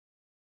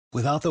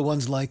Without the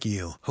ones like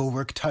you, who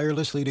work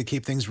tirelessly to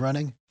keep things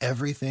running,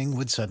 everything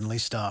would suddenly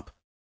stop.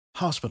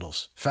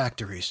 Hospitals,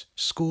 factories,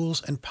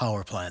 schools, and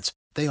power plants,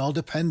 they all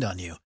depend on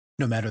you.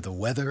 No matter the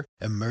weather,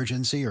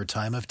 emergency, or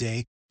time of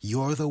day,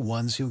 you're the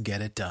ones who get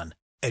it done.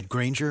 At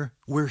Grainger,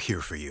 we're here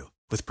for you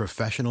with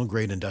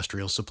professional-grade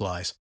industrial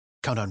supplies.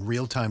 Count on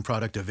real-time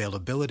product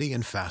availability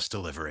and fast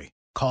delivery.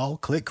 Call,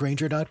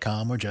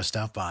 clickgrainger.com, or just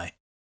stop by.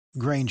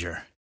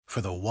 Grainger, for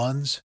the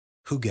ones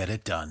who get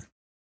it done.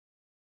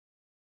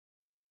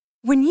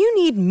 When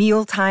you need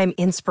mealtime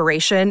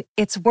inspiration,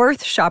 it's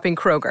worth shopping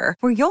Kroger,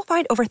 where you'll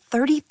find over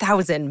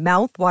 30,000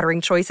 mouth-watering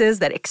choices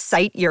that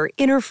excite your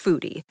inner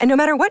foodie. And no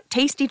matter what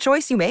tasty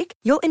choice you make,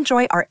 you'll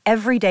enjoy our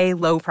everyday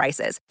low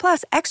prices,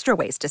 plus extra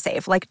ways to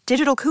save, like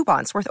digital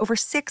coupons worth over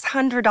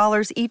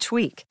 $600 each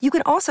week. You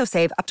can also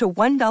save up to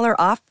 $1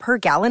 off per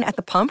gallon at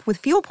the pump with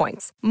fuel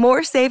points.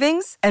 More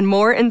savings and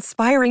more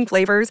inspiring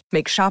flavors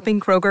make shopping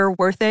Kroger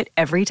worth it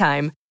every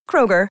time.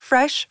 Kroger,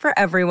 fresh for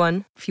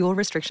everyone. Fuel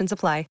restrictions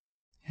apply.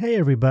 Hey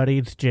everybody,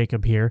 it's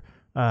Jacob here.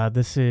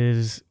 This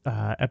is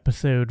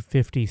episode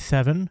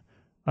 57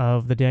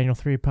 of the Daniel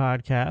 3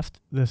 podcast.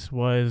 This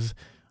was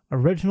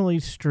originally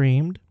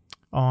streamed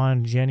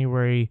on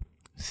January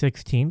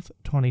 16th,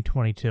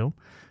 2022.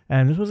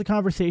 And this was a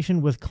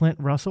conversation with Clint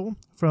Russell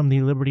from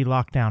the Liberty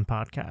Lockdown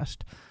podcast.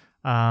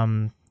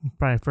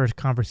 Probably first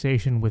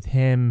conversation with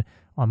him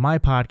on my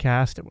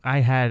podcast. I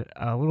had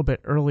a little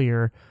bit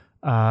earlier,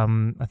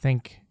 I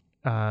think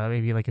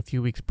maybe like a few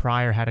weeks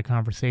prior, had a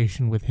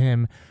conversation with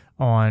him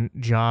on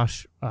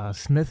Josh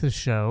Smith's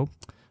show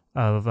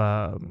of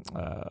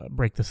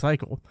Break the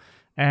Cycle.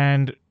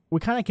 And we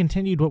kind of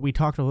continued what we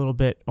talked a little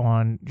bit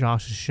on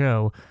Josh's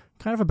show,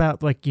 kind of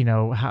about like, you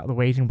know, how the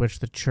ways in which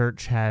the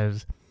church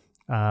has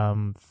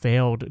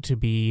failed to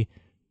be,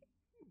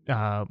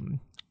 you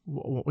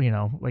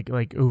know,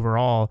 like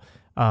overall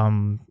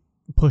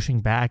pushing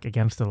back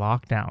against the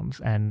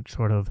lockdowns, and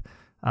sort of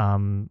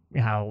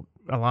how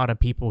a lot of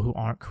people who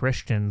aren't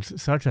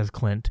Christians, such as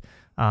Clint,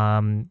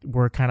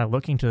 were kind of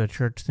looking to the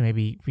church to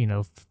maybe, you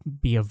know,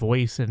 be a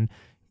voice and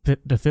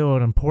to fill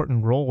an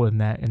important role in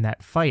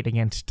that fight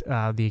against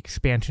the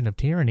expansion of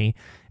tyranny,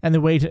 and the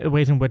ways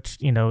in which,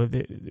 you know,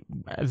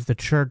 as the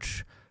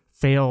church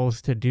fails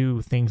to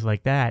do things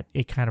like that,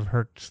 it kind of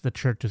hurts the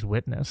church's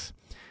witness.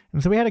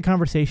 And so we had a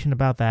conversation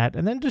about that,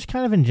 and then just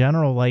kind of in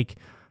general, like,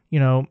 you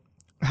know,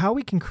 how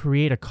we can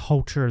create a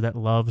culture that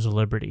loves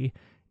liberty,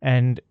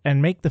 and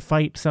make the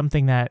fight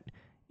something that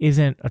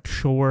isn't a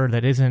chore,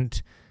 that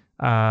isn't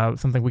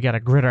something we got to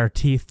grit our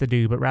teeth to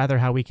do, but rather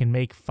how we can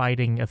make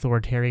fighting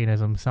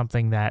authoritarianism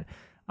something that,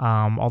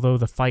 although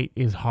the fight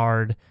is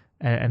hard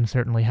and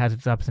certainly has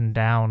its ups and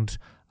downs,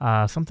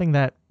 something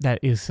that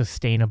is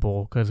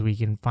sustainable, because we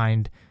can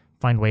find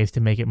ways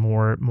to make it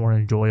more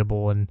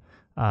enjoyable, and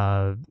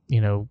you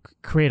know,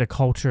 create a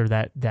culture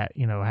that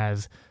you know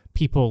has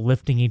people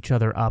lifting each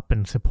other up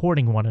and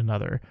supporting one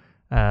another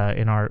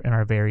in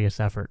our various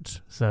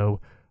efforts.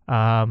 So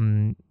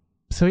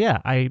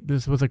yeah,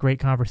 this was a great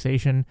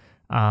conversation.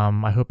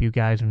 I hope you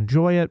guys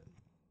enjoy it.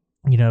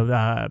 You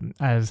know,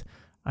 as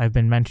I've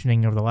been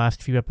mentioning over the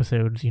last few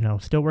episodes, you know,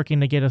 still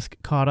working to get us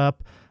caught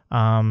up.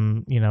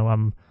 You know,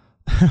 I'm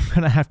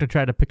gonna have to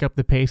try to pick up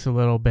the pace a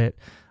little bit.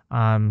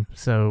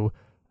 So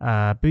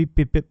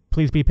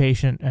please be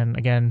patient. And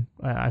again,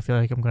 I feel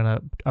like I'm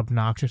gonna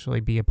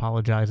obnoxiously be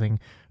apologizing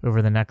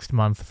over the next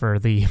month for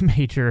the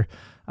major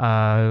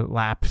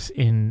lapse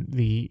in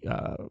the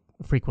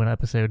frequent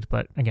episodes,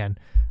 but again,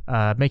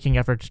 making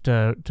efforts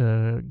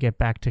to get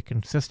back to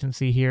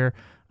consistency here.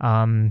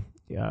 I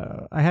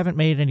haven't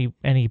made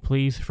any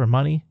pleas for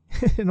money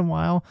in a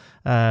while.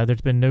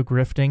 There's been no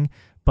grifting,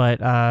 but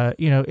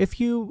you know, if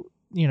you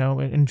know,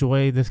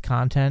 enjoy this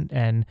content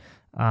and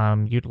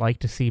you'd like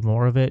to see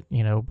more of it,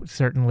 you know,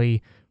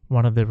 certainly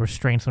one of the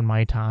restraints on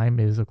my time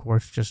is, of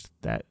course, just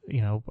that, you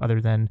know,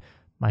 other than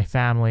my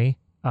family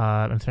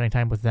and spending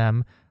time with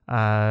them,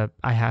 I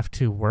have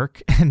to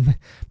work and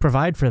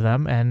provide for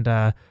them. And,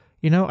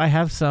 you know, I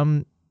have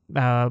some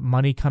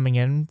money coming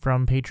in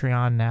from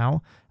Patreon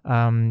now.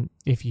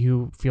 If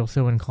you feel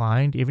so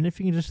inclined, even if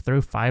you can just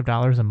throw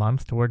 $5 a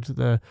month towards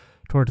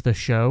the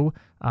show,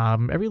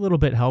 every little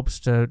bit helps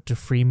to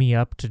free me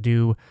up to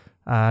do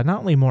not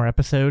only more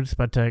episodes,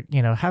 but to,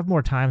 you know, have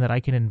more time that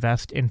I can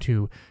invest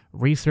into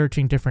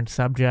researching different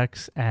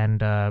subjects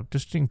and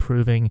just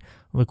improving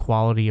the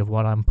quality of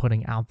what I'm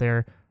putting out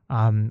there.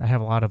 I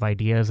have a lot of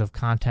ideas of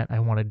content I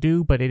want to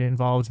do, but it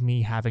involves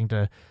me having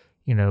to,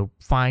 you know,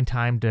 find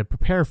time to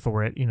prepare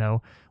for it. You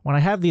know, when I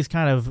have these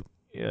kind of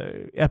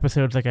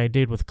episodes like I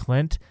did with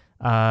Clint,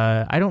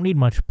 I don't need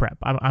much prep.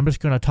 I'm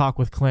just going to talk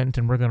with Clint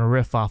and we're going to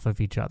riff off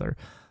of each other.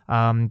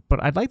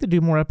 But I'd like to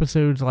do more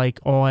episodes like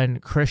on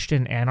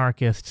Christian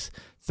anarchists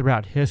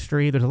throughout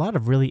history. There's a lot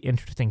of really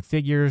interesting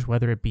figures,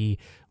 whether it be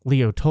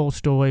Leo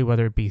Tolstoy,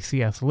 whether it be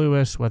C.S.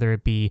 Lewis, whether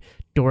it be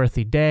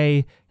Dorothy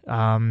Day.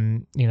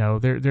 You know,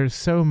 there's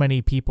so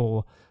many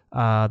people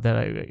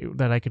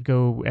that I could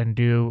go and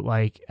do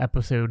like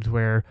episodes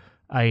where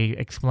I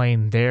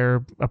explain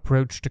their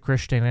approach to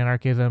Christian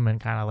anarchism and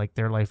kind of like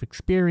their life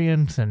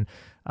experience and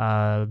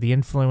the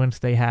influence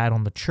they had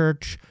on the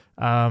church.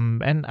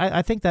 And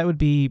I think that would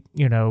be,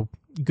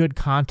 good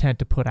content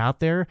to put out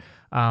there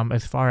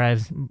as far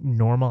as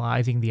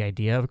normalizing the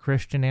idea of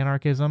Christian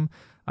anarchism.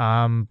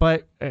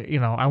 But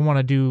I want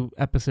to do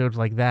episodes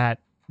like that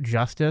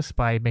justice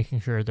by making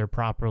sure they're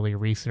properly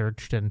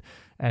researched and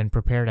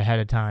prepared ahead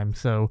of time.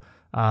 So,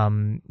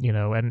 and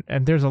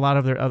there's a lot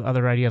of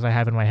other ideas I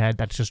have in my head.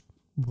 That's just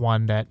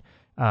one that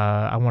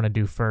I want to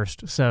do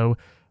first. So,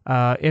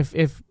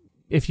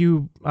 if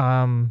you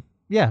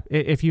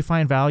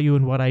find value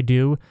in what I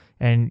do,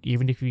 and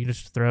even if you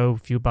just throw a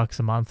few bucks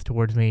a month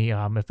towards me,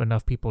 if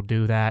enough people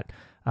do that,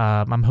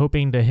 I'm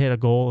hoping to hit a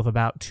goal of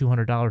about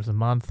 $200 a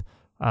month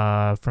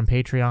from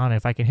Patreon.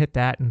 If I can hit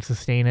that and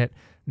sustain it,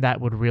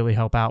 that would really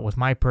help out with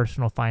my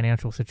personal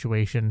financial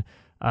situation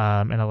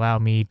and allow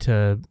me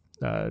to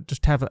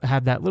just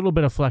have that little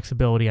bit of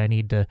flexibility I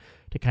need to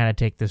kind of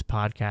take this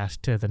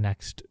podcast to the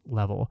next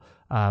level.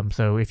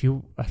 So if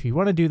you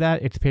want to do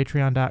that, it's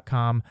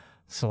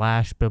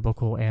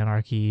patreon.com/biblical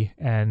anarchy.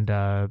 And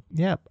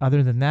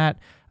other than that,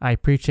 I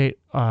appreciate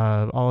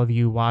all of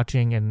you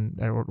watching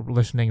or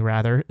listening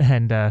rather,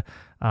 and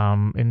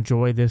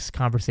enjoy this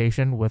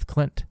conversation with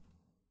Clint.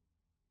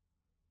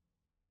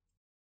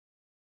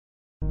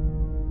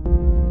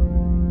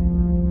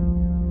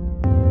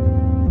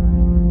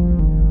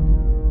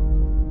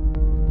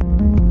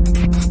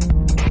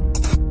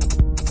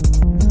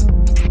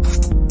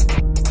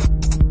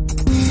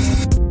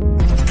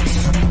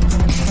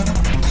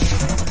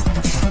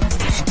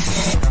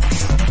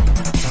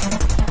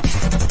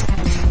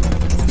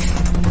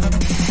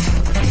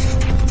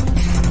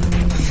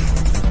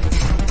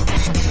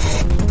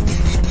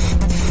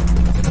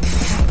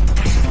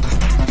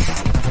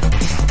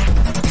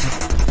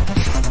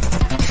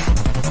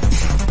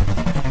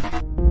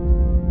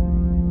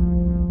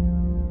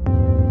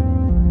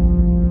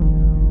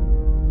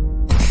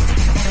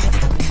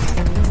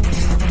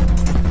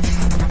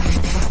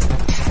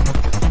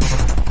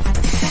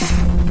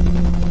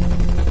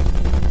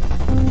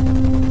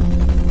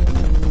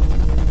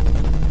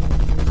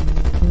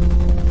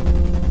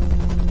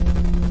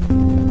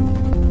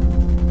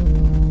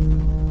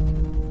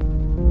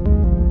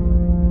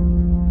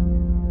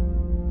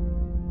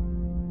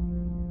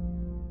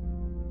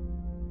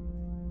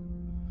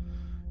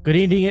 Good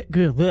evening.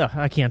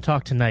 I can't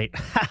talk tonight.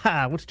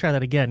 Let's try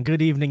that again.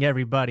 Good evening,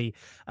 everybody.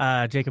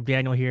 Jacob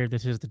Daniel here.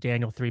 This is the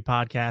Daniel 3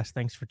 podcast.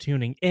 Thanks for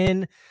tuning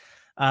in.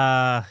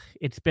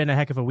 It's been a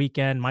heck of a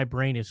weekend. My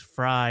brain is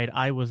fried.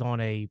 I was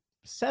on a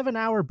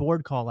 7-hour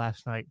board call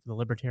last night for the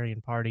Libertarian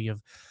Party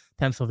of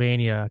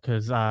Pennsylvania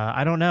because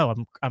I don't know.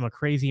 I'm a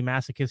crazy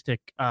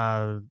masochistic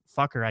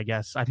fucker, I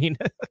guess. I mean,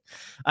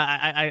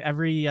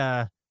 every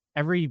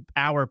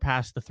hour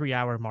past the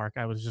 3-hour mark,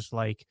 I was just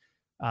like,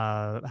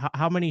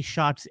 how many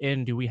shots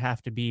in do we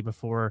have to be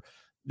before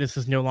this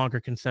is no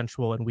longer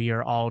consensual and we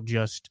are all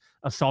just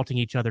assaulting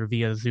each other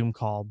via Zoom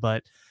call?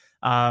 But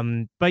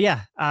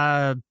yeah.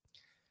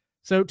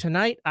 So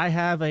tonight I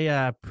have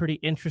a pretty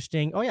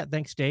interesting. Oh yeah,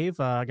 thanks, Dave.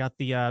 I got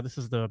the. This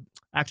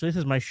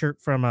is my shirt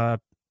from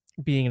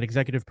being an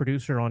executive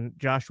producer on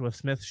Joshua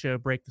Smith's show,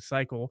 Break the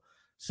Cycle.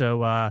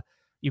 So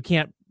you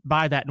can't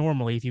buy that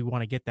normally. If you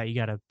want to get that, you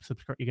gotta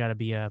subscribe. You gotta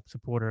be a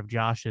supporter of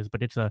Josh's.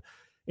 But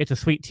it's a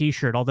sweet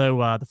T-shirt.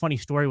 Although the funny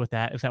story with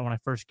that is that when I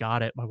first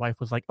got it, my wife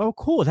was like, "Oh,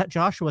 cool, is that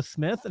Joshua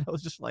Smith?" And I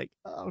was just like,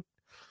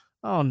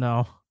 "Oh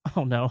no,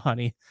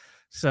 honey."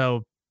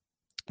 So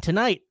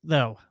tonight,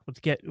 though, let's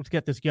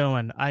get this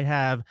going. I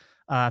have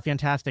a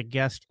fantastic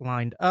guest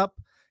lined up.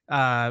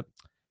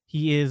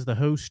 He is the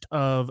host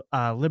of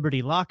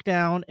Liberty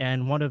Lockdown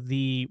and one of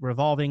the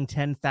revolving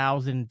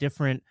 10,000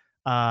 different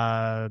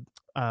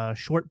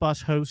short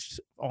bus hosts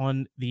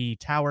on the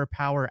Tower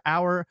Power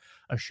Hour,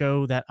 a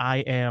show that I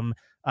am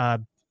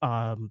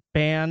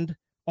banned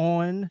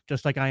on,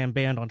 just like I am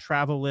banned on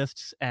travel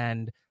lists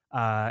and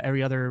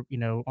every other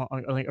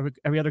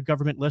every other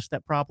government list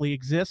that probably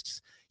exists.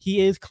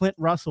 He is Clint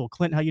Russell.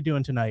 Clint, how you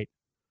doing tonight?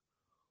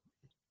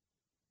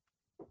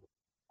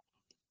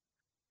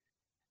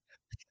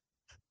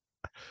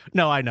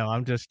 No, I know.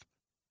 I'm just,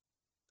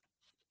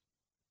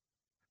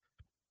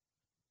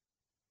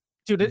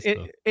 dude.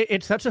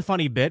 It's such a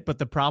funny bit, but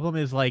the problem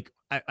is like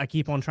I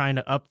keep on trying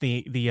to up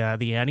the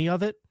ante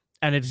of it,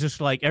 and it's just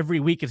like every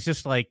week it's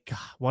just like, God,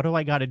 what do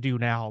I got to do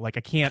now? Like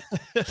I can't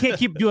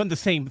keep doing the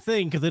same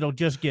thing because it'll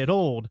just get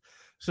old.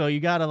 So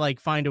you got to like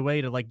find a way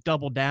to like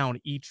double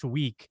down each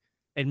week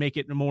and make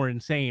it more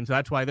insane. So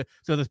that's why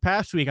so this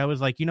past week I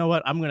was like, you know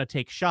what? I'm going to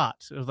take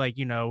shots. It was like,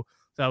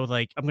 so I was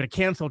like, I'm going to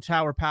cancel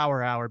Tower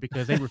Power Hour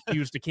because they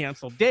refused to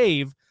cancel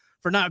Dave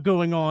for not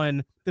going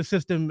on the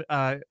system.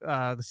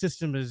 The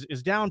System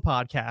is Down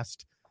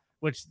podcast,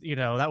 which,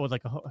 that was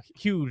like a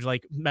huge,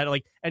 like meta,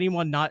 like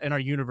anyone not in our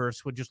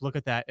universe would just look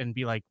at that and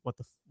be like, what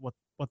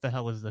the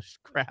hell is this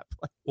crap?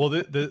 Well,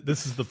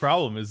 this is the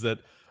problem, is that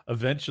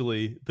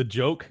eventually the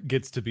joke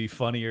gets to be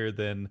funnier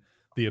than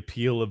the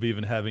appeal of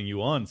even having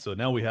you on. So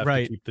now we have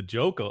to keep the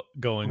joke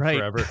going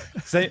forever.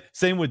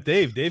 Same with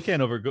Dave. Dave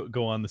can't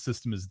go on. The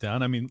system is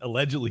down. I mean,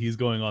 allegedly he's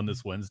going on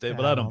this Wednesday,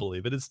 but I don't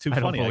believe it. It's too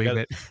funny.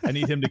 I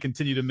need him to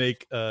continue to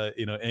make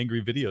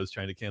angry videos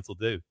trying to cancel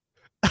Dave.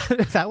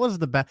 That was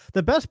the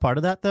best part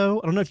of that, though.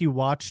 I don't know if you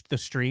watched the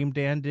stream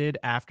Dan did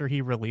after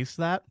he released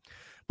that,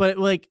 but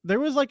like there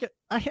was like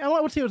I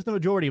would say it was the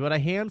majority, but a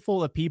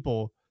handful of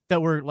people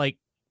that were like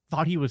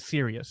thought he was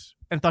serious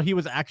and thought he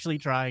was actually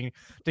trying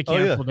to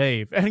cancel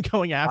Dave and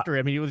going after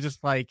him. And he was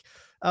just like,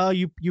 "Oh,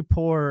 you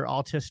poor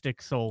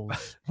autistic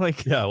souls."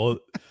 Like, yeah, well,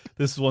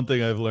 this is one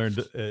thing I've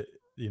learned.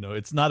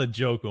 It's not a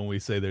joke when we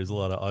say there's a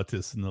lot of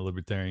autists in the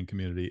libertarian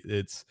community.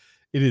 It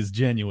is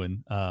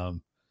genuine.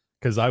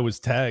 Because I was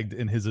tagged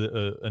in his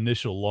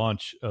initial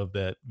launch of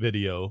that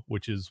video,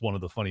 which is one of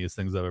the funniest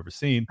things I've ever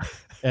seen,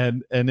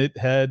 and it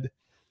had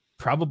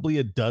probably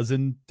a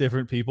dozen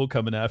different people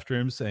coming after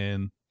him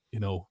saying,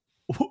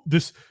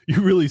 this, you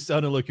really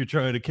sounded like you're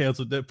trying to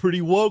cancel that.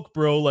 Pretty woke,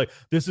 bro. Like,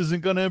 this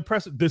isn't gonna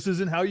impress. This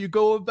isn't how you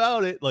go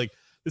about it. Like,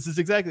 this is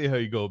exactly how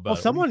you go about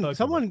it. Well,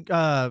 someone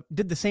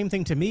did the same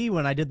thing to me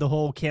when I did the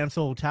whole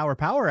cancel Tower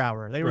Power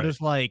Hour. They were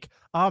just like,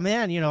 "Oh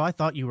man, I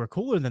thought you were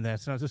cooler than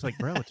this," and I was just like,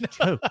 "Bro, it's a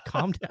joke.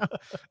 Calm down."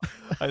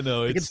 I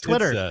know it's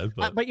Twitter, it's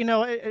sad, but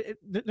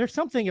there's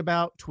something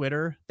about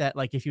Twitter that,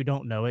 like, if you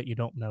don't know it, you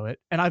don't know it.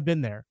 And I've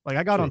been there. Like,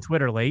 I got on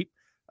Twitter late.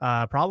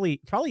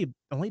 Probably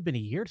only been a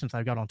year since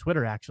I got on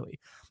Twitter, actually.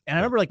 And I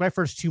remember like my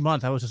first 2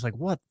 months, I was just like,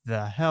 what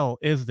the hell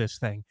is this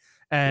thing?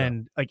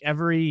 And like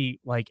every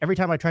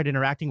time I tried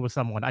interacting with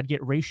someone, I'd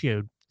get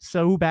ratioed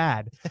so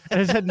bad.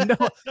 And I said no,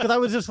 because I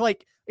was just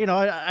like,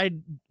 I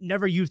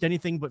never used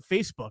anything but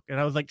Facebook. And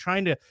I was like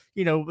trying to,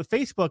 with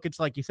Facebook, it's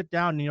like you sit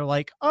down and you're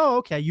like, oh,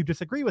 okay, you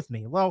disagree with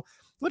me. Well,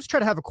 let's try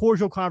to have a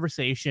cordial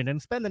conversation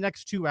and spend the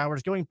next 2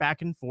 hours going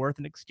back and forth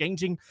and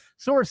exchanging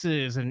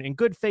sources and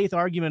good faith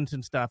arguments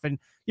and stuff. And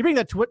you bring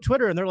that to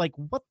Twitter and they're like,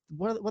 what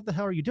the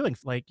hell are you doing?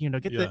 Like, get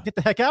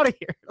the heck out of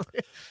here.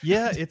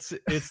 Yeah,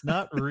 it's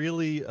not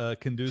really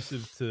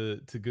conducive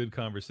to good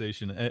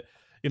conversation.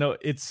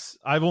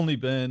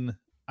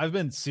 I've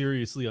been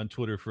seriously on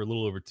Twitter for a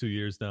little over 2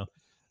 years now.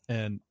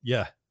 And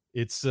yeah,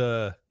 it's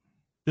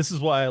this is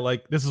why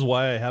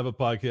I have a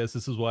podcast.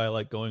 This is why I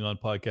like going on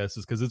podcasts,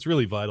 is because it's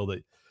really vital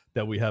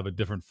that we have a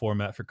different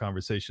format for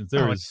conversations.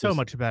 It's so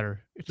much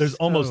better. There's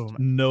almost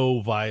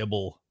no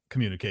viable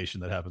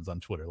communication that happens on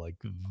Twitter like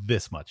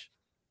this much.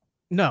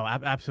 No,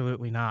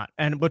 absolutely not.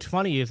 And what's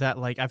funny is that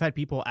like I've had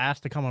people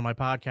ask to come on my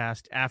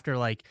podcast after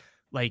like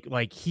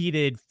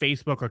heated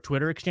Facebook or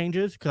Twitter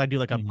exchanges, because I do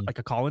like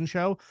a call-in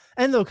show,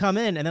 and they'll come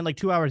in and then like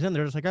 2 hours in,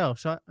 they're just like, oh,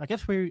 so I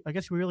guess we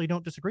really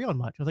don't disagree on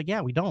much. I was like,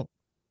 yeah, we don't.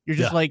 You're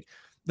just like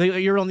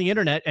you're on the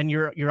internet and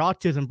your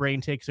autism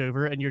brain takes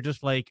over and you're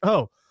just like,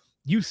 oh,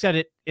 you said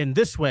it in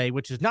this way,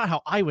 which is not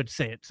how I would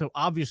say it. So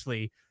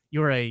obviously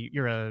you're a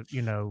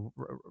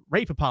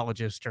rape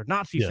apologist or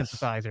Nazi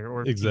sympathizer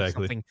or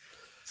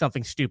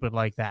something stupid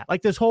like that.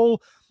 Like this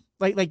whole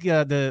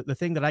the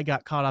thing that I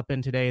got caught up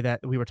in today that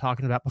we were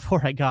talking about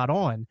before I got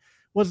on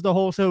was the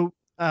whole. So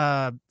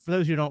for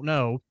those who don't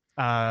know,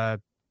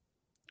 in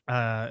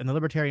the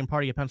Libertarian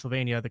Party of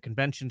Pennsylvania, the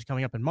convention's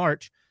coming up in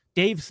March.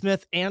 Dave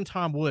Smith and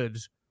Tom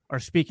Woods are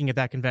speaking at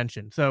that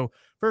convention. So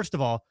first of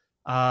all,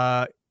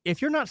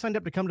 if you're not signed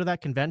up to come to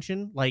that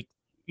convention,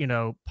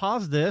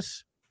 pause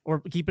this or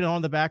keep it on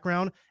in the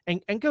background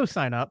and go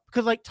sign up,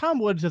 because like Tom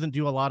Woods doesn't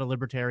do a lot of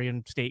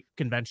libertarian state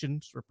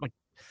conventions or like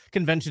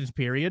conventions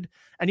period,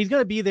 and he's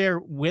going to be there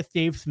with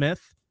Dave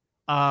Smith.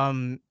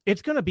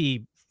 It's going to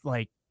be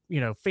like,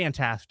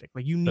 fantastic.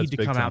 Like you need to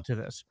come out to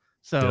this.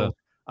 So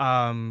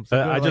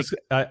I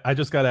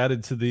just got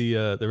added to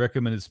the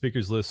recommended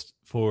speakers list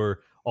for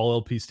all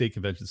LP state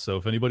conventions. So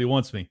if anybody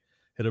wants me,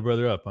 hit a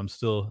brother up. I'm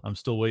still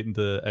waiting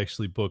to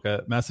actually book.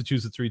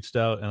 Massachusetts reached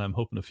out, and I'm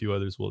hoping a few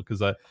others will,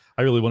 because I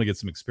really want to get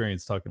some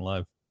experience talking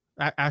live.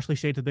 Ashley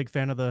Shade's a big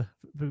fan of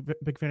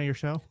your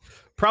show.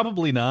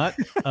 Probably not.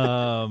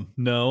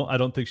 No, I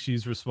don't think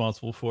she's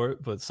responsible for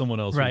it, but someone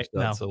else reached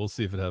out, so we'll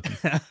see if it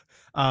happens.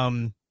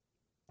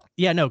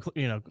 Yeah, no,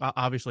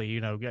 obviously,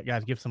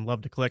 guys, give some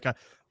love to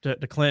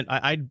Clint.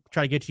 I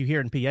try to get you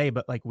here in PA,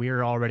 but like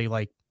we're already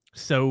like,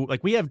 so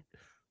like we have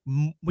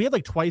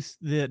like twice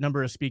the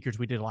number of speakers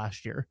we did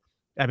last year.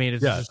 I mean,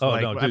 it's just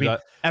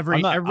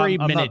every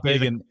minute.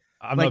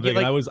 I'm not big.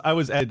 I was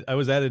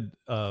added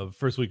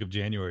first week of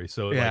January.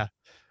 So yeah,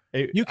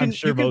 you can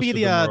be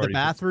the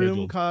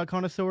bathroom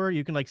connoisseur.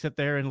 You can like sit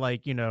there and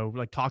like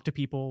talk to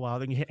people while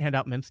they can hand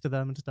out mints to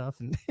them and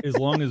stuff. And as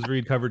long as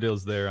Reed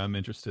Coverdale's there, I'm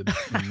interested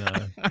in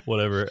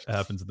whatever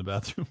happens in the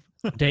bathroom.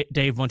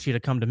 Dave wants you to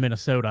come to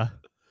Minnesota.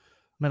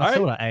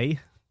 Right. Eh?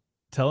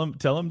 Tell him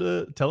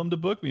to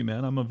book me,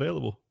 man. I'm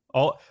available.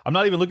 I'm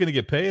not even looking to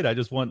get paid. I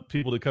just want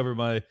people to cover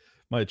my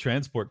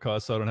transport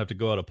costs, so I don't have to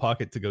go out of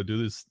pocket to go do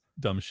this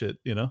dumb shit.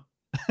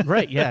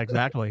 Right. Yeah.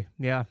 Exactly.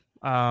 Yeah.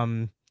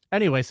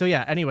 Anyway, so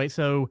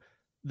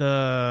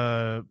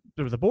there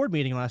was a board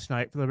meeting last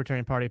night for the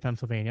Libertarian Party of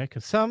Pennsylvania,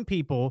 because some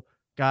people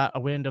got a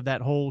wind of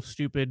that whole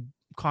stupid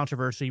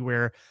controversy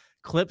where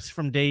clips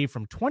from Dave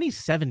from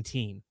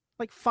 2017,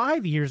 like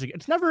 5 years ago.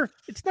 It's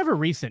never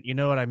recent. You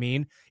know what I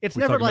mean? It's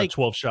We're never talking about like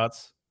 12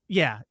 shots.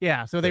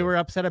 Yeah. So they were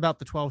upset about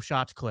the 12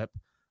 shots clip,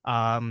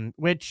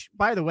 which,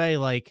 by the way,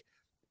 like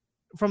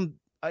from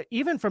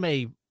even from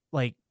a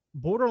like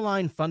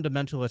borderline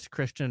fundamentalist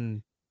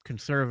Christian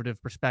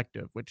conservative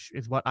perspective, which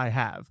is what I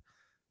have,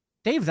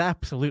 Dave's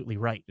absolutely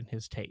right in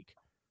his take.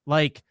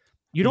 Like,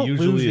 you don't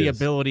lose the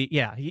ability.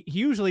 Yeah, he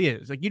usually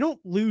is. Like, you don't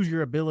lose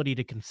your ability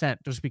to consent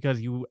just because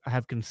you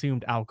have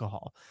consumed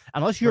alcohol.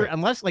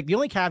 Unless like the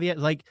only caveat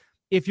is like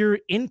if you're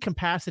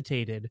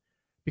incapacitated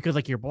because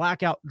like you're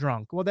blackout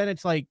drunk, well then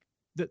it's like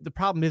the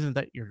problem isn't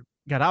that you're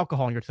got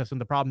alcohol in your system.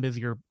 The problem is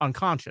you're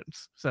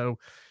unconscious. So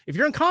if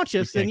you're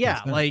unconscious, then yeah,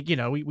 consent. Like, you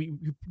know, we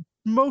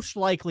most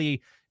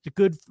likely, it's a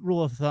good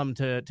rule of thumb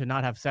to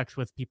not have sex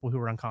with people who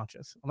are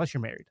unconscious, unless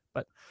you're married.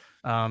 But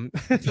I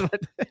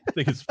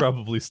think it's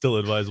probably still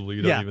advisable.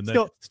 You don't even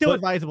still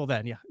advisable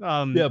then. Yeah.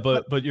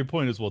 But your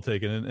point is well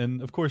taken,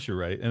 and of course you're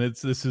right. And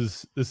this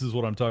is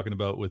what I'm talking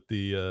about with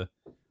the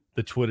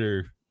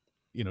Twitter,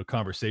 you know,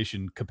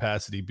 conversation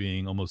capacity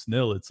being almost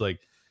nil. It's like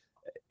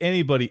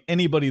anybody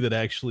that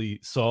actually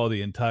saw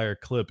the entire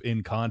clip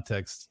in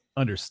context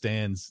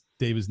understands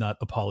Dave is not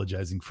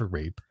apologizing for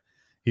rape.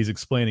 He's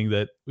explaining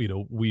that, you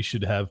know, we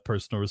should have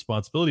personal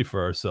responsibility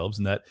for ourselves,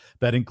 and that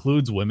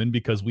includes women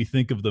because we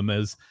think of them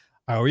as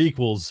our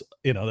equals.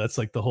 You know, that's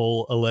like the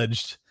whole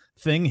alleged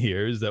thing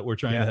here, is that we're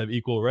trying to have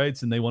equal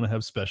rights and they want to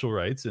have special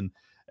rights. And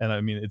I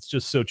mean, it's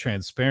just so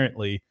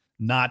transparently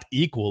not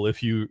equal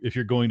if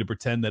you're going to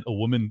pretend that a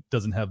woman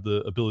doesn't have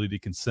the ability to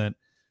consent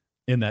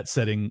in that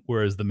setting,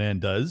 whereas the man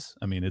does.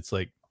 I mean, it's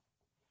like,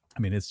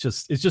 it's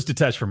just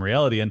detached from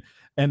reality.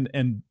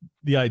 And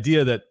the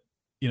idea that,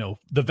 you know,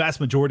 the vast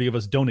majority of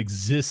us don't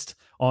exist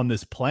on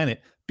this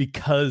planet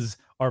because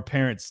our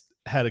parents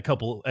had a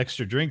couple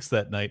extra drinks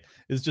that night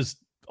is just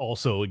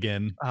also,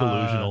 again,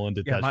 delusional and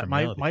detached from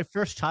reality. My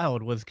first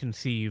child was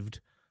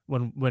conceived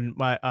when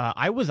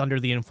I was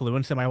under the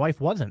influence and my wife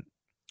wasn't.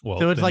 Well,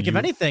 so it's like, if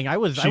anything,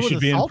 she should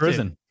be in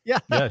prison. Yeah,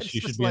 she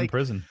should be in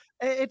prison.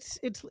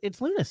 It's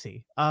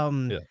lunacy.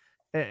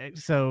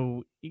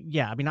 So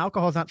yeah, I mean,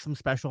 alcohol is not some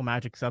special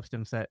magic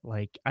substance that,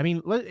 like, I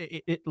mean,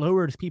 it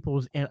lowers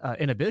people's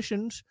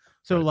inhibitions.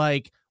 So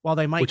like, while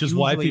they might, which is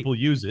why people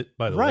use it,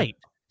 by the way. Right.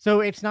 So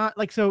it's not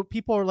like, so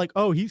people are like,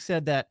 oh, he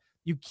said that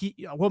you keep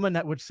a woman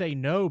that would say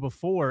no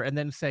before and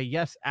then say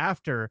yes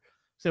after.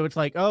 So it's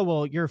like, oh,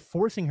 well, you're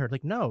forcing her.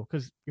 Like, no,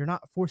 because you're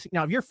not forcing.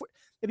 Now, it'd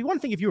be one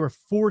thing if you were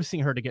forcing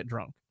her to get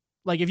drunk.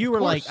 Like, if you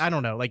were like, I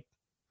don't know, like,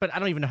 but I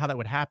don't even know how that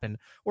would happen.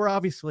 Or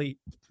obviously,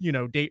 you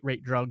know, date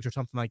rape drugs or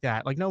something like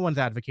that. Like, no one's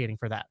advocating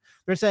for that.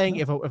 They're saying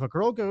if a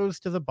girl goes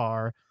to the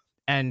bar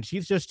and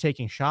she's just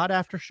taking shot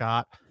after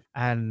shot,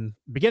 and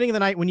beginning of the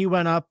night when you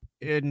went up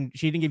and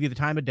she didn't give you the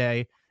time of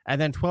day, and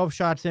then 12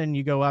 shots in,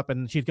 you go up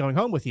and she's going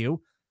home with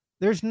you,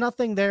 there's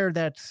nothing there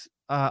that's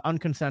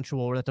unconsensual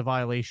or that's a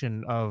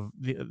violation of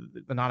the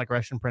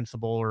non-aggression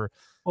principle. Or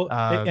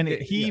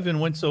he even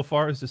went so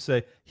far as to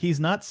say he's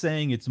not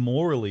saying it's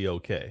morally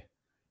okay.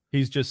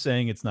 He's just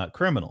saying it's not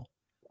criminal.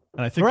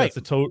 And I think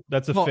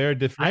that's a fair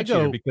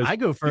differentiator. Because I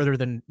go further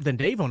than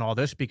Dave on all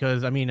this,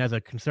 because I mean, as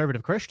a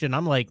conservative Christian,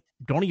 I'm like,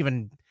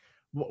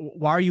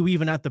 why are you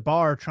even at the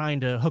bar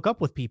trying to hook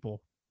up with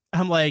people?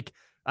 I'm like,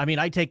 I mean,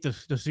 I take the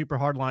super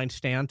hardline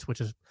stance,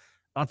 which is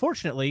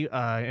unfortunately,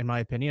 in my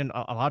opinion,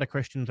 a lot of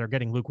Christians are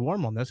getting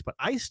lukewarm on this, but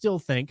I still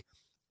think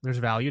there's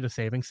value to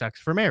saving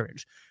sex for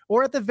marriage.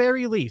 Or at the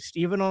very least,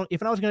 even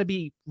if I was going to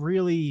be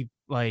really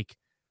like,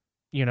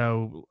 you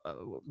know,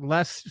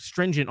 less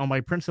stringent on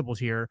my principles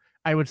here,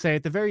 I would say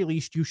at the very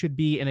least, you should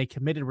be in a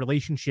committed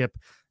relationship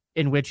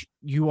in which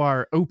you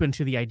are open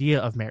to the idea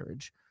of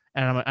marriage.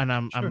 And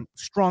I'm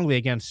strongly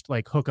against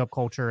like hookup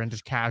culture and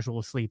just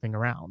casual sleeping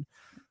around.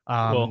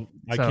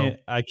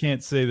 I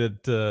can't say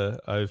that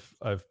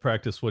I've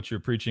practiced what you're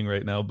preaching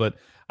right now, but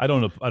I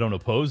don't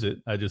oppose it.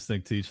 I just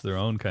think to each their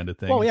own kind of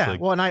thing. Well, yeah.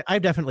 And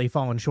I've definitely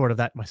fallen short of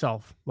that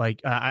myself.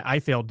 Like I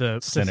failed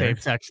to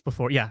save sex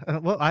before. Yeah.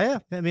 Well,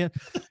 I mean,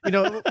 you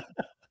know,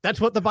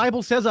 that's what the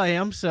Bible says I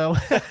am. So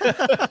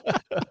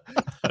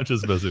I'm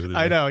just messing with you.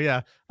 I know.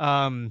 Yeah.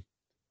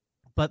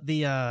 But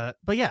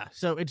yeah.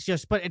 So it's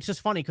just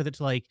funny because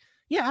it's like,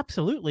 yeah,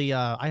 absolutely.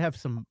 I have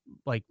some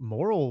like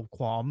moral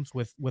qualms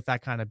with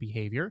that kind of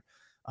behavior.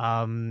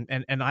 And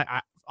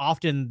I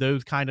often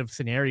those kind of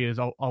scenarios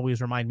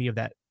always remind me of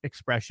that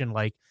expression,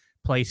 like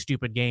play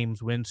stupid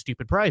games, win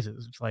stupid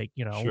prizes. It's like,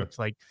 you know, It's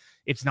like,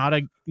 it's not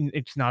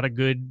a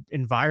good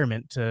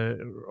environment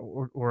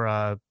or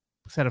a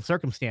set of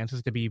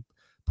circumstances to be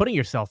putting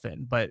yourself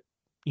in. But,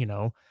 you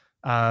know,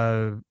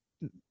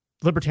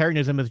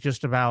 libertarianism is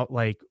just about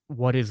like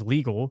what is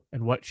legal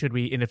and what should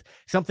we, and if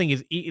something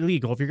is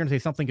illegal, if you're going to say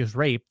something is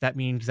rape, that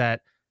means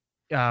that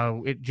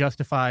it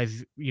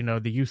justifies, you know,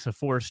 the use of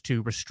force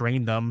to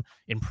restrain them,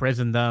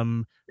 imprison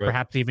them,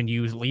 perhaps even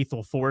use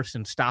lethal force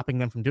in stopping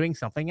them from doing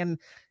something. And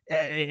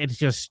it's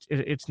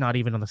not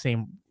even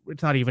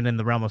it's not even in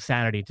the realm of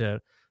sanity to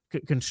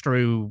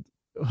construe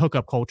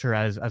hookup culture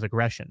as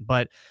aggression.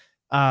 But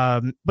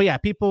But yeah,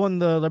 people in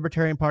the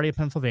Libertarian Party of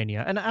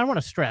Pennsylvania, and I want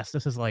to stress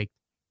this is like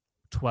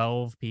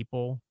 12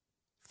 people,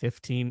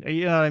 15,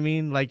 you know what I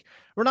mean? Like,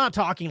 we're not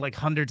talking like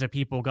hundreds of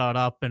people got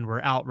up and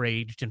were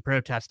outraged and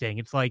protesting.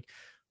 It's like,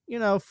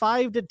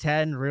 5 to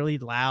 10 really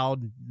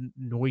loud,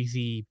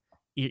 noisy,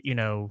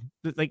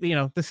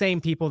 the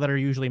same people that are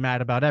usually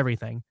mad about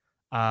everything,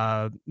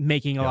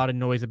 making a lot of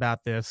noise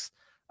about this.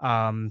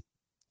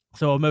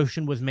 So a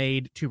motion was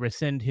made to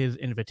rescind his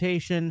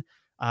invitation.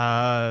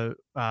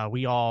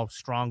 We all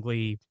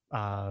strongly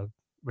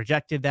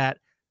rejected that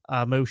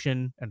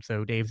motion, and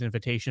so Dave's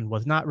invitation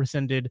was not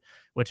rescinded,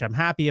 which I'm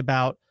happy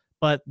about.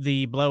 But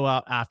the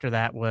blowout after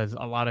that was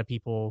a lot of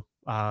people,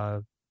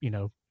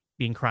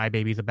 being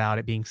crybabies about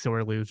it, being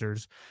sore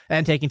losers,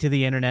 and taking to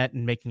the internet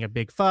and making a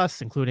big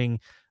fuss, including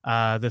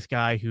this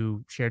guy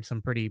who shared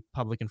some pretty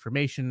public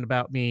information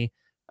about me.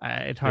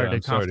 It's hard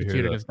to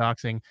constitute it as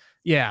doxing.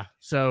 Yeah,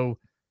 so.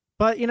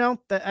 But,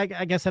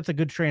 I guess that's a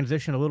good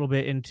transition a little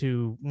bit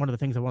into one of the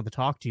things I wanted to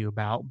talk to you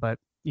about. But,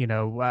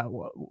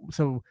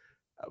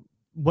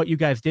 what you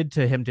guys did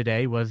to him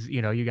today was,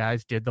 you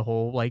guys did the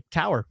whole like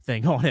tower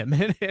thing on him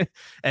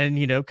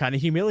and kind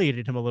of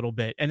humiliated him a little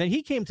bit. And then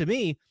he came to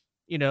me,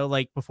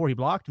 like before he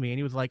blocked me, and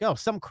he was like, "Oh,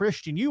 some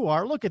Christian you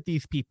are. Look at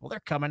these people.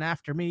 They're coming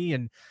after me.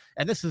 And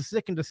this is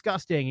sick and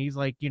disgusting." And he's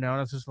like, and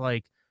it's just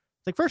like,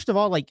 first of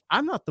all, like,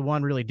 I'm not the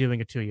one really doing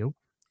it to you.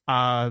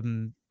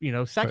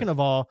 Second of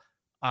all,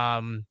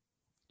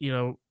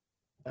 the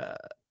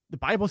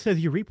Bible says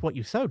you reap what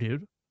you sow,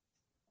 dude.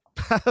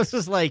 I was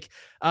just like,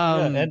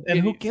 and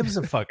who gives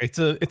a fuck? It's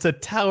a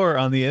tower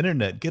on the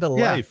internet. Get a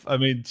life. I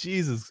mean,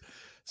 Jesus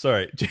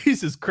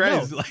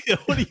Christ. No. Like,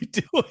 what are you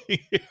doing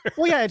here?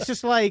 Well, yeah, it's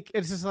just like,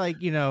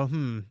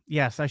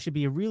 yes, I should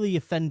be really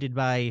offended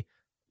by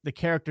the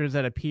characters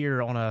that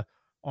appear on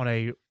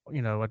a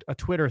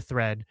Twitter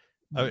thread.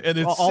 And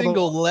it's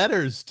single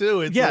letters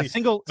too. It's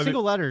single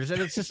letters, and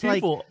it's just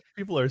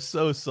people are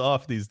so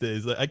soft these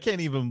days. Like, I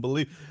can't even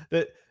believe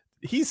that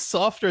he's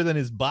softer than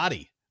his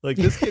body. Like,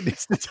 this kid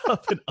needs to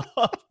toughen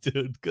up,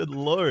 dude. Good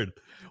Lord,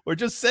 we're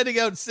just sending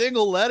out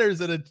single letters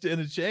in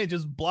a chain.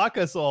 Just block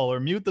us all or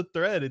mute the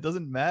thread. It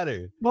doesn't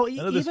matter. Well,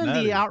 even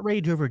the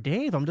outrage over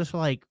Dave, I'm just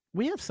like,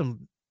 we have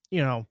some, we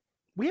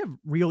have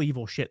real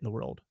evil shit in the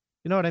world.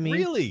 You know what I mean?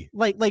 Really?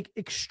 Like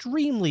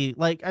extremely.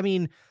 Like, I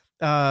mean.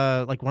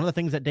 Like one of the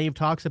things that Dave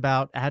talks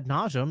about ad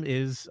nauseum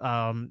is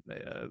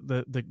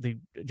the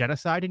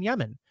genocide in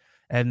Yemen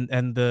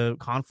and the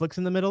conflicts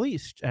in the Middle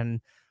East. And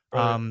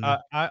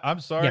I'm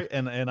sorry,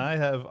 and I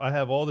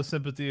have all the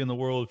sympathy in the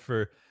world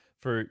for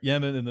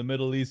Yemen and the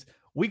Middle East.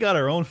 We got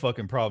our own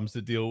fucking problems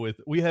to deal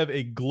with. We have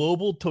a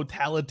global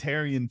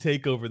totalitarian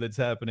takeover that's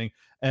happening,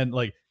 and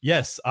like,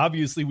 yes,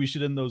 obviously we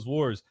should end those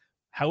wars.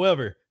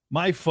 However,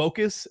 my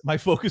focus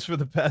for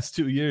the past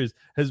 2 years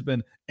has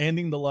been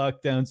ending the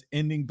lockdowns,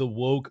 ending the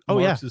woke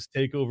Marxist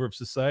takeover of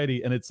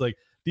society. And it's like,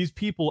 these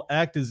people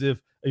act as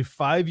if a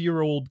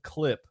 5-year-old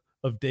clip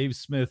of Dave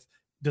Smith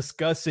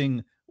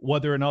discussing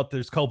whether or not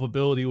there's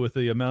culpability with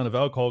the amount of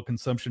alcohol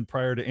consumption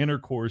prior to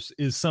intercourse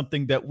is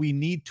something that we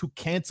need to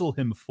cancel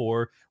him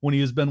for, when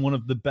he has been one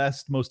of the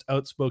best, most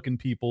outspoken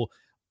people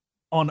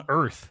on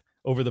earth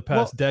over the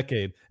past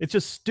decade. It's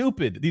just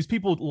stupid. These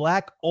people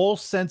lack all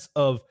sense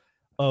of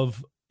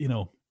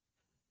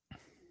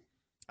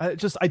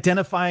just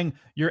identifying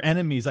your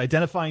enemies,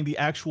 identifying the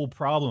actual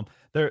problem.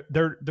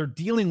 They're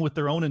dealing with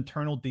their own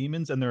internal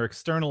demons, and they're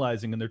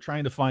externalizing, and they're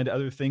trying to find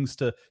other things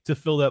to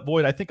fill that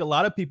void. I think a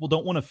lot of people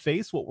don't want to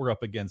face what we're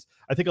up against.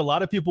 I think a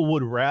lot of people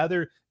would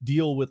rather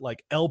deal with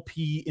like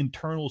LP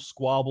internal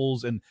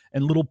squabbles and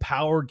little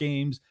power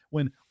games,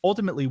 when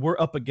ultimately we're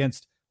up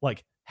against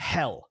like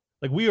hell.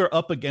 Like, we are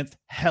up against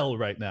hell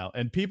right now,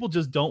 and people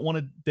just don't want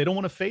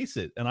to face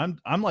it. And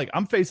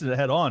I'm facing it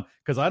head on,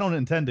 because I don't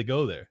intend to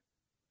go there.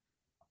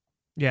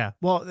 Yeah.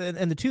 Well,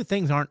 and the two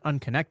things aren't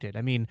unconnected.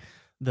 I mean,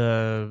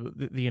 the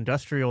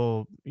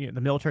industrial, the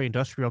military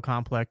industrial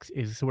complex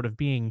is sort of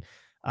being,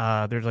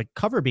 there's like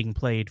cover being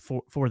played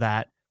for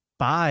that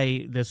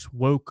by this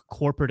woke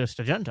corporatist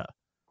agenda.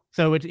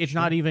 So it's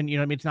not even,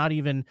 it's not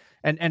even,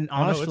 and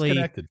honestly, it's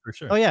connected for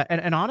sure. Oh yeah.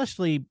 And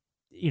honestly,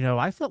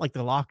 I felt like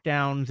the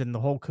lockdowns and the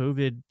whole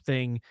COVID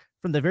thing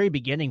from the very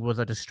beginning was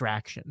a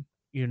distraction.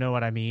 You know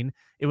what I mean?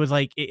 It was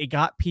like, it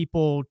got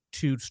people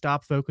to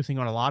stop focusing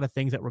on a lot of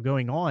things that were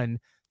going on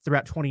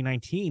throughout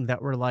 2019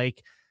 that were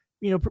like,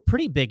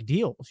 pretty big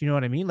deals. You know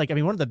what I mean? Like, I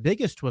mean, one of the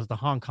biggest was the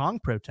Hong Kong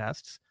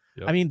protests.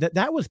 Yep. I mean,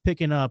 that was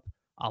picking up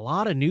a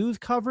lot of news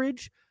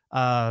coverage. You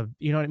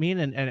know what I mean?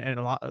 And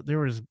a lot, there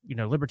was,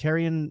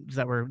 libertarians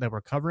that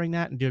were covering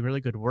that and doing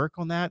really good work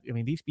on that. I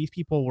mean, these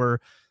people were,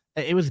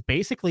 it was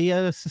basically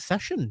a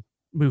secession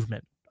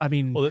movement. I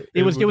mean,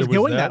 it was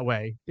going that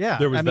way. Yeah.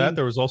 There was that.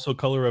 There was also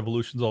color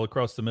revolutions all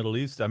across the Middle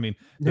East. I mean,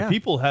 the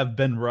people have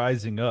been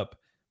rising up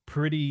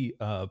pretty,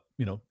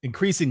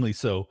 increasingly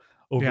so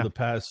over the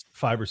past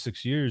 5 or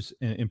 6 years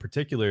in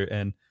particular.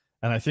 And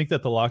I think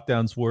that the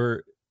lockdowns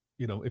were,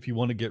 if you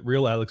want to get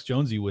real Alex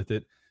Jonesy with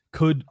it,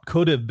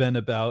 could have been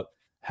about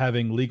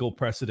having legal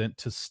precedent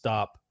to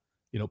stop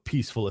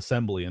peaceful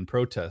assembly and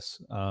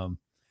protests. I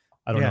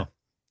don't know.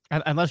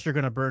 Unless you're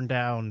going to burn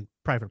down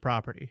private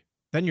property,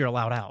 then you're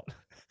allowed out.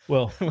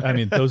 Well, I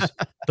mean,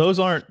 those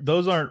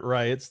aren't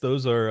riots.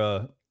 Those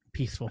are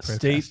peaceful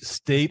protests.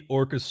 state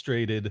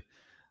orchestrated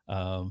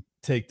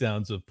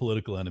takedowns of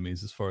political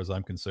enemies, as far as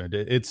I'm concerned.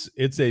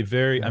 It's a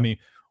very, I mean,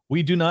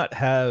 we do not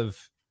have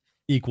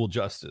equal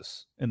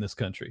justice in this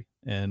country,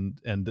 and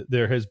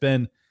there has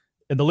been,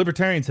 and the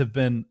libertarians have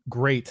been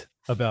great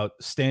about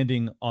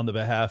standing on the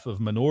behalf of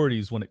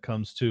minorities when it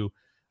comes to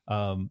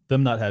them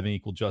not having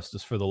equal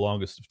justice for the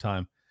longest of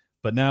time.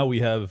 But now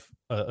we have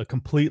a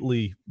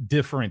completely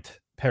different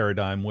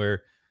paradigm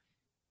where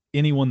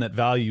anyone that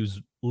values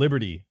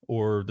liberty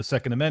or the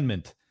Second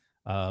Amendment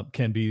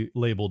can be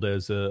labeled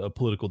as a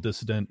political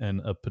dissident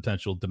and a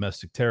potential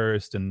domestic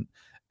terrorist, and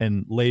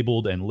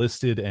labeled and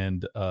listed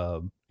and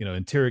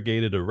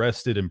interrogated,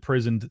 arrested,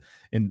 imprisoned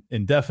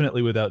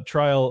indefinitely without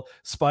trial,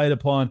 spied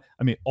upon.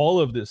 I mean, all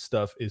of this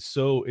stuff is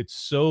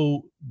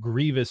so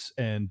grievous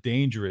and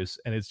dangerous,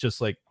 and it's just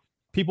like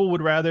people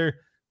would rather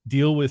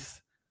deal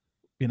with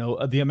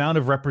the amount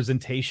of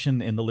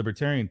representation in the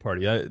Libertarian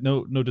Party.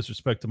 No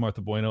disrespect to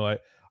Martha Bueno,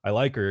 I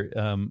like her,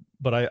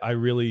 but I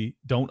really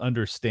don't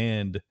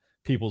understand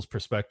people's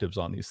perspectives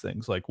on these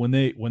things. Like when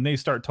they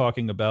start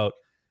talking about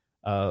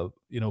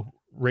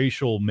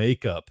racial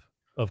makeup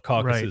of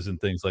caucuses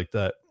and things like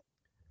that,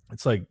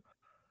 it's like,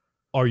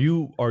 are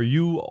you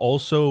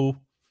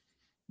also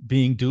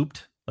being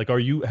duped? Like,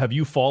 have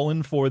you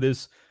fallen for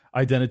this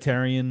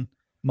identitarian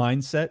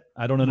mindset?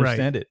 I don't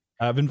understand it.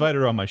 I've invited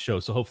her on my show,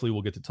 so hopefully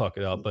we'll get to talk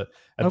it out. But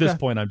at this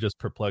point, I'm just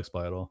perplexed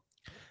by it all.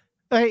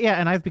 Yeah,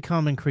 and I've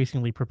become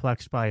increasingly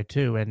perplexed by it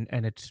too, and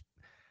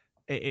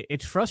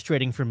it's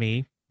frustrating for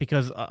me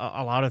because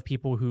a lot of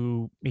people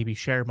who maybe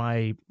share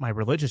my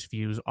religious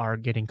views are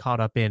getting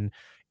caught up in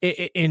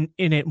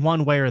it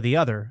one way or the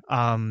other.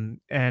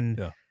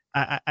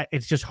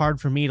 It's just hard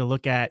for me to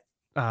look at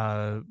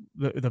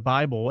the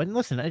Bible and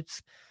listen.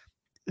 It's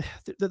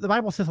the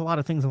Bible says a lot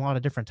of things, on a lot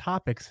of different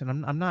topics,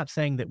 and I'm not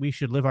saying that we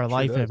should live our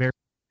life in a very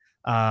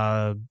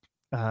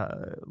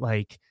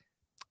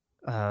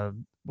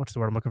what's the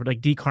word I'm looking for?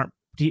 Like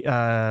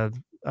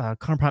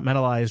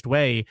compartmentalized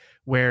way,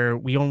 where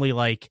we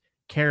only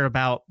care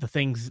about the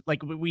things,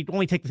 like we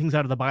only take the things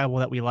out of the Bible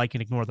that we like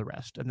and ignore the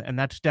rest. And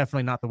that's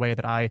definitely not the way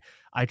that I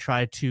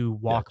try to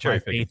walk my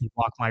faith and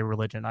walk my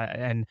religion.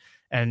 And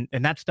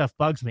that stuff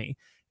bugs me.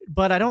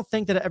 But I don't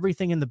think that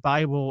everything in the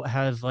Bible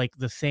has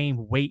the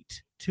same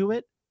weight to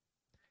it.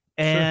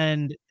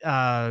 And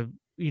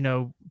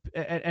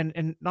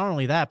and not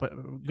only that, but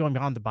going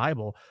beyond the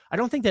Bible, I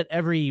don't think that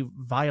every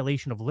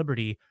violation of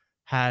liberty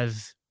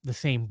has the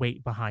same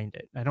weight behind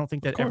it. I don't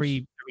think that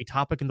every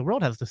topic in the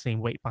world has the same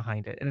weight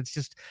behind it. And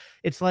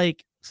it's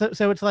like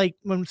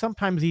when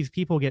sometimes these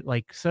people get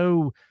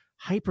so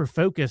hyper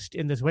focused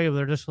in this way where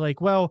they're just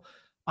like, well,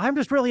 I'm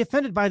just really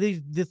offended by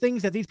the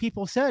things that these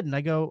people said. And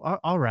I go,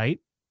 all right.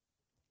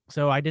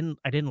 So I can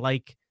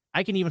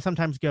even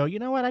sometimes go, you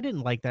know what? I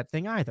didn't like that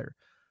thing either.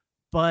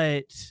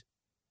 But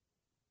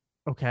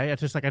okay, it's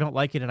just I don't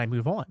like it and I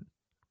move on.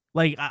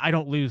 I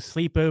don't lose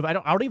sleep over. I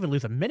don't even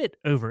lose a minute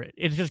over it.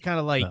 It's just kind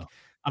of no.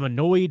 I'm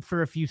annoyed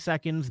for a few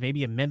seconds,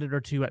 maybe a minute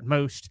or two at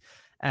most,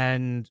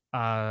 and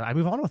I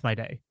move on with my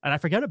day and I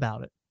forget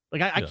about it.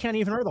 I can't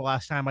even remember the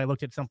last time I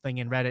looked at something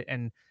and read it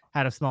and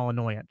had a small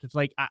annoyance. It's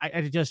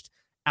I just,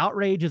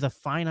 outrage is a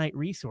finite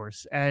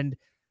resource, and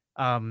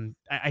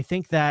I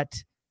think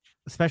that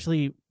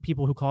especially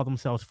people who call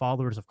themselves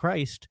followers of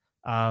Christ,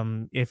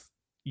 if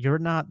you're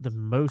not the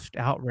most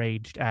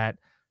outraged at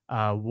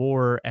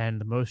war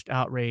and the most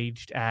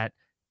outraged at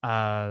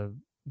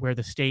where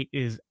the state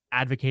is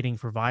advocating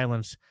for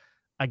violence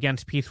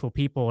against peaceful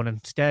people, and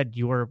instead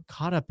you're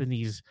caught up in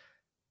these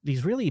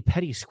really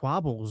petty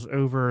squabbles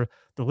over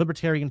the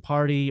Libertarian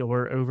Party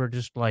or over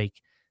just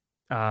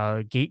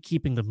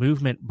gatekeeping the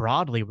movement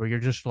broadly, where you're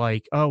just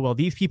oh, well,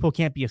 these people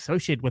can't be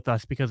associated with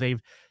us because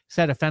they've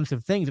said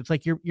offensive things. It's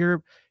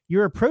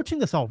you're approaching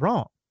this all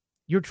wrong.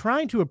 You're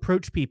trying to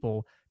approach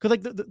people because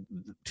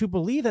to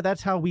believe that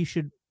that's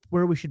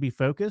where we should be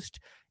focused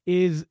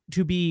is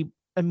to be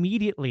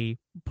immediately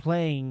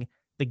playing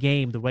the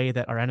game the way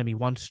that our enemy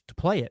wants to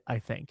play it, I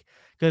think.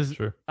 Because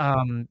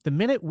the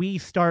minute we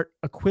start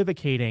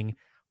equivocating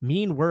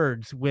mean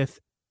words with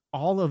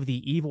all of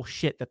the evil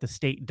shit that the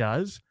state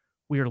does,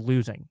 we are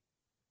losing.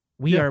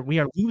 We are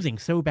losing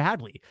so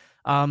badly.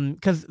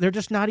 Because they're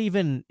just not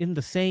even in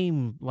the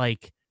same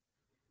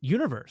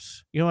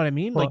universe. You know what I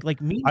mean? Well,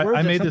 mean words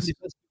I made this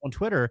on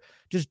Twitter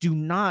just do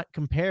not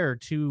compare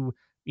to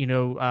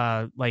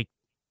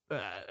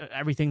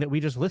everything that we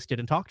just listed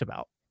and talked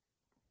about.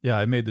 Yeah,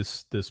 I made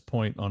this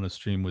point on a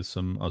stream with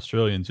some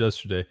Australians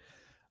yesterday.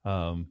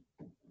 I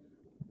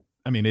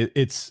mean,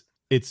 it's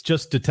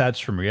just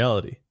detached from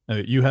reality. I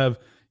mean, you have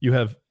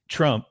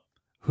Trump,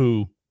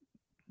 who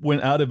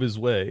went out of his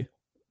way,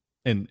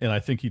 and I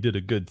think he did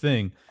a good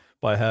thing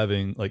by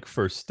having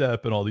First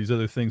Step and all these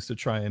other things to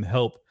try and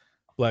help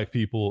Black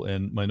people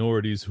and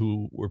minorities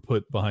who were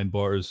put behind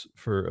bars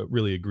for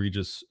really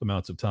egregious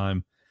amounts of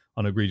time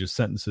egregious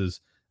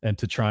sentences and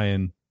to try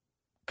and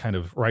kind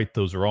of right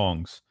those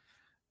wrongs.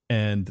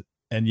 And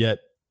yet,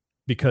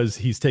 because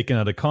he's taken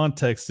out of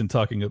context in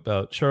talking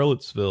about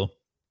Charlottesville,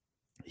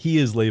 he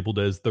is labeled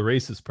as the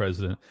racist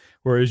president.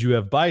 Whereas you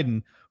have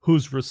Biden,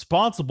 who's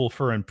responsible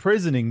for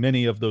imprisoning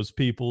many of those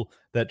people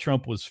that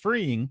Trump was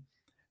freeing.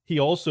 He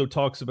also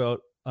talks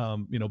about,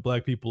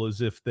 black people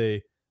as if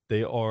they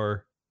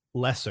are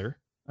lesser.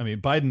 I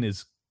mean, Biden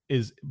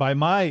is by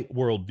my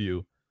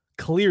worldview,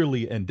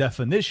 clearly and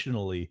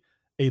definitionally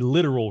a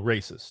literal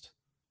racist.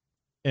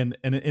 And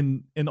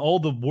in all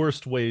the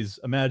worst ways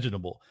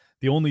imaginable.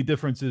 The only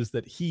difference is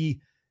that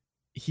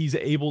he's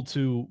able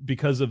to,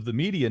 because of the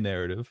media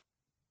narrative,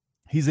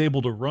 he's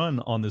able to run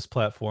on this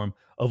platform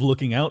of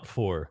looking out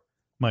for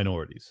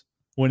minorities,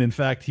 when in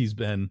fact he's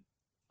been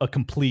a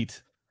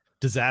complete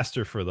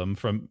disaster for them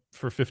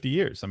for 50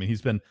 years. I mean,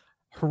 he's been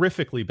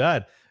horrifically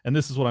bad. And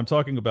this is what I'm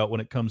talking about when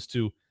it comes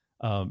to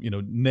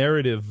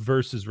narrative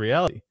versus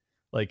reality.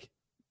 Like,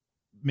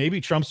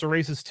 maybe Trump's a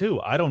racist too.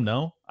 I don't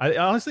know. I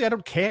honestly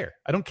don't care.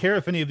 I don't care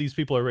if any of these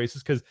people are racist,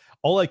 because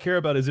all I care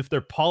about is if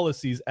their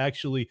policies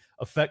actually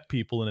affect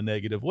people in a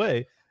negative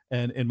way.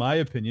 And in my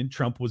opinion,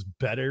 Trump was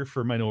better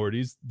for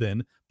minorities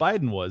than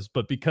Biden was.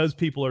 But because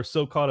people are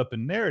so caught up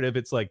in narrative,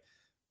 it's like,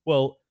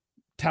 well,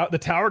 the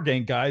Tower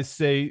Gang guys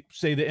say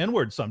the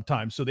N-word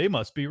sometimes, so they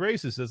must be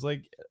racist. It's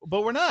like,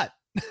 but we're not.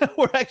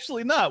 We're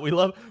actually not. We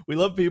love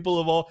people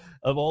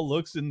of all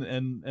looks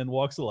and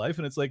walks of life,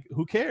 and it's like,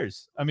 who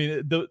cares? I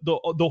mean,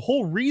 the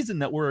whole reason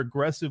that we're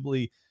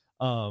aggressively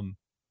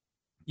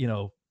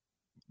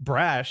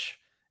brash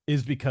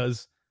is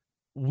because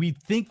we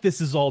think this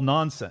is all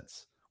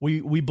nonsense.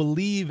 We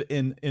believe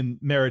in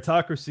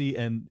meritocracy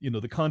and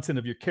the content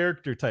of your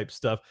character type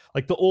stuff,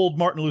 like the old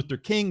Martin Luther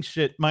King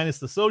shit minus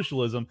the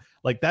socialism.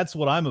 Like, that's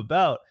what I'm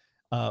about.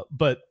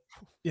 But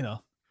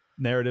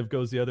narrative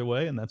goes the other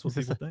way, and that's what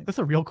people think. That's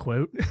a real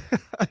quote.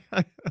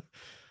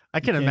 I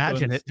can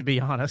imagine it, to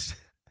be honest.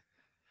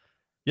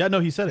 Yeah, no,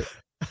 he said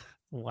it.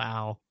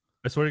 Wow.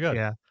 I swear to God.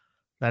 Yeah,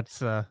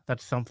 that's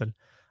something.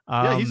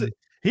 Yeah, he's a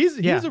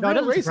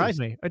real racist. Surprise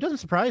me. It doesn't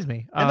surprise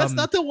me. And that's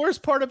not the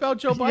worst part about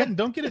Joe Biden. Yeah.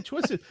 Don't get it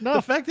twisted. No.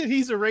 The fact that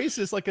he's a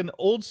racist, like an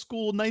old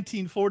school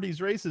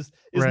 1940s racist,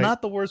 is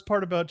not the worst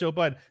part about Joe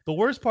Biden. The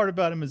worst part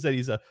about him is that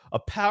he's a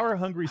power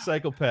hungry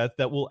psychopath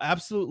that will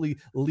absolutely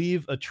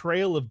leave a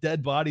trail of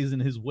dead bodies in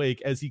his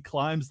wake as he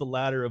climbs the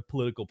ladder of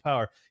political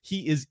power.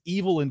 He is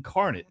evil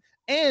incarnate.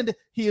 And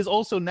he is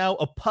also now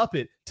a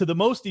puppet to the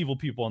most evil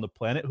people on the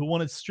planet who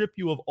want to strip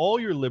you of all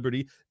your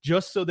liberty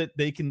just so that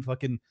they can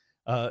fucking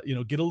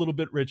get a little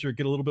bit richer,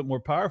 get a little bit more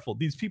powerful.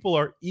 These people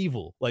are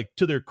evil, like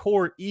to their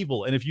core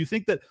evil. And if you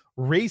think that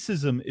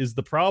racism is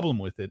the problem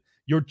with it,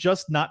 you're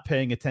just not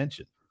paying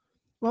attention.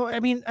 Well, I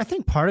mean, I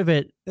think part of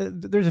it,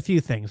 there's a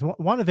few things.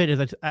 One of it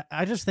is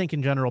I just think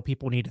in general,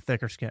 people need a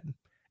thicker skin.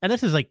 And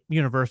this is like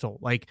universal.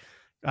 Like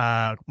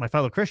my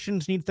fellow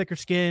Christians need thicker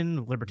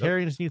skin.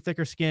 Libertarians need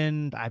thicker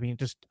skin. I mean,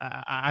 just,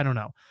 I don't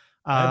know.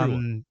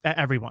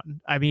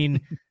 Everyone. I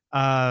mean,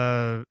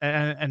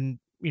 and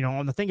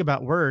on the thing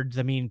about words,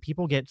 I mean,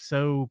 people get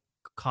so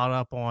caught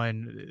up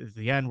on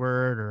the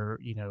N-word or,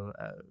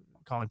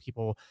 calling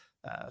people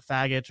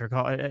faggots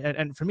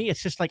and for me,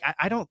 it's just like,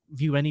 I don't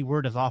view any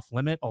word as off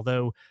limit,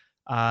 although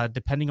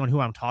depending on who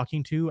I'm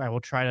talking to, I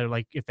will try to,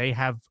 like, if they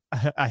have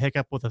a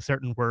hiccup with a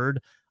certain word,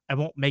 I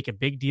won't make a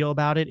big deal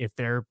about it if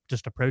they're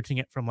just approaching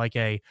it from like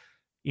a,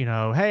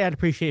 hey, I'd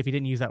appreciate if you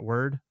didn't use that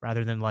word,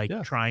 rather than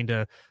trying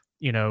to,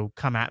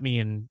 come at me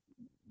and,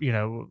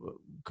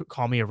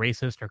 call me a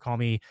racist or call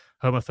me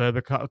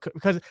homophobic.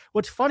 Because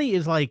what's funny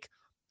is, like,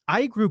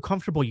 I grew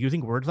comfortable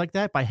using words like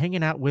that by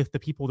hanging out with the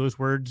people those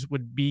words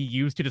would be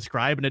used to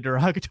describe in a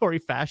derogatory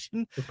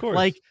fashion. Of course.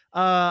 Like,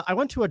 I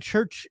went to a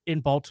church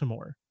in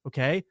Baltimore.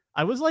 Okay.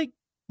 I was like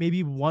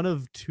maybe one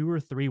of 2 or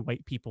 3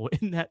 white people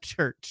in that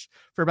church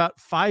for about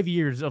 5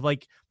 years of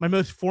like my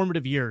most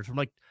formative years, from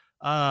like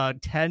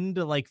 10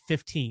 to like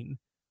 15.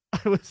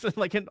 I was in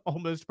like an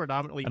almost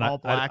predominantly all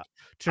black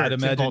church. I'd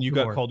imagine you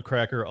got called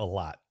cracker a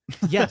lot.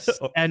 Yes.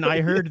 And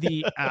I heard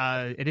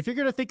and if you're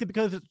going to think that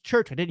because it's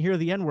church, I didn't hear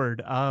the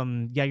N-word.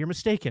 Yeah, you're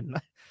mistaken.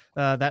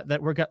 That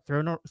word got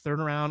thrown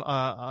around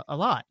a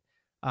lot.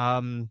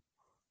 And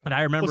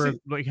I remember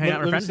hanging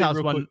out at my friend's house.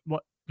 Go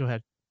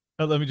ahead.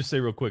 Let me just say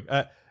real quick.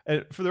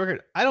 For the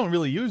record, I don't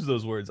really use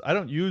those words. I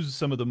don't use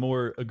some of the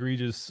more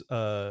egregious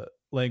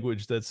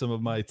language that some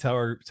of my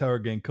Tower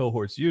Gang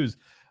cohorts use.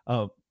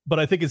 But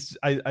I think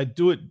I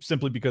do it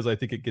simply because I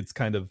think it gets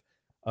kind of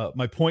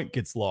my point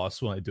gets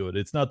lost when I do it.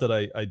 It's not that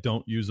I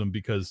don't use them,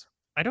 because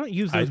I don't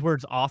use those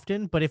words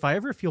often, but if I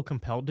ever feel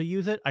compelled to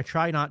use it, I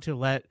try not to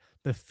let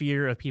the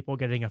fear of people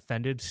getting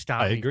offended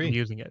stop me from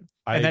using it.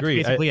 And that's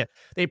basically it.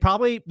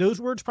 Those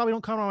words probably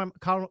don't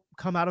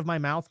come out of my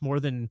mouth more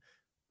than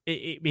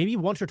maybe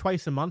once or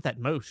twice a month at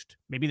most.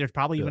 Maybe there's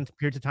probably even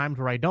periods of times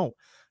where I don't.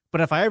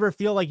 But if I ever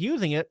feel like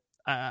using it,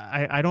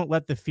 I don't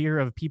let the fear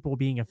of people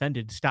being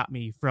offended stop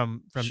me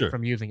from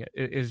using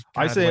it.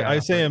 I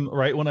say them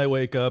right when I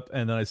wake up,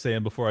 and then I say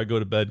them before I go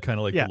to bed, kind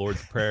of like the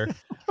Lord's Prayer.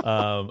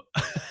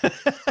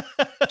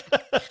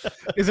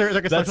 Is there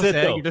like a That's special it,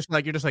 saying? though.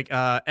 You're just like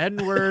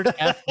N-word,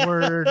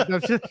 F-word.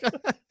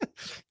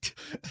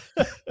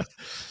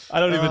 I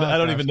don't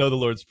gosh. even know the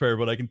Lord's Prayer,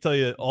 but I can tell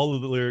you all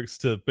of the lyrics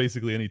to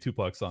basically any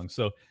Tupac song.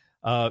 So,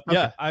 Okay.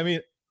 yeah, I mean,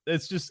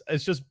 it's just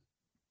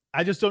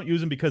I just don't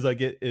use them because I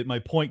get it. My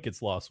point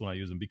gets lost when I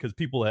use them because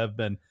people have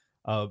been,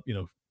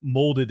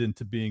 molded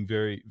into being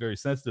very, very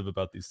sensitive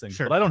about these things.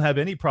 Sure. But I don't have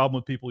any problem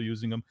with people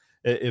using them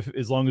if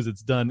as long as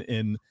it's done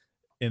in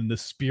the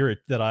spirit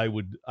that I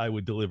would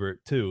deliver it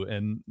to,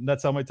 and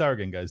that's how my Tower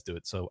Gang guys do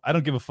it. So I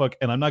don't give a fuck,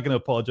 and I'm not going to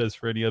apologize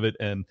for any of it,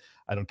 and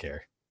I don't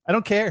care. I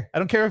don't care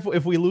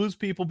if we lose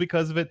people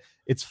because of it.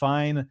 It's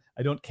fine.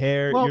 I don't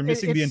care. Well, You're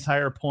missing the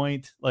entire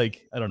point.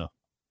 Like, I don't know.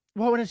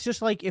 Well, and it's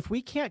just like if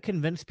we can't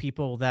convince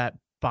people that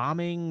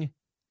bombing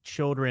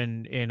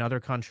children in other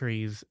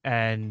countries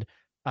and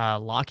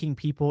locking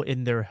people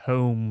in their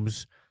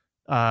homes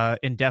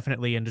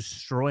indefinitely and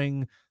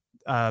destroying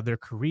their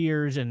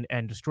careers and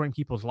destroying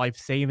people's life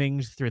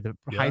savings through the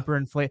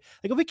hyperinflation.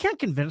 Like if we can't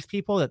convince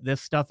people that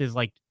this stuff is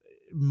like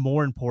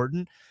more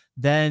important,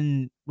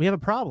 then we have a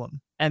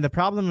problem. And the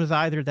problem is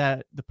either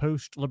that the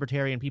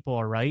post-libertarian people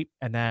are right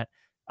and that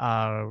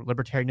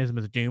libertarianism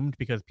is doomed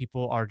because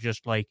people are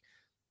just like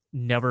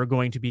never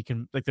going to be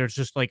like there's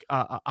just like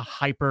a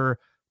hyper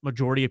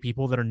majority of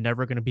people that are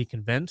never going to be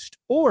convinced,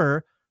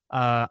 or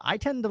I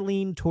tend to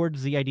lean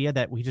towards the idea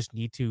that we just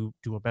need to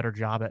do a better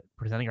job at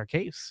presenting our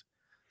case.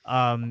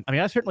 I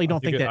mean, I certainly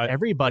don't think that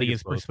everybody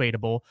is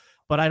persuadable,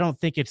 but I don't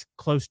think it's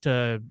close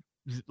to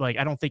like,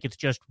 I don't think it's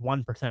just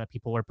 1% of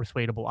people are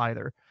persuadable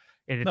either.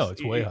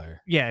 It's way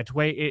higher. Yeah, it's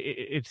way.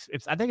 It's.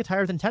 I think it's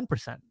higher than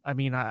 10%. I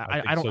mean,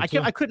 I don't.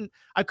 So I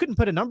couldn't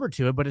put a number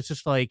to it, but it's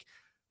just like,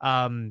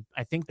 I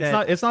think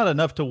that it's not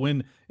enough to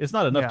win. It's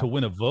not enough to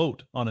win a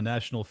vote on a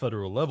national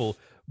federal level,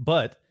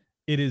 but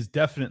it is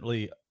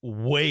definitely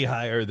way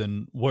higher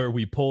than where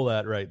we pull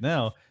at right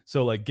now.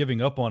 So like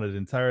giving up on it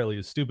entirely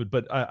is stupid.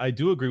 But I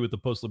do agree with the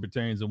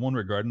post-libertarians in one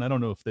regard, and I don't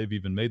know if they've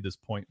even made this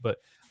point, but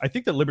I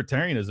think that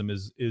libertarianism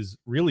is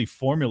really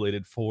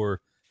formulated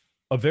for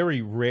a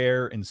very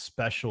rare and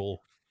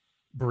special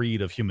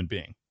breed of human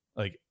being.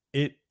 Like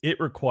it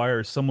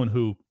requires someone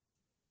who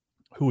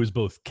is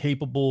both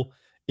capable,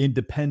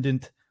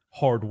 independent,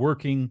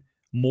 hardworking,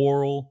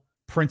 moral,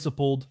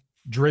 principled,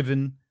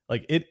 driven.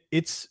 Like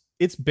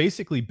it's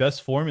basically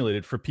best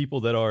formulated for people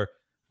that are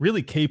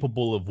really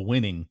capable of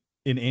winning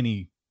in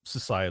any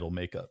societal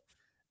makeup.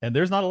 And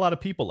there's not a lot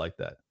of people like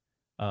that.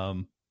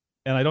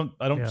 And I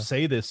don't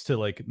say this to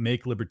like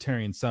make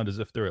libertarians sound as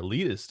if they're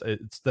elitist.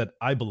 It's that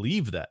I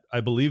believe that.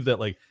 I believe that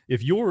like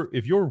if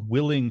you're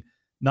willing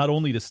not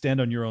only to stand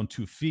on your own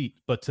 2 feet,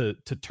 but to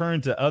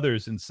turn to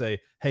others and say,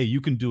 hey,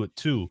 you can do it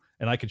too,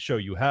 and I can show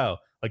you how.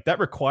 Like that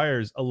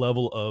requires a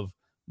level of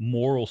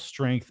moral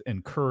strength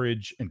and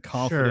courage and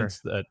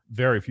confidence that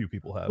very few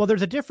people have. Well,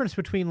 there's a difference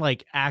between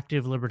like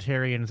active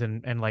libertarians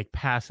and like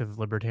passive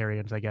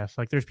libertarians, I guess.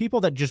 Like there's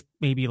people that just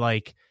maybe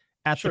like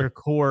at their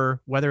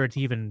core, whether it's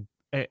even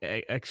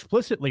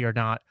explicitly or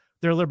not,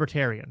 they're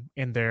libertarian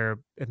in their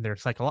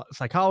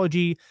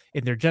psychology,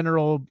 in their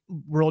general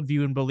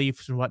worldview and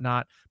beliefs and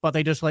whatnot. But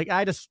they just like,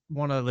 I just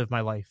want to live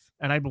my life,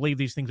 and I believe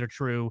these things are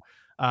true.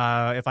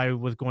 If I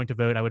was going to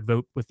vote, I would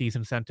vote with these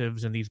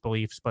incentives and these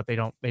beliefs, but they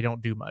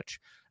don't do much.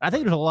 I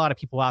think there's a lot of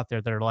people out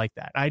there that are like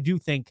that. I do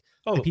think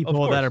the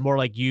people that are more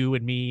like you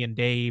and me and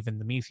Dave and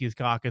the Mises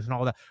Caucus and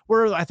all that,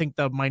 we're, I think,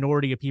 the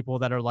minority of people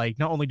that are like,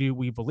 not only do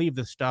we believe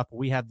this stuff, but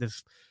we have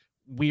this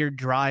weird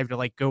drive to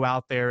like go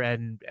out there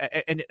and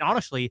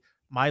honestly,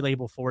 my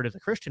label for it is a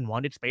Christian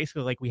one. It's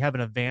basically like we have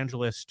an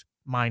evangelist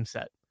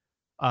mindset.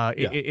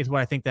 Is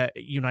what I think that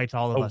unites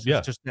all of us. Yeah.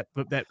 It's just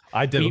that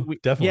I do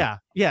definitely.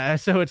 Yeah.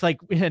 So it's like,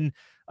 and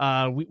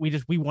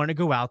we want to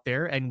go out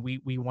there and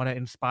we want to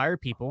inspire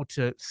people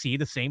to see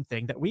the same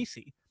thing that we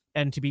see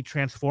and to be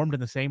transformed in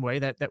the same way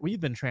that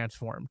we've been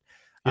transformed.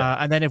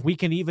 And then if we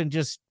can even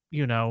just,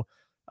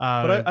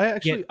 but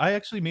I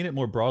actually mean it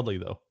more broadly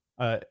though.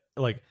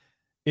 Like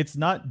it's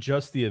not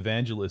just the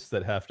evangelists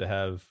that have to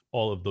have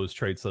all of those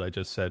traits that I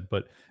just said,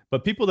 but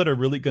people that are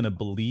really going to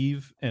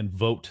believe and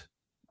vote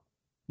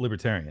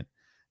libertarian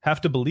have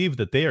to believe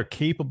that they are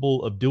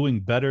capable of doing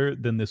better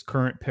than this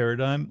current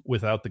paradigm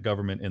without the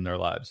government in their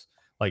lives.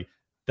 Like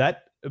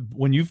that,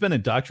 when you've been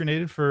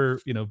indoctrinated for,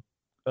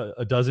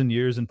 a dozen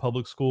years in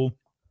public school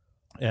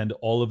and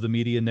all of the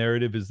media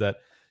narrative is that,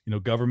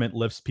 government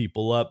lifts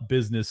people up,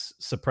 business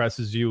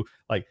suppresses you.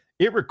 Like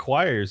it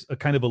requires a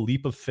kind of a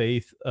leap of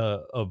faith,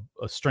 a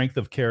strength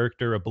of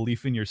character, a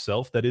belief in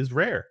yourself that is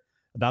rare.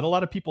 Not a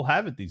lot of people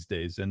have it these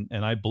days. And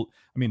I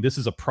mean, this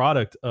is a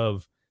product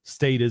of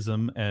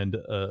statism and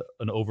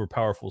an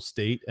overpowerful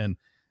state. I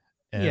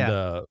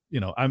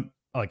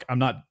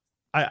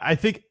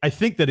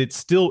think that it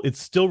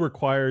still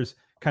requires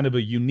kind of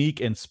a unique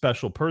and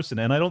special person.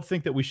 And I don't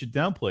think that we should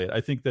downplay it.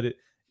 I think that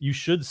you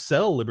should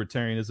sell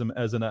libertarianism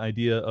as an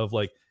idea of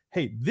like,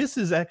 hey, this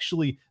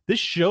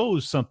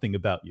shows something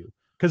about you.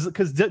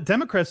 Because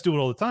Democrats do it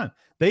all the time.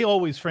 They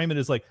always frame it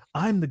as like,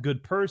 I'm the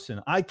good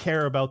person. I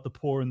care about the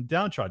poor and the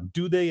downtrodden.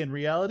 Do they in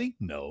reality?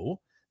 No.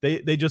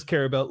 They just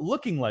care about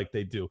looking like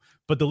they do.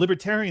 But the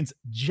libertarians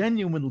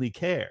genuinely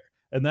care,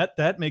 and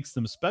that makes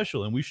them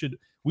special. And we should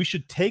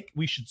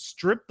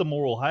strip the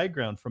moral high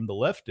ground from the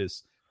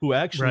leftists who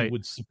actually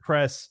would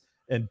suppress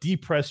and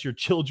depress your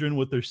children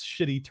with their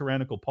shitty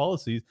tyrannical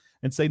policies,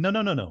 and say,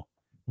 no,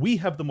 we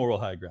have the moral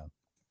high ground.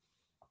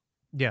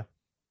 Yeah,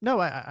 no,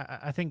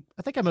 I think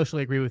I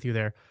mostly agree with you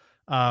there.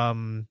 I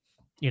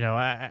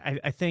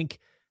think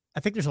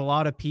there's a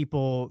lot of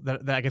people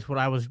that I guess what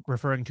I was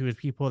referring to is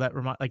people that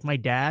remind, like my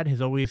dad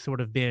has always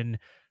sort of been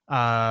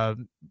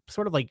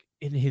sort of like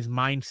in his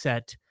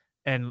mindset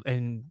and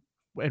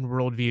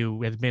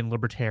worldview has been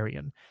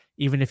libertarian,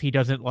 even if he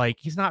doesn't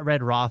he's not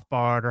read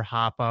Rothbard or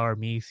Hoppe or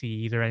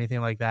Mises or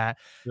anything like that,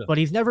 but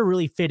he's never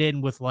really fit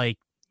in with like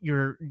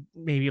your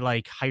maybe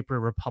like hyper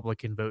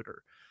Republican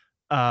voter.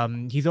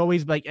 He's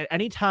always like,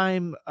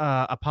 anytime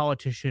a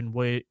politician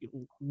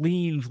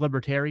leans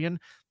libertarian,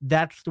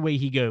 that's the way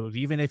he goes,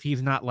 even if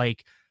he's not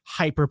like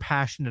hyper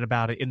passionate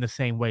about it in the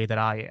same way that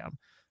I am.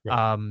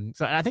 Right.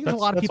 So I think there's a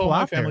lot of people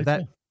out there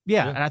that,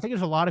 and I think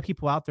there's a lot of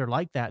people out there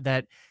like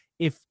that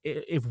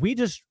if we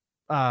just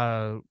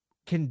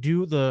can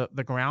do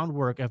the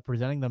groundwork of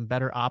presenting them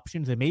better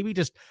options and maybe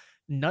just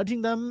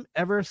nudging them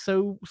ever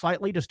so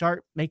slightly to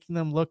start making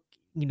them look,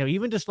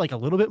 even just like a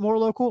little bit more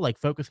local, like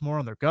focus more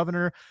on their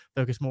governor,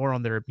 focus more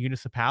on their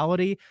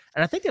municipality.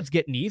 And I think that's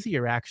getting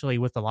easier actually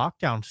with the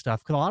lockdown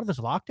stuff, because a lot of this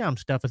lockdown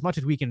stuff, as much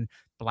as we can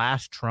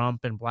blast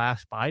Trump and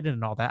blast Biden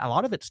and all that, a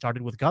lot of it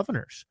started with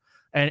governors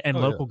and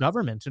local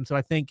governments. And so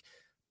I think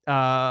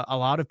a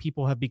lot of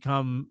people have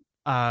become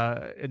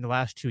in the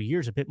last 2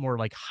 years a bit more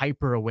like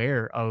hyper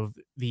aware of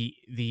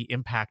the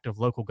impact of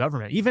local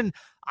government. Even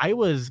I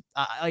was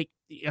like,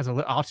 as an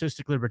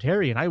autistic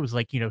libertarian, I was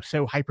like,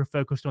 so hyper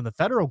focused on the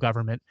federal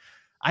government.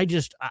 I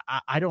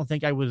don't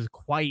think I was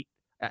quite,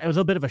 it was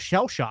a bit of a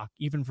shell shock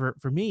even for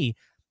me,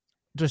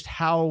 just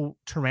how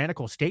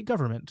tyrannical state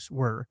governments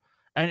were.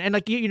 And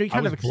like, you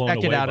kind of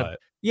expected out of,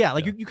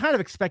 you kind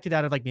of expected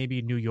out of like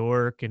maybe New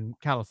York and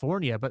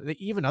California, but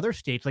even other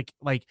states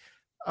like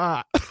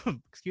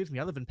excuse me,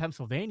 I live in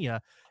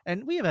Pennsylvania,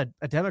 and we have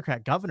a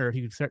Democrat governor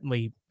who's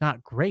certainly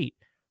not great,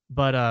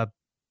 but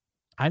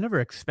I never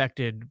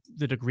expected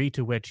the degree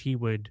to which he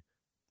would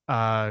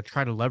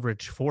try to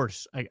leverage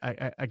force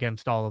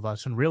against all of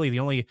us. And really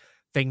the only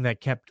thing that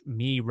kept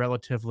me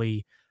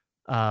relatively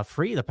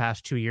free the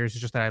past 2 years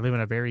is just that I live in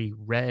a very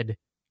red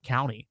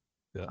county.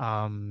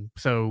 Yeah.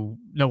 So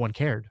no one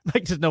cared.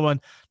 Like, just no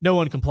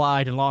one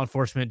complied, and law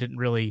enforcement didn't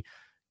really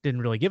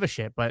give a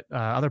shit. But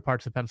other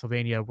parts of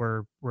Pennsylvania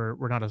were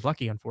not as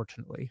lucky,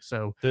 unfortunately.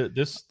 So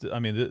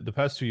the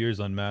past 2 years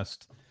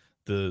unmasked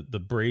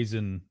the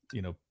brazen,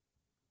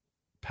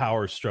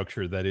 power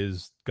structure that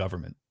is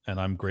government, and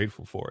I'm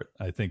grateful for it.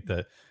 I think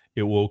that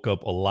it woke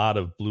up a lot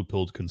of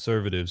blue-pilled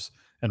conservatives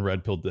and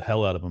red-pilled the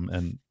hell out of them,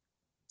 and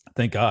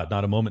thank God,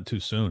 not a moment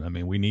too soon. I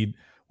mean, we need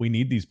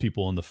these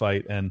people in the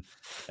fight, and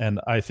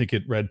I think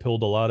it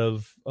red-pilled a lot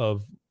of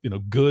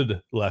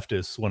good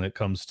leftists when it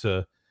comes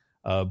to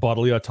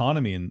bodily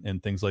autonomy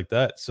and things like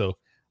that. So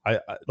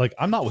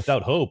I'm not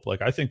without hope.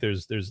 Like, I think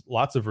there's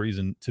lots of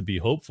reason to be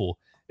hopeful.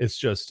 It's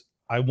just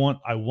I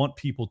want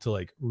people to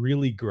like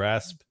really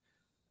grasp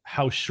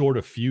how short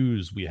a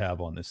fuse we have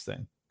on this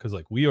thing, because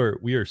like we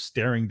are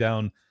staring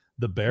down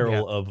the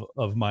barrel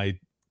of my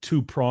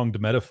two-pronged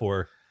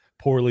metaphor,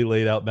 poorly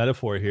laid out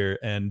metaphor here,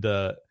 and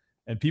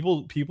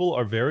people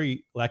are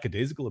very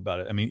lackadaisical about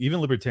it. I mean, even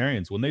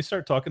libertarians, when they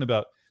start talking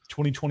about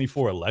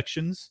 2024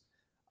 elections,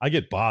 I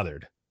get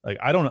bothered. Like,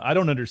 I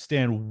don't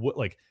understand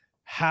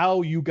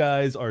how you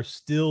guys are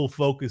still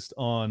focused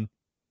on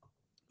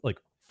like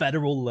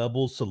federal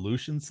level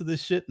solutions to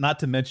this shit, not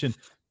to mention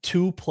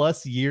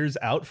 2+ years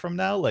out from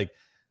now, like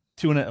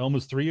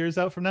almost 3 years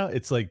out from now.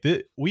 It's like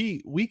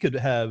we could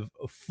have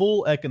a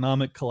full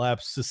economic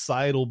collapse,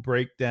 societal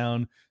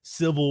breakdown,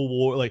 civil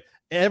war, like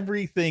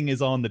everything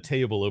is on the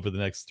table over the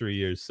next 3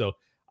 years. So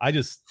I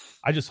just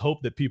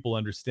hope that people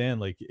understand,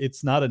 like,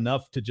 it's not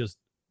enough to just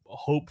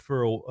hope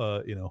for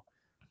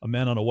a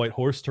man on a white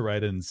horse to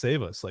ride in and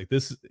save us. Like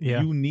this,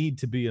 you need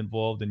to be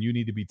involved, and you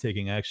need to be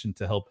taking action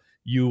to help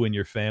you and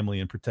your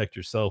family and protect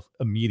yourself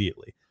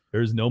immediately.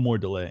 There's no more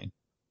delaying.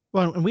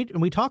 Well, and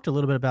we talked a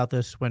little bit about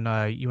this when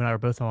you and I were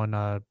both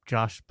on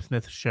Josh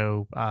Smith's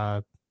show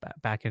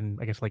back in,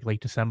 I guess, like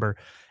late December,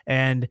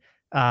 and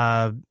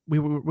we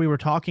were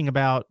talking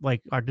about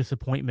like our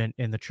disappointment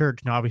in the church.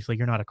 Now, obviously,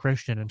 you're not a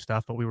Christian and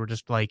stuff, but we were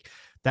just like,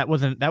 that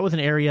was an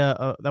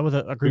area that was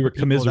a group of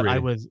people that I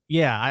was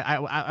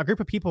a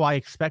group of people I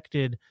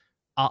expected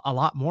a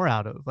lot more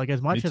out of. Like,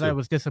 as much as I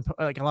was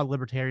disappointed, like a lot of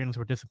libertarians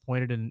were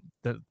disappointed in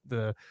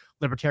the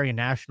Libertarian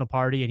National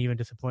Party, and even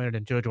disappointed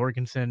in Joe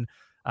Jorgensen.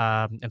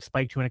 And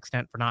Spike to an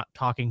extent for not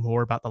talking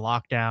more about the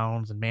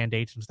lockdowns and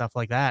mandates and stuff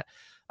like that.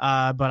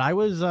 But I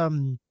was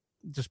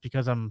just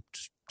because I'm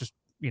just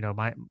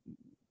my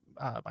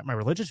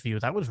religious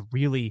views, I was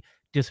really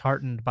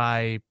disheartened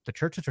by the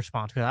church's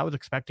response, because I was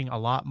expecting a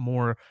lot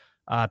more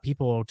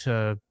people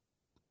to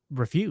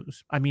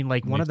refuse. I mean,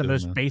 like, one of the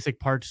most basic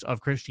parts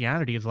of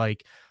Christianity is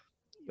like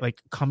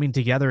coming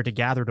together to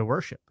gather to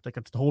worship. Like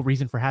it's the whole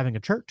reason for having a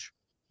church.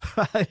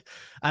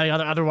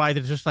 Otherwise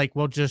it's just like,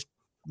 well, just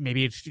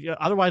maybe it's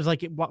otherwise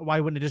like why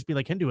wouldn't it just be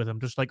like Hinduism,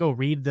 just like, oh,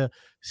 read the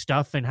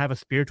stuff and have a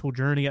spiritual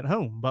journey at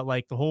home? But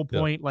like the whole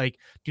point, like,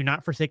 do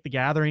not forsake the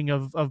gathering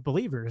of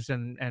believers,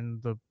 and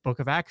the book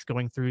of Acts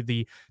going through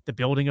the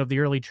building of the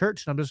early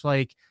church. And I'm just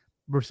like,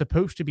 we're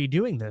supposed to be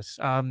doing this.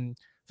 So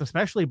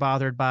especially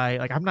bothered by,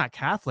 like, I'm not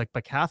Catholic,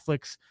 but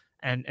Catholics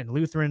and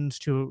Lutherans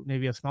to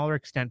maybe a smaller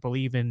extent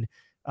believe in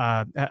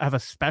have a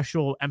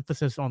special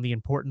emphasis on the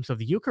importance of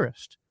the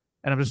Eucharist.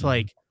 And I'm just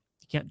like,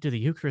 you can't do the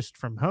Eucharist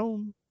from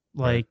home.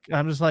 Like,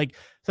 I'm just like,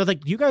 so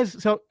like you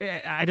guys, so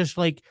I just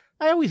like,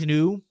 I always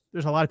knew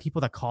there's a lot of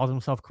people that call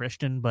themselves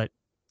Christian, but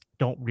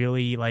don't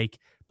really like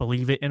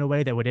believe it in a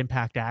way that would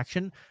impact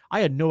action.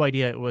 I had no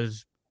idea it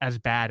was as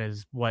bad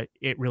as what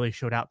it really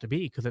showed out to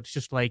be. Cause it's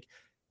just like,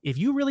 if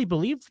you really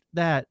believe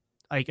that,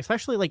 like,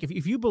 especially like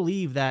if you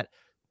believe that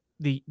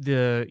the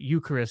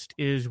Eucharist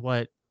is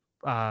what,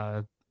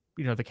 the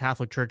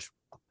Catholic Church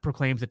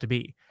proclaims it to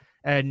be.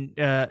 And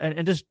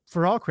just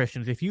for all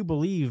Christians, if you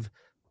believe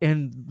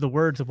in the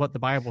words of what the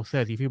Bible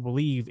says, if you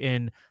believe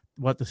in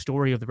what the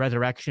story of the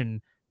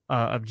resurrection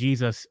of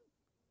Jesus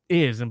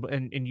is,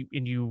 and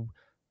you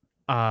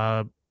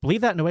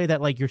believe that in a way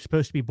that like you're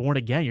supposed to be born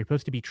again, you're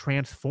supposed to be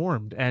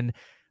transformed and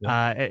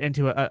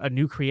into a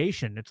new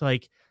creation. It's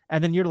like,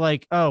 and then you're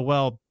like, oh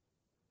well,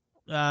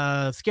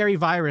 scary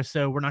virus,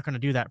 so we're not going to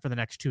do that for the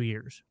next 2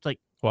 years. It's like,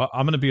 well,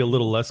 I'm going to be a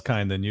little less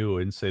kind than you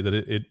and say that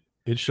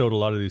it showed a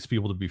lot of these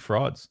people to be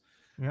frauds.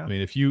 Yeah. I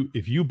mean, if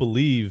you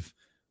believe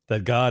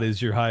that God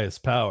is your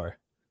highest power,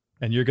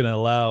 and you're going to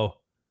allow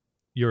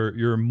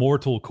your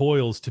mortal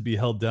coils to be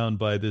held down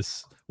by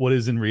this, what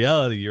is in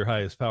reality your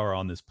highest power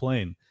on this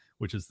plane,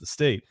 which is the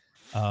state,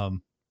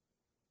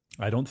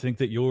 I don't think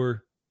that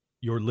you're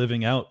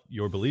living out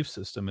your belief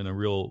system in a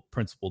real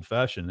principled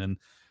fashion. And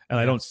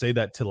I don't say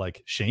that to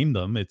like shame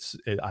them. It's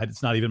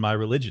not even my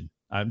religion.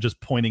 I'm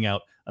just pointing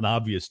out an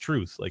obvious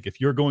truth. Like,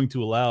 if you're going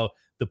to allow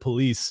the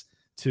police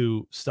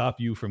to stop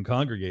you from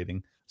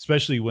congregating,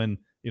 especially when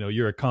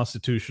you're a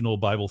constitutional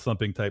Bible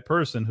thumping type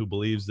person who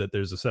believes that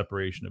there's a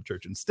separation of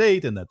church and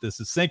state and that this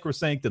is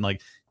sacrosanct and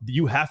like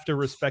you have to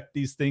respect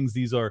these things,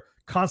 these are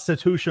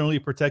constitutionally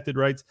protected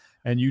rights,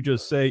 and you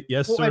just say,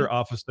 yes, sir,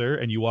 officer,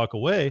 and you walk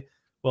away,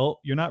 well,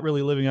 you're not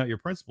really living out your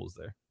principles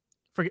there.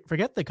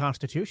 Forget the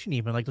Constitution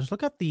even. Like, just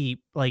look at the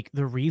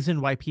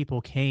reason why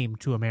people came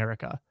to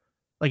America.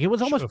 Like, it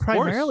was almost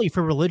primarily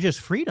for religious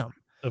freedom.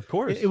 Of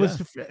course. It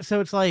was. So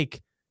it's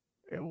like,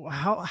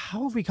 how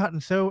have we gotten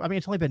so, I mean,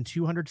 it's only been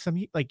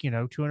 270,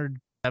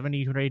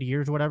 280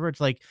 years or whatever.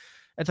 It's like,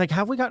 how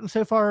have we gotten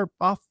so far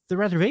off the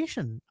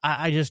reservation?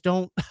 I just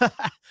don't,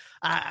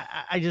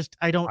 I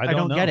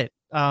don't get it.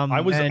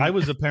 I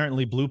was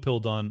apparently blue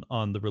pilled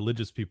on the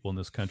religious people in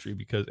this country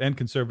and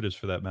conservatives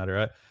for that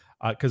matter.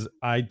 Because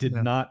I did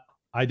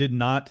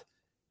not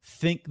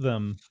think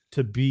them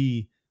to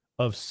be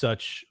of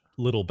such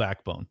little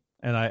backbone.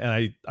 And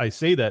I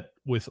say that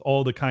with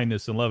all the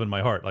kindness and love in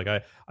my heart. Like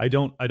I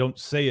don't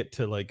say it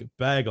to like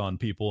bag on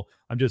people.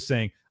 I'm just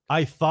saying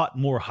I thought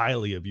more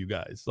highly of you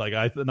guys. Like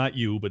not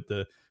you, but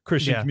the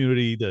Christian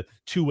community, the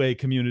 2A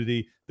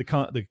community,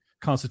 the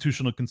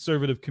constitutional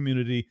conservative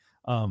community.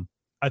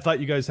 I thought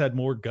you guys had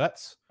more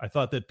guts. I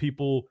thought that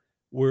people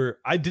were.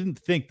 I didn't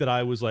think that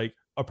I was like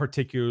a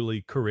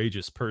particularly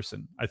courageous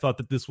person. I thought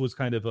that this was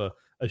kind of a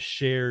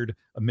shared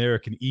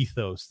American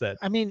ethos that,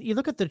 I mean, you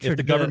look at if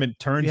the government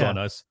turns on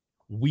us,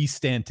 we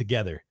stand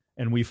together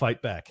and we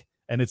fight back.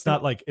 And it's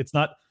not like, it's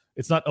not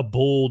a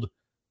bold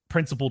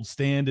principled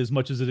stand as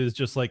much as it is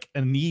just like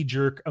a knee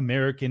jerk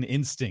American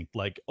instinct.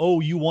 Like, oh,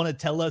 you want to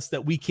tell us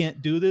that we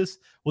can't do this?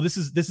 Well, this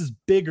is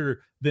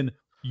bigger than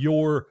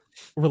your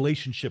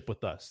relationship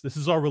with us. This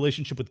is our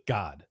relationship with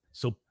God.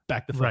 So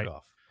back the fuck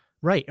off.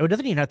 Right. It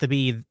doesn't even have to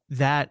be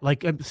that.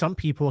 Like, some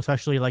people,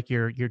 especially like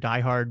your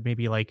diehard,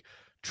 maybe like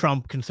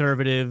Trump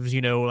conservatives,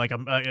 like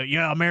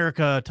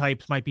America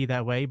types might be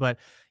that way. But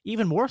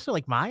even more so,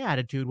 like, my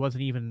attitude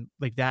wasn't even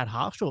like that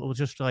hostile. It was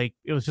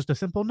just a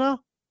simple no.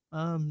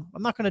 I'm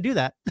not going to do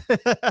that.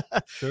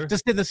 Sure.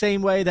 Just in the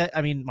same way that,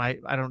 I mean,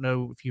 I don't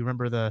know if you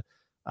remember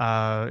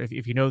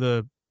if you know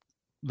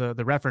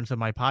the reference of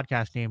my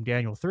podcast name,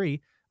 Daniel 3.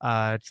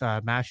 It's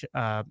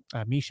Meshach,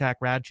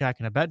 Radshak,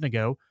 and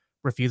Abednego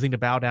refusing to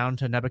bow down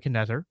to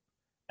Nebuchadnezzar,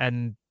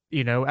 and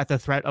at the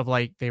threat of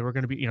like they were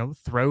going to be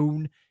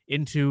thrown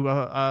into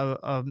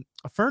a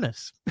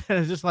furnace. And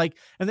it's just like,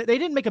 and they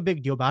didn't make a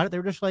big deal about it. They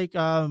were just like,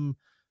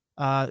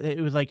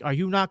 it was like, are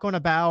you not going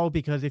to bow?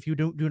 Because if you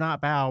do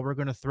not bow, we're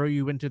going to throw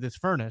you into this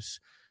furnace.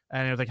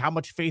 And it was like, how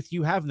much faith do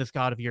you have in this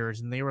God of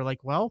yours? And they were like,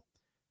 well,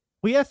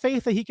 we have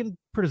faith that he can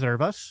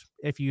preserve us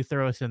if you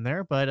throw us in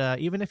there. But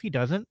even if he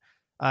doesn't,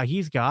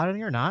 he's God and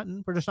you're not,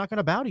 and we're just not going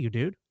to bow to you,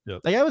 dude.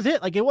 Yep. Like, that was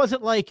it. Like, it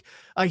wasn't like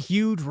a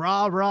huge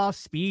rah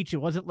speech. It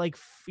wasn't like,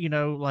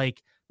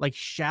 like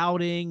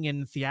shouting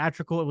and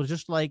theatrical. It was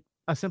just like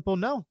a simple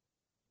no,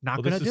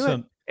 not going to do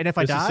it. And if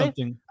I die,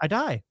 I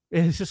die.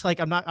 It's just like,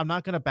 I'm not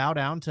going to bow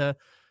down to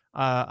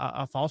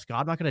a false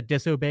god. I'm not going to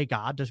disobey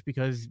God just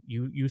because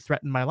you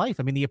threaten my life.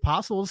 I mean, the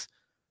apostles,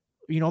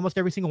 almost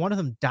every single one of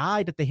them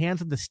died at the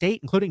hands of the state,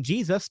 including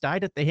Jesus,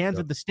 died at the hands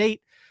of the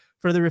state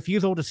for the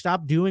refusal to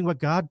stop doing what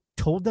God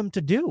told them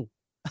to do.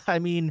 I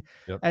mean,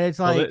 and it's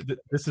like,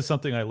 this is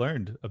something I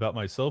learned about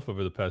myself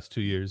over the past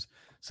 2 years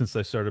since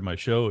I started my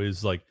show,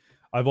 is like,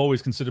 I've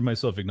always considered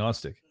myself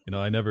agnostic.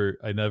 I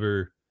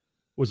never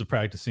was a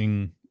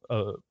practicing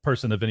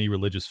person of any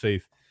religious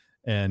faith,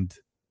 and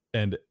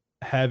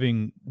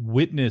having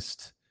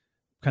witnessed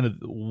kind of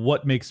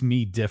what makes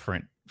me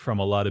different from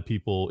a lot of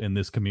people in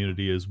this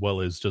community, as well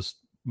as just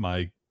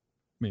my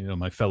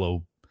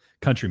fellow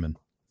countrymen.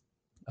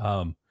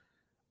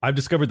 I've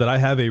discovered that I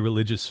have a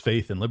religious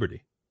faith in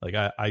liberty. Like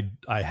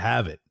I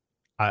have it,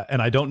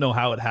 and I don't know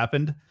how it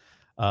happened.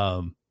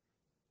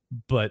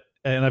 But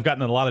I've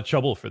gotten in a lot of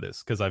trouble for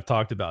this because I've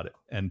talked about it,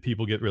 and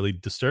people get really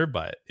disturbed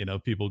by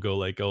it. People go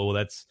like, "Oh, well,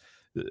 that's."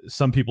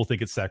 Some people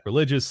think it's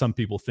sacrilegious. Some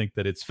people think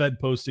that it's Fed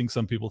posting.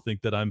 Some people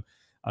think that I'm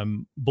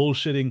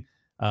bullshitting.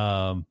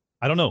 I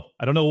don't know.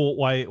 I don't know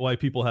why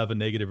people have a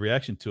negative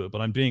reaction to it, but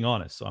I'm being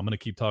honest, so I'm going to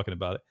keep talking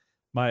about it.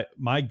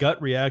 My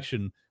gut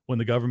reaction when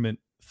the government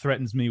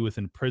threatens me with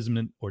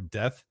imprisonment or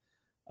death,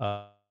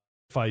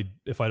 if I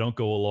don't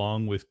go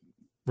along with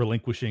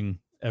relinquishing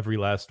every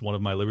last one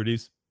of my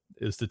liberties,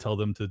 is to tell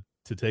them to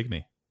take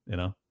me.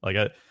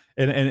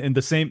 And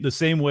the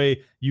same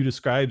way you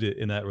described it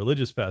in that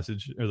religious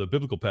passage or the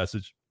biblical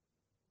passage,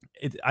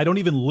 I don't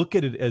even look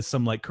at it as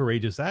some like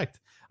courageous act.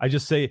 I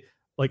just say,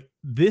 like,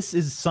 this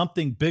is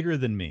something bigger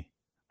than me,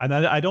 and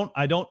I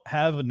don't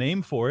have a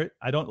name for it.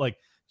 I don't like.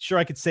 Sure,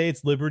 I could say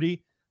it's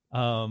liberty.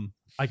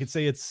 I could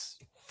say it's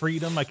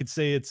freedom. I could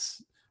say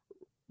it's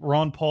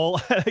Ron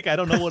Paul. Like, I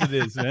don't know what it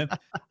is, man.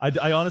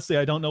 I honestly,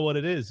 I don't know what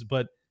it is,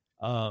 but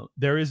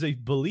there is a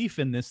belief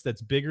in this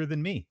that's bigger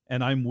than me,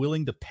 and I'm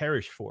willing to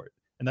perish for it.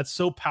 And that's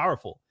so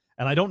powerful.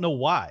 And I don't know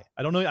why.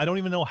 I don't know. I don't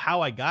even know how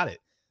I got it.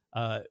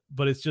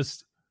 But it's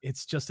just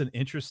an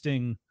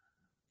interesting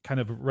kind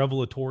of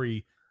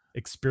revelatory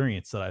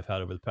experience that I've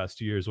had over the past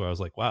 2 years, where I was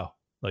like, wow,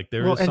 like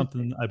there is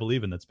something I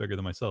believe in that's bigger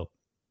than myself.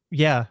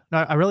 Yeah, no,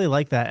 I really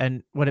like that.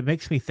 And what it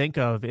makes me think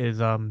of is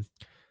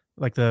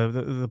like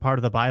the part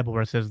of the Bible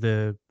where it says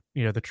the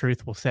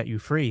truth will set you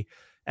free.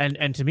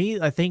 And to me,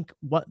 I think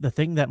what the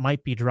thing that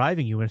might be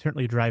driving you, and it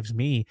certainly drives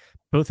me,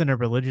 both in a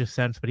religious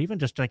sense, but even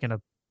just like in a,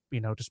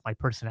 just my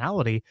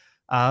personality,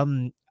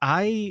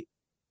 I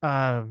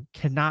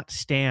cannot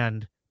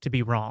stand to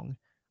be wrong.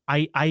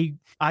 I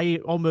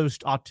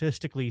almost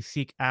autistically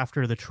seek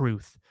after the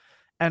truth.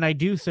 And I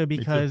do so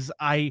because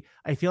I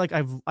feel like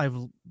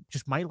I've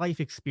just my life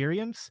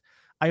experience,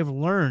 I've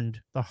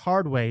learned the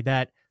hard way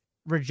that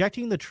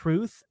rejecting the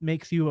truth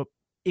makes you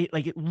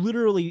it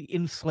literally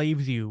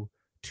enslaves you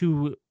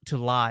to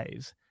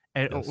lies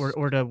and Yes.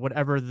 or to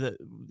whatever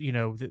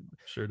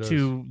Sure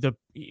does.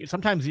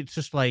 Sometimes it's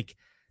just like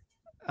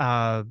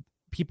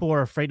people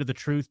are afraid of the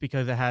truth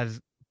because it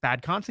has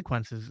bad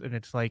consequences, and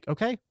it's like,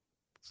 okay,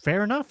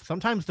 fair enough.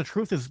 Sometimes the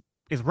truth is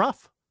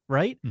rough,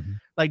 right? Mhm.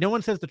 Like, no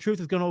one says the truth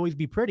is going to always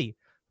be pretty,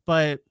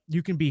 but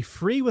you can be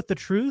free with the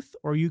truth,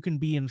 or you can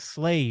be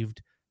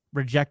enslaved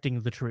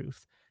rejecting the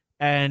truth.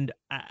 And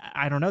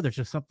I don't know, there's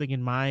just something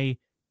in my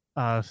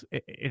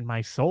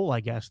soul, I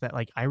guess, that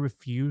like I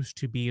refuse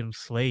to be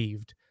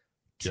enslaved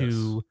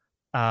to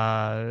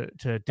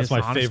That's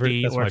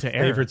dishonesty or to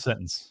error. favorite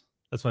sentence.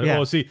 That's my. Yeah.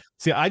 Oh, see,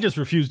 I just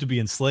refuse to be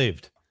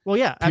enslaved. Well,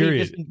 yeah,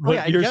 Period. in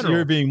general.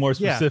 You're being more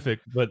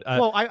specific, but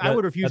I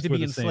would refuse to be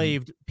we're the same.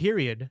 enslaved.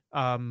 Period.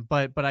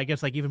 But I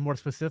guess like even more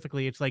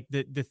specifically, it's like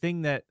the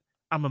thing that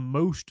I'm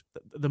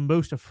the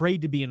most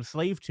afraid to be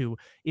enslaved to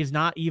is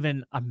not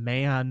even a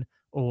man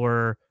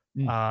or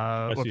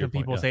when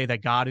people say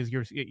that God is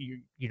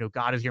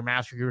God is your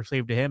master, you're a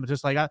slave to him. It's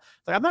just like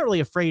I'm not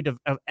really afraid of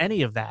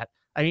any of that.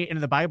 I mean,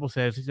 and the Bible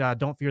says,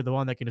 don't fear the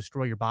one that can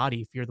destroy your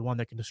body, fear the one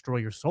that can destroy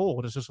your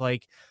soul. It's just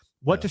like,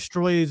 what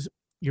destroys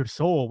your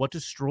soul? What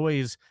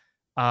destroys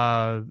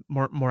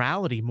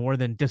morality more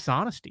than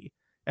dishonesty?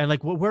 And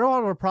like, where do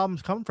all our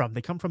problems come from?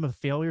 They come from a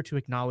failure to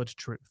acknowledge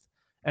truth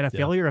and a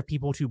failure of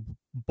people to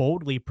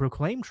boldly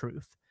proclaim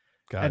truth.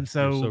 God, and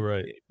so, you're so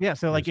right. Yeah,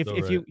 so like if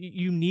right.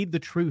 you need the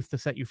truth to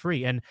set you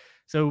free. And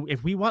so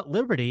if we want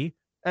liberty,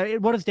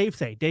 what does Dave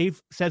say?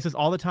 Dave says this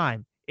all the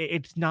time.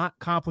 It's not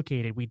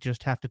complicated. We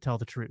just have to tell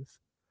the truth.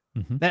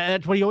 Mm-hmm.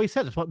 That's what he always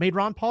says. It's what made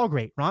Ron Paul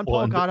great. Ron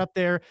Paul got up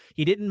there.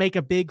 He didn't make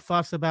a big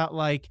fuss about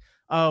like,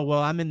 oh,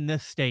 well, I'm in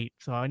this state,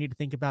 so I need to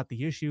think about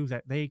the issues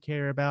that they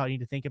care about. I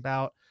need to think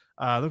about,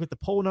 look at the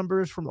poll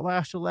numbers from the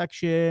last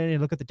election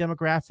and look at the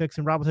demographics.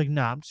 And Rob was like,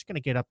 no, I'm just going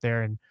to get up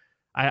there. And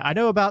I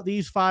know about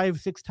these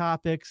 5-6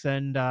 topics,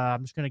 and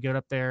I'm just going to get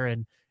up there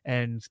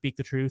and speak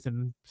the truth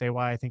and say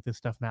why I think this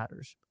stuff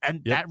matters.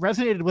 And that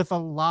resonated with a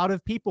lot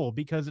of people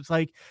because it's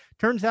like,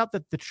 turns out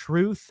that the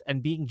truth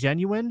and being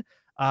genuine,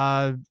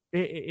 there's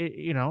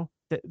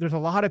a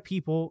lot of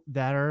people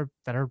that are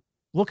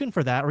looking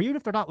for that, or even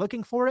if they're not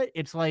looking for it,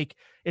 it's like,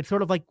 it's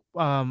sort of like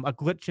a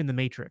glitch in the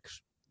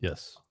matrix.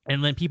 Yes.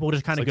 And then people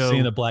just kind of like go,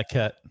 seeing a black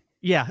cat.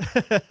 Yeah.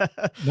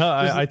 No,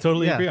 I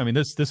totally agree. I mean,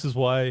 this is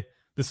why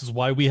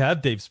we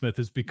have Dave Smith,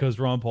 is because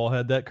Ron Paul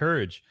had that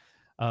courage.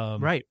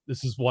 Right.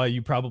 This is why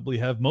you probably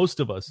have most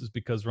of us, is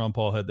because Ron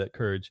Paul had that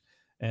courage.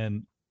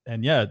 And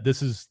yeah,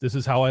 this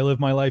is how I live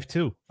my life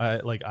too.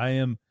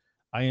 I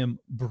am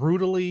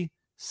brutally,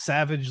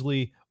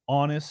 savagely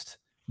honest,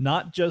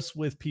 not just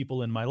with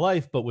people in my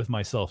life, but with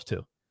myself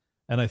too.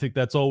 And I think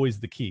that's always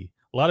the key.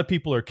 A lot of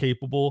people are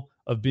capable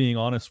of being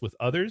honest with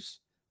others,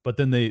 but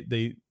then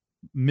they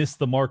miss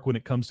the mark when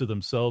it comes to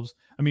themselves.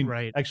 I mean,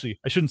 Right. actually,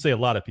 I shouldn't say a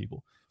lot of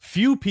people.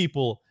 Few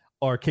people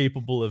are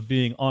capable of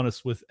being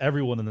honest with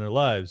everyone in their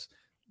lives,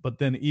 but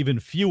then even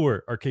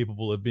fewer are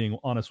capable of being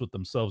honest with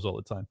themselves all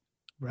the time.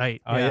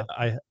 Right. Yeah.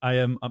 I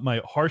am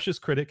my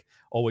harshest critic,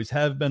 always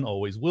have been,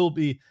 always will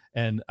be,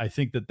 and I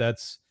think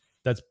that's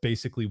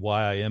basically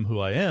why I am who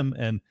I am,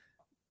 and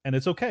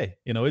it's okay.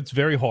 You know, it's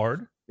very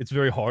hard. It's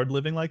very hard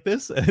living like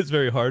this, and it's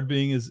very hard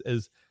being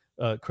as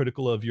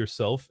critical of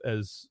yourself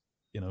as,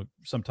 you know,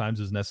 sometimes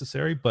is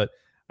necessary. But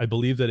I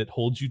believe that it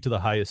holds you to the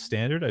highest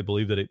standard. I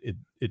believe that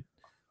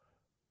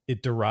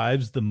it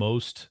derives the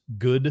most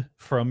good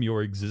from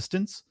your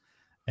existence,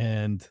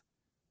 and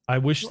I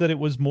wish that it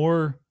was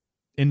more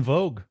in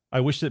vogue. I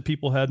wish that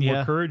people had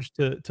more courage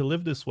to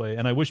live this way,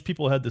 and I wish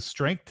people had the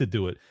strength to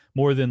do it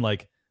more than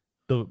like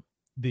the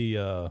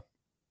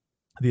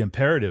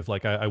imperative.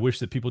 Like I wish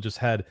that people just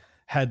had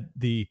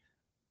the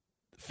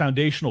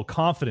foundational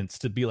confidence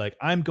to be like,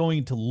 I'm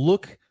going to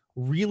look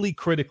really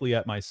critically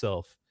at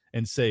myself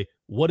and say,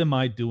 what am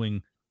I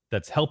doing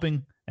that's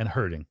helping and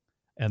hurting?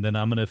 And then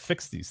I'm going to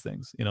fix these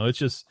things. You know, it's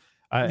just,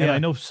 and I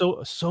know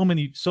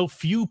so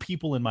few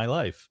people in my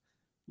life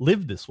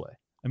live this way.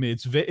 I mean,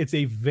 it's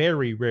a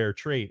very rare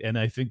trait. And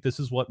I think this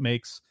is what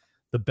makes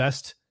the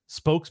best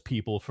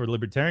spokespeople for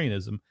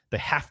libertarianism. They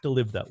have to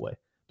live that way,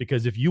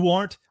 because if you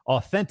aren't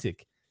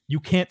authentic,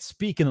 you can't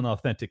speak in an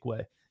authentic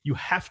way. You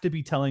have to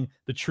be telling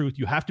the truth.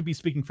 You have to be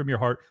speaking from your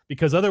heart,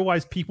 because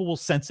otherwise people will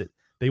sense it.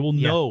 They will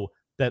know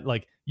that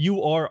like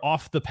you are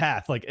off the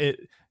path. Like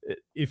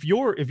if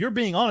you're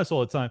being honest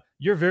all the time,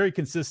 you're very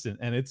consistent.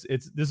 And it's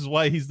this is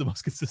why he's the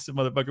most consistent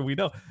motherfucker we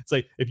know. It's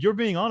like, if you're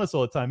being honest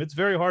all the time, it's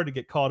very hard to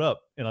get caught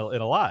up in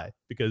a lie,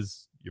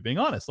 because you're being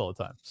honest all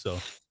the time. So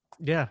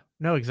yeah,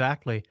 no,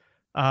 exactly.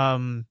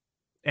 And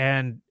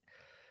I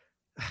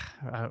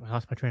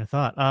lost my train of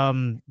thought.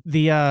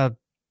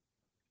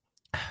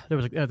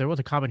 There was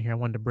a comment here I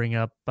wanted to bring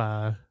up.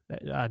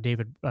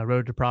 David,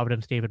 Road to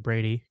Providence, David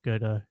Brady,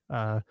 good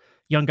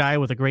young guy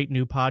with a great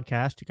new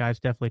podcast. You guys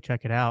definitely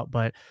check it out.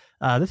 But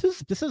this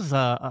is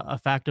a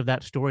fact of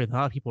that story that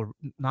not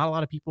a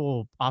lot of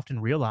people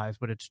often realize,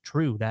 but it's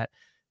true that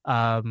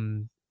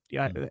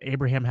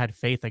Abraham had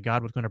faith that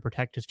God was going to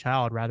protect his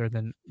child rather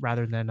than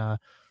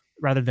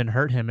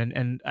hurt him.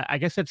 And I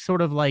guess it's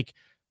sort of like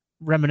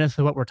reminiscent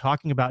of what we're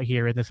talking about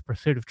here in this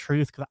pursuit of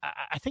truth. 'Cause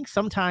I think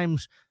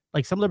sometimes,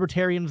 like, some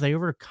libertarians, they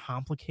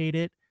overcomplicate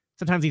it.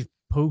 Sometimes these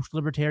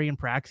post-libertarian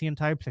Praxian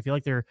types, I feel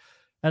like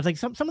that's like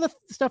some of the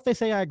stuff they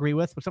say I agree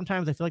with, but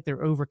sometimes I feel like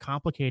they're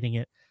overcomplicating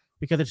it,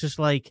 because it's just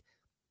like,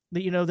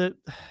 another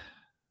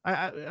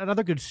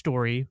good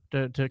story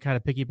to kind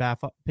of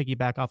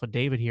piggyback off of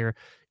David here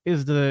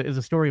is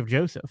the story of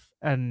Joseph.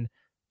 And,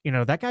 you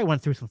know, that guy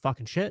went through some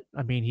fucking shit.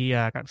 I mean, he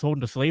got sold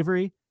into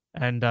slavery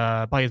and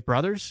by his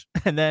brothers,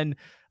 and then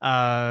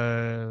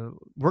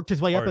worked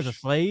his way up as a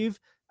slave.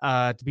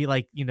 To be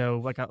like, you know,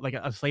 like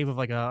a slave of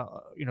like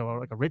a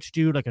rich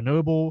dude, like a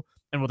noble,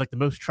 and with like the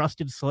most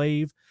trusted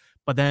slave.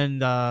 But then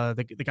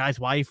the guy's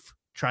wife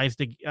tries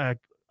to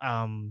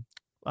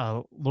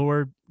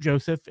lure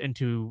Joseph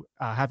into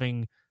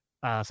having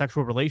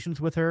sexual relations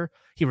with her.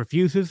 He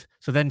refuses,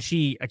 so then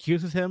she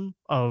accuses him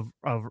of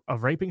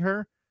raping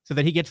her. So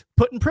then he gets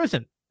put in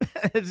prison.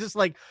 It's just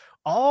like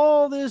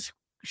all this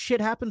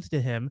shit happens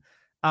to him,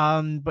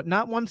 but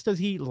not once does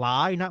he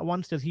lie. Not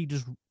once does he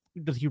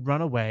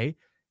run away.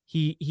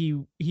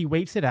 He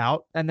waits it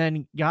out, and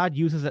then God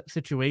uses that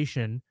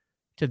situation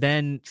to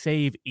then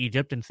save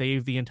Egypt and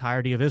save the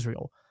entirety of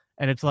Israel.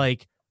 And it's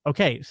like,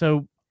 okay,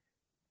 so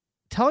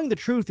telling the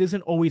truth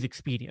isn't always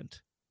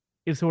expedient.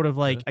 Is sort of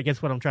like, I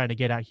guess what I'm trying to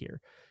get at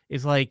here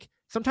is like,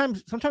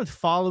 sometimes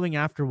following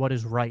after what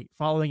is right,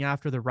 following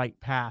after the right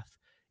path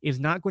is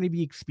not going to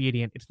be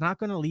expedient. It's not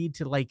going to lead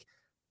to like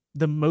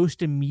the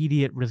most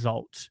immediate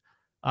results.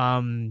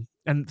 And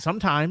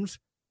sometimes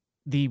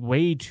the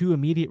way to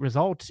immediate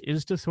results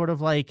is to sort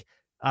of like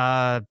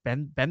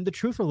bend the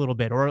truth a little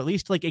bit, or at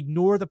least like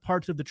ignore the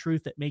parts of the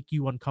truth that make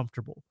you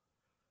uncomfortable,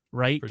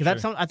 right? Because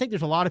that's I think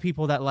there's a lot of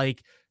people that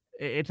like,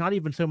 it's not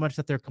even so much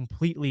that they're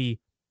completely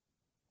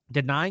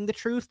denying the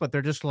truth, but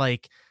they're just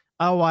like,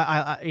 oh,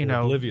 I you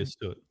know, oblivious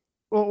to it,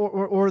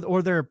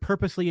 or they're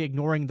purposely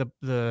ignoring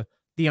the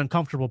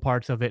uncomfortable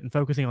parts of it and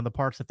focusing on the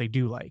parts that they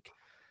do like.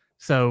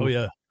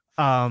 So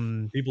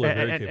people are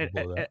very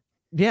capable of that.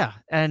 Yeah,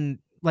 and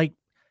like,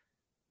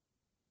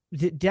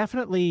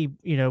 definitely,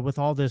 you know, with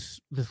all this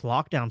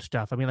lockdown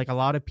stuff, I mean, like, a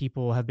lot of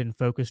people have been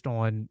focused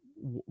on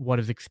what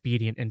is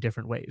expedient in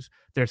different ways.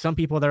 There are some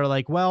people that are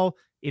like, well,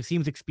 it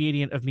seems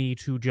expedient of me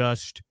to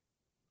just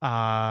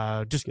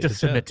just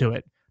submit to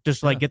it.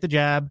 Just like get the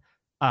jab.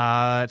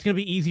 It's gonna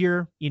be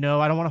easier. I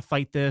don't want to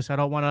fight this. I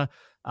don't want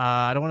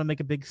to make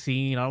a big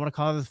scene. I don't want to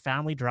cause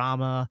family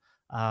drama.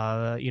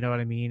 You know what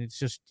I mean? It's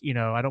just,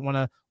 I don't want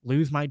to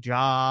lose my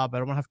job. I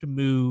don't want to have to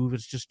move.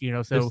 It's just,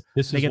 so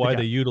this is why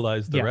they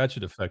utilize the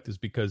ratchet effect, is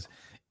because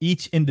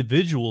each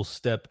individual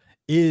step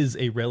is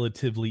a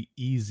relatively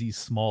easy,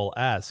 small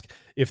ask.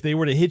 If they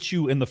were to hit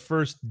you in the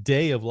first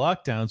day of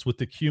lockdowns with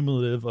the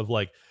cumulative of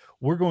like,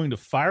 we're going to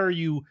fire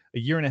you a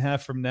year and a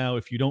half from now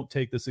if you don't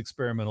take this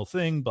experimental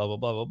thing, blah, blah,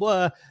 blah,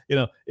 blah,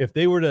 blah. If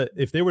they were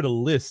to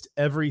list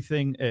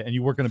everything, and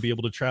you weren't going to be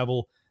able to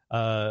travel,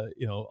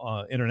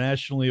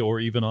 internationally or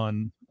even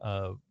on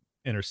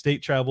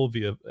interstate travel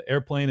via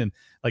airplane. And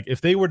like,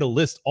 if they were to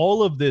list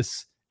all of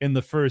this in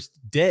the first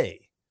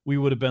day, we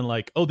would have been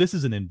like, oh, this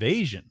is an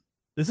invasion.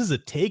 This is a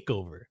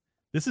takeover.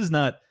 This is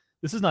not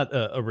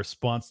a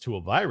response to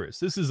a virus.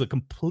 This is a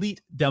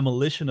complete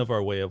demolition of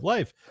our way of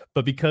life.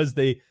 But because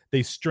they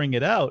string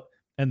it out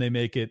and they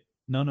make it,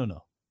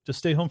 no, just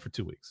stay home for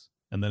 2 weeks.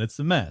 And then it's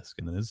the mask,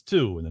 and then it's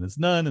 2, and then it's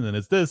none, and then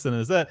it's this, and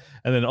it's that.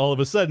 And then all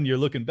of a sudden you're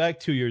looking back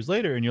 2 years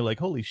later and you're like,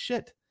 holy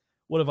shit,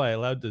 what have I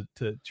allowed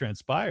to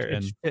transpire?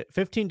 And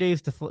 15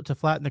 days to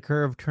flatten the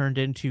curve turned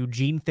into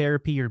gene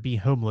therapy or be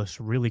homeless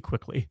really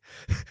quickly.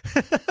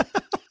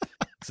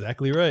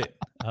 Exactly right.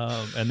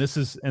 And this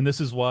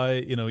is why,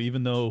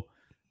 even though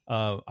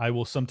I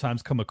will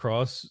sometimes come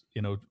across,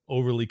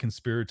 overly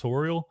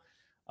conspiratorial,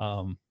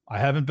 I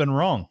haven't been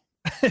wrong.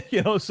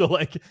 So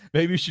like,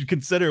 maybe you should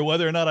consider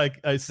whether or not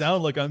I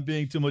sound like I'm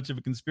being too much of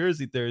a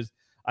conspiracy theorist.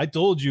 I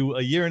told you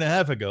a year and a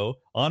half ago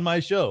on my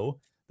show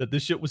that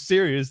this shit was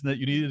serious and that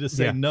you needed to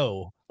say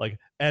no, like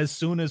as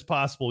soon as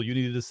possible. You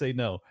needed to say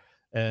no,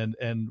 and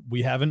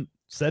we haven't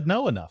said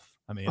no enough.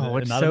 I mean,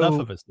 not enough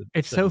of us.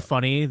 It's so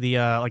funny, the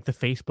like the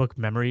Facebook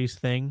memories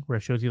thing where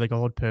it shows you like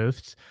old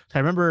posts. So I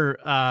remember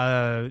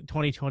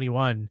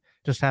 2021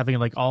 just having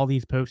like all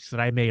these posts that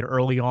I made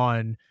early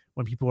on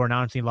when people were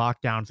announcing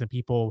lockdowns, and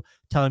people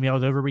telling me I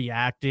was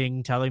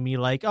overreacting, telling me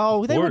like,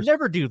 oh, they would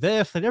never do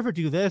this, they never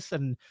do this.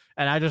 And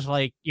I just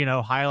like,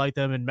 highlight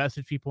them and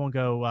message people and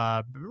go,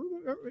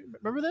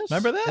 remember this?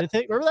 Remember that?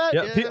 Remember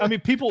that? Yeah. I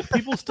mean, people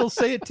still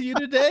say it to you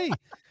today.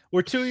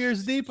 We're 2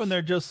 years deep and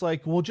they're just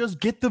like, well, just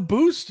get the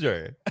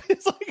booster.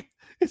 It's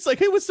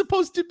like it was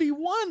supposed to be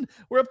 1.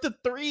 We're up to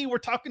 3. We're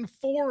talking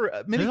 4.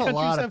 Many There's countries a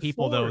lot have of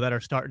people 4. though that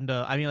are starting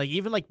to, I mean, like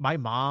even like my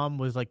mom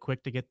was like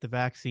quick to get the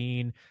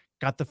vaccine,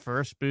 got the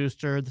first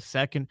booster, the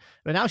second,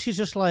 but now she's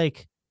just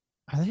like,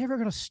 are they ever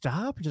going to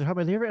stop? Just how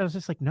about they ever? I was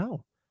just like,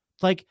 no.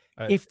 It's like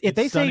if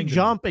they say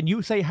jump and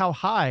you say how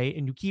high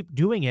and you keep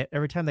doing it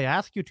every time they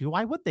ask you to,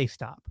 why would they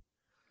stop?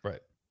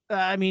 Right.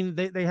 I mean,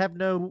 they have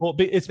no. Well,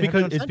 it's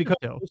because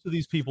most of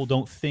these people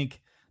don't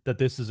think that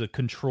this is a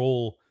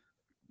control,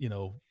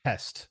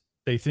 test.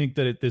 They think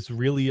that it's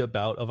really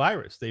about a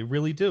virus. They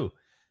really do,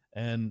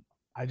 and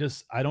I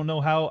don't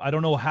know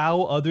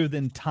how other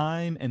than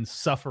time and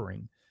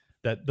suffering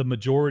that the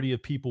majority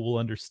of people will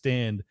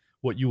understand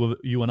what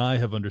you and I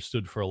have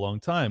understood for a long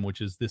time,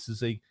 which is this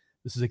is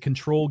a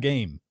control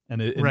game,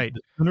 and the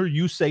sooner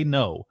you say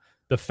no,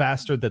 the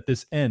faster that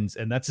this ends.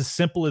 And that's as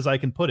simple as I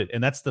can put it.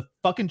 And that's the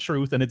fucking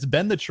truth. And it's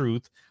been the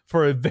truth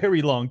for a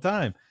very long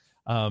time.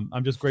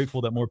 I'm just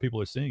grateful that more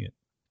people are seeing it.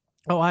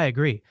 Oh, I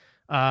agree.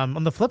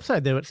 On the flip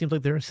side, though, it seems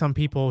like there are some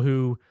people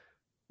who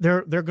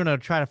they're going to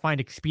try to find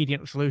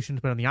expedient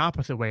solutions, but in the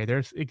opposite way,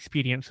 their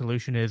expedient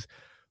solution is,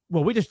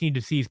 well, we just need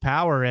to seize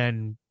power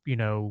and,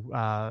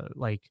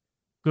 like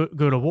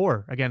go to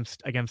war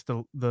against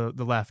the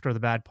left or the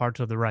bad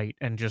parts of the right,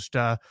 and just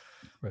right.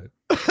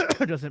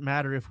 It doesn't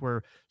matter if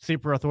we're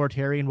super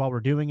authoritarian while we're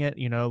doing it.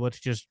 Let's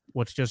just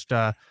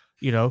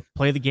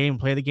play the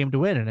game to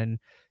win. And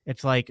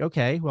it's like,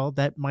 okay, well,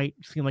 that might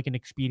seem like an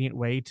expedient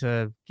way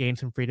to gain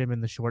some freedom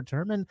in the short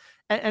term.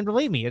 And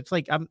believe me, it's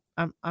like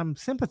I'm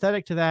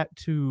sympathetic to that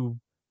to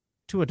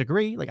a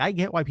degree. Like I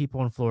get why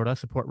people in Florida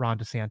support Ron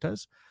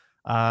DeSantis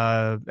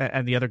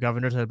and the other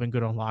governors that have been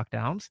good on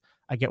lockdowns.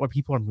 I get why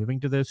people are moving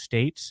to those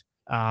states.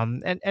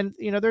 And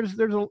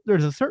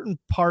there's a certain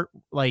part,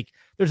 like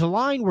there's a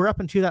line where up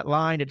into that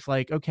line, it's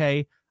like,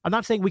 okay, I'm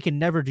not saying we can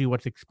never do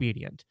what's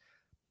expedient,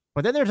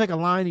 but then there's like a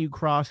line that you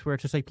cross where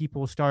it's just like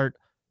people start,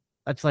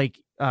 it's like,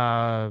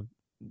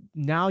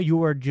 now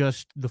you are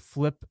just the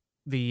flipped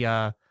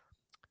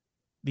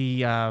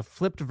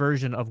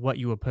version of what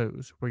you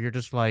oppose, where you're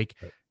just like,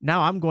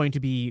 now I'm going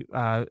to be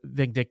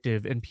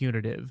vindictive and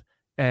punitive.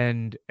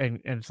 And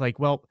it's like,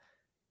 well,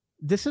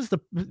 this is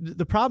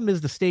the problem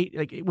is the state,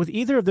 like with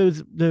either of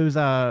those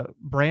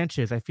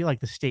branches, I feel like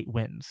the state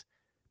wins,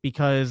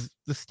 because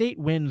the state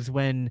wins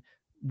when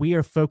we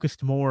are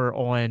focused more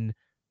on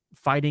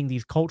fighting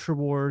these culture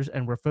wars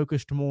and we're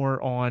focused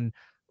more on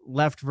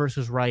left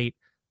versus right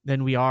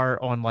than we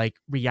are on like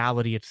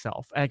reality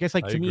itself. And I guess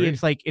like to me,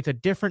 it's like it's a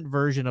different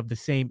version of the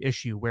same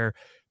issue where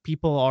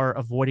people are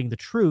avoiding the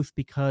truth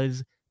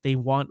because they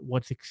want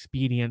what's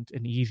expedient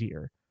and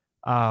easier.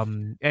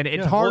 And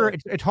it's harder.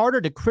 It's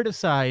harder to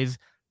criticize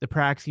the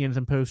Praxians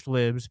and post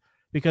libs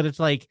because it's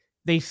like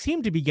they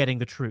seem to be getting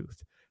the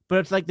truth, but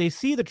it's like they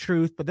see the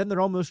truth, but then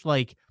they're almost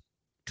like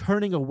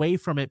turning away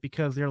from it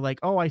because they're like,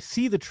 oh, I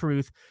see the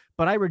truth,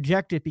 but I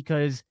reject it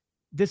because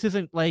this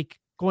isn't like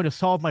going to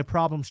solve my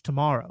problems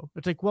tomorrow.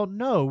 It's like, well,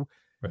 no,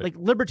 Right. like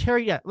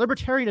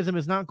libertarianism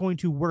is not going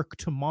to work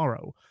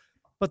tomorrow.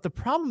 But the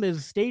problem is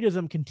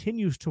statism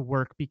continues to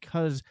work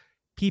because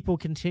people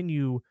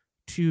continue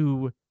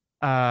to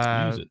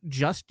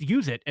just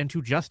use it and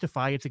to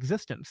justify its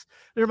existence.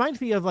 It reminds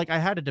me of, like, I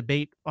had a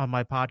debate on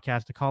my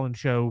podcast, The Call-In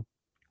Show,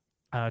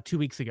 2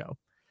 weeks ago.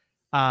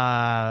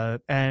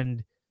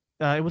 And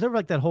it was over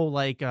like that whole,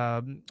 like,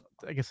 I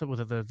guess it was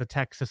the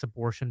Texas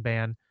abortion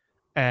ban.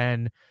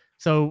 And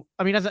so,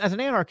 I mean, as an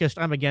anarchist,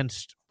 I'm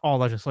against all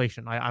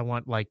legislation. I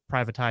want, like,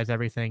 privatize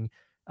everything.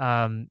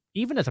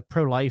 Even as a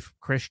pro-life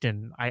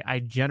Christian, I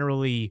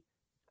generally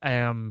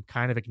am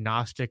kind of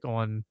agnostic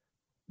on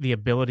the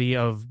ability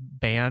of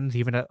bans,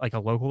 even at like a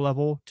local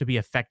level, to be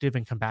effective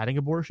in combating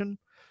abortion.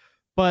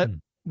 But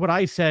what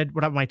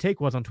my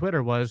take was on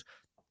Twitter was,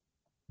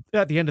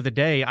 at the end of the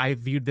day, I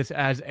viewed this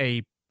as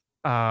a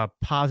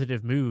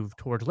positive move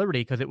towards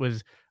liberty, because it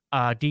was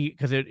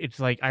it's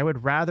like I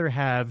would rather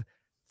have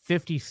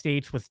 50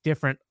 states with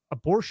different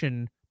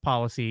abortion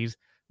policies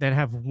than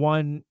have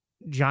one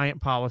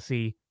giant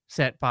policy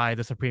set by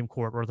the Supreme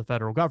Court or the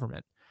federal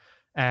government.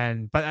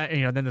 But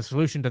then the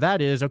solution to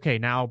that is, okay,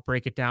 now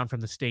break it down from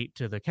the state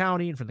to the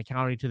county and from the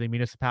county to the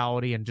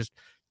municipality and just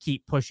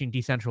keep pushing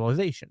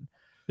decentralization.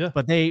 Yeah.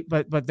 But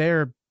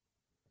their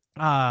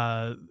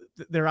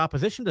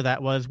opposition to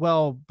that was,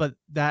 well, but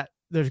that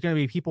there's going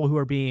to be people who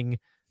are being,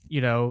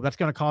 that's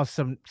going to cause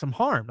some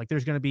harm. Like,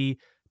 there's going to be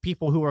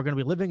people who are going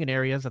to be living in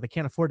areas that they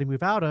can't afford to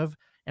move out of,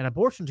 and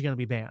abortion's going to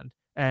be banned.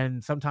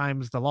 And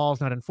sometimes the law is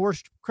not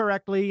enforced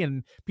correctly,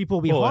 and people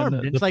will be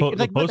harmed.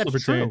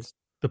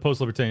 The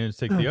post-libertarians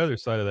take the other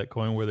side of that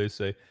coin, where they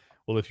say,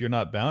 well, if you're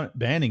not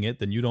banning it,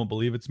 then you don't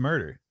believe it's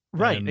murder.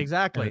 Right.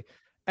 Exactly.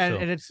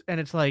 And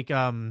it's like,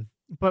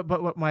 but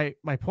what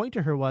my point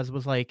to her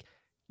was like,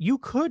 you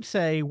could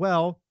say,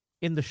 well,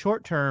 in the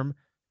short term,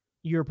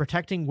 you're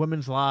protecting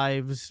women's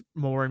lives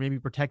more and maybe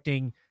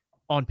protecting,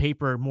 on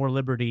paper, more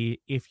liberty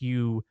if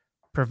you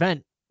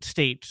prevent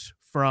states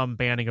from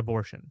banning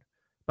abortion.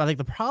 But I think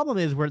the problem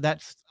is where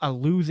that's a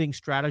losing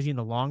strategy in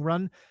the long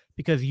run,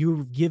 because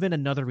you've given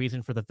another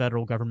reason for the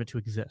federal government to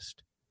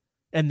exist.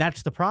 And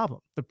that's the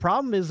problem. The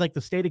problem is, like, the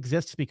state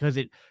exists because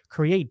it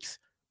creates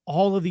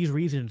all of these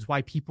reasons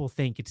why people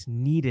think it's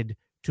needed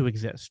to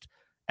exist.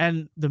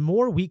 And the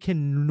more we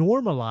can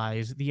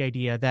normalize the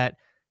idea that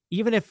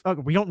even if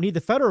we don't need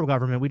the federal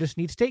government, we just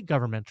need state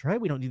governments,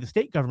 right? We don't need the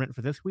state government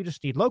for this. We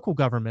just need local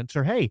governments,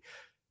 or, hey,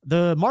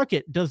 the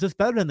market does this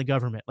better than the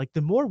government. Like,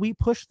 the more we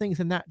push things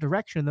in that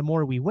direction, the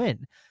more we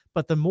win.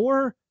 But the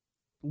more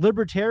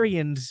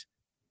libertarians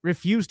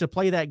refuse to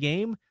play that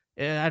game,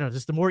 I don't know,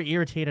 just the more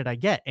irritated I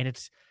get. And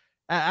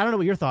I don't know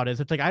what your thought is.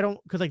 It's like,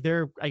 because like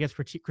their, I guess,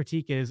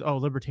 critique is, oh,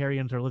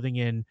 libertarians are living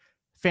in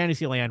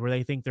fantasy land where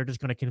they think they're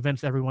just going to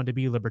convince everyone to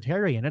be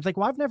libertarian. It's like,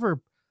 well, I've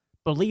never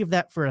believed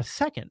that for a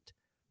second,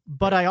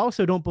 but I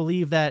also don't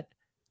believe that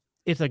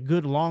it's a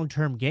good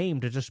long-term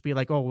game to just be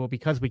like, oh, well,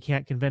 because we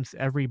can't convince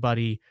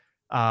everybody,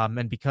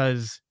 and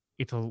because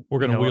we're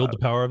going to wield the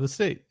power of the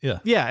state. Yeah.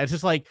 Yeah. It's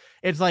just like,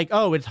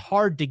 oh, it's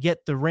hard to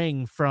get the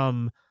ring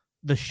from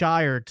the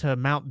Shire to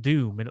Mount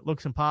Doom, and it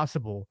looks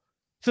impossible.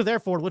 So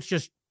therefore, let's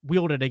just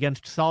wield it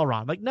against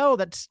Sauron. Like, no,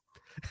 that's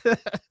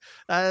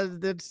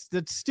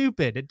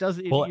stupid. It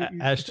doesn't. Well,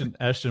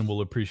 Ashton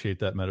will appreciate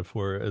that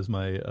metaphor as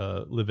my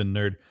live-in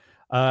nerd.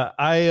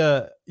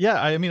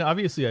 I mean,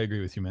 obviously, I agree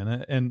with you,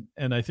 man,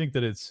 and I think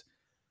that it's,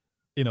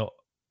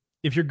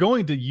 if you're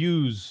going to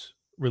use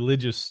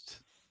religious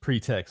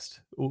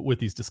pretext with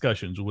these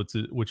discussions,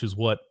 which is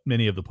what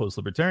many of the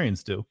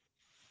post-libertarians do,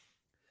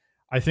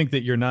 I think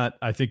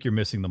you're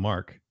missing the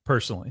mark,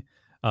 personally,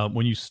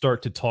 when you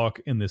start to talk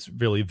in this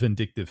really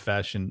vindictive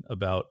fashion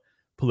about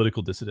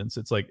political dissidents.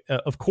 It's like,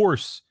 of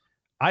course,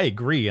 I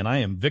agree, and I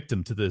am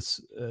victim to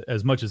this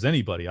as much as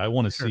anybody. I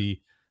want to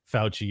see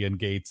Fauci and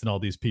Gates and all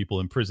these people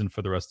in prison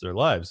for the rest of their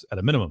lives at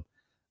a minimum.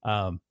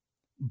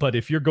 But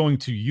if you're going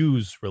to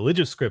use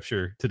religious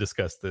scripture to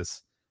discuss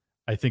this,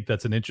 I think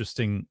that's an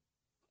interesting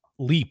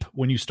leap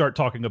when you start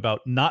talking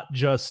about not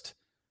just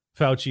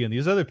Fauci and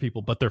these other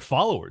people, but their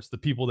followers, the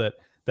people that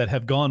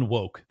have gone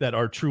woke, that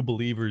are true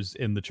believers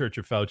in the Church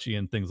of Fauci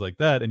and things like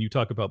that. And you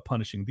talk about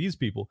punishing these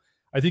people.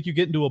 I think you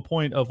get into a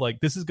point of like,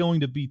 this is going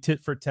to be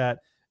tit for tat,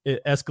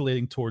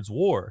 escalating towards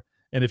war.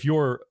 And if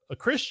you're a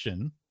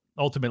Christian,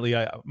 ultimately,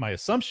 my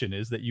assumption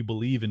is that you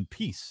believe in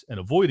peace and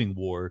avoiding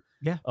war,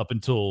 up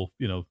until,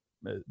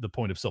 the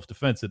point of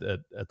self-defense at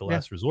the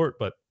last resort.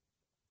 But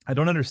I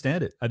don't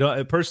understand it. I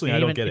don't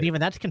get it.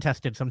 Even that's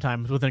contested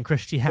sometimes within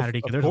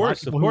Christianity. Of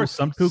course.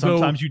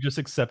 Sometimes you just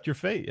accept your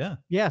fate. Yeah.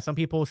 Yeah. Some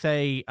people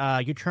say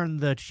you turn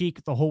the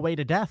cheek the whole way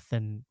to death,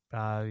 and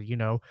I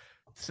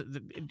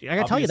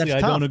gotta tell you, that's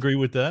tough. I don't agree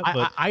with that.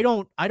 But I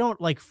don't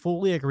like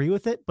fully agree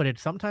with it, but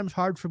it's sometimes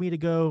hard for me to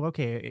go,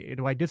 okay,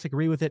 do I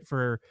disagree with it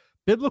for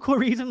biblical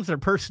reasons or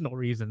personal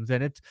reasons.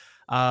 And it's,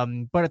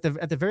 but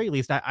at the very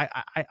least,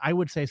 I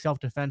would say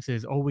self-defense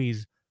is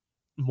always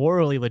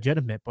morally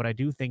legitimate, but I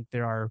do think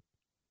there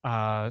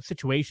are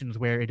situations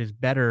where it is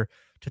better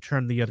to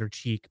turn the other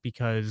cheek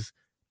because,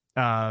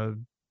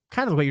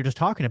 kind of what you're just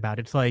talking about.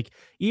 It's like,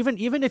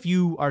 even if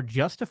you are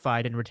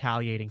justified in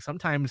retaliating,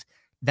 sometimes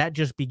that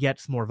just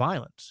begets more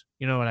violence.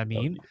 You know what I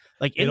mean?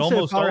 Like it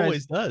almost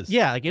always does.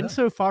 Yeah. Like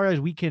insofar as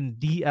we can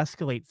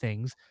de-escalate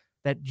things,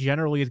 that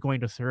generally is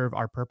going to serve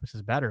our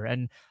purposes better.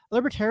 And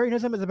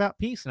libertarianism is about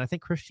peace. And I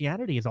think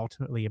Christianity is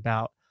ultimately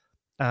about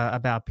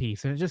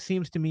peace. And it just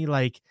seems to me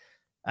like,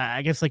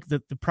 I guess like the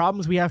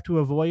problems we have to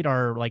avoid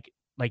are like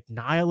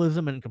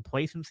nihilism and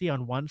complacency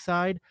on one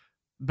side,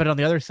 but on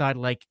the other side,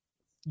 like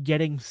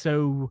getting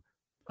so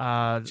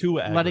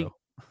too aggro.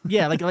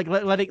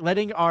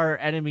 letting our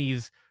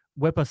enemies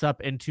whip us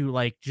up into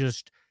like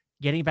just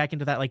getting back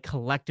into that like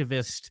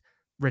collectivist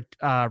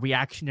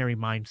reactionary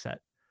mindset.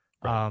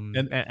 Right.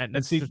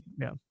 And see,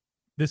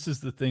 this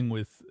is the thing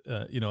with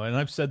and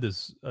I've said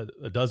this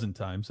a dozen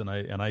times, and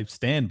I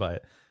stand by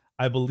it.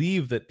 I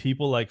believe that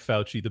people like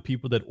Fauci, the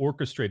people that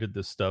orchestrated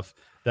this stuff,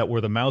 that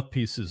were the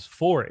mouthpieces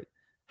for it,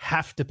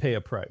 have to pay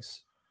a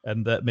price.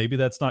 And that maybe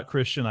that's not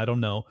Christian, I don't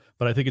know,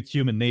 but I think it's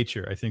human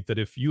nature. I think that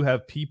if you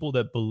have people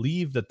that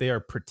believe that they are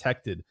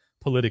protected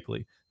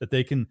politically, that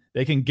they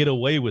can get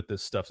away with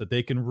this stuff, that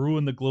they can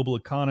ruin the global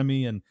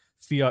economy and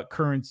fiat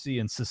currency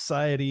and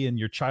society and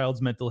your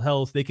child's mental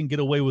health, they can get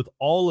away with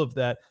all of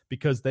that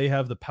because they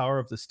have the power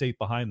of the state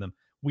behind them.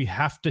 We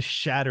have to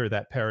shatter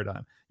that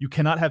paradigm. You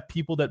cannot have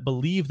people that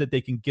believe that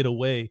they can get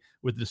away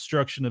with the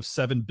destruction of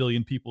 7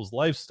 billion people's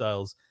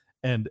lifestyles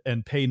and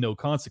pay no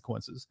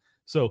consequences.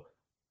 So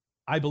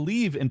I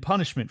believe in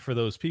punishment for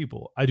those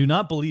people. I do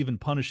not believe in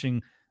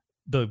punishing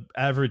the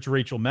average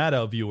Rachel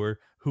Maddow viewer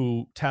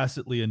who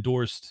tacitly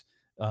endorsed,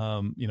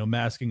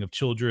 masking of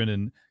children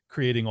and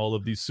creating all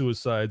of these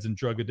suicides and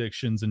drug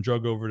addictions and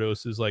drug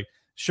overdoses. Like,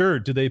 sure,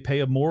 do they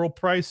pay a moral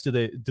price? Do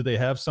they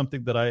have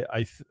something that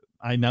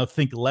I now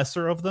think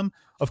lesser of them?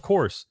 Of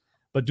course.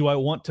 But do I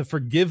want to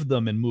forgive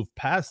them and move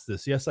past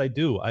this? Yes, I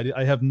do.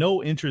 I have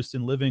no interest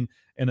in living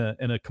in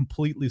a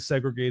completely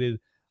segregated,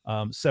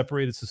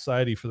 separated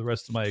society for the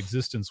rest of my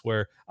existence,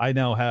 where I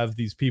now have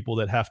these people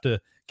that have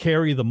to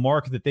carry the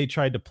mark that they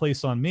tried to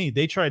place on me.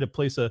 They tried to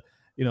place a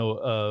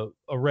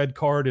red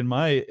card in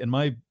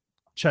my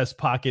chest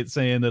pocket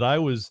saying that I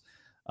was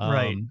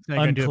right.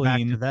 unclean. Do it back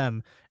to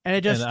them,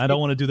 and I don't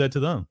want to do that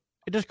to them.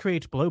 It just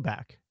creates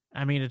blowback.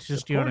 I mean, it's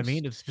just, you know what I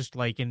mean? It's just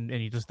like, and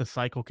just the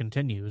cycle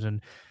continues.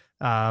 And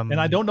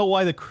I don't know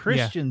why the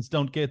Christians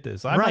don't get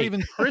this. I'm not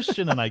even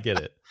Christian and I get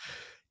it.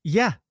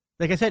 Yeah.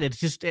 Like I said, it's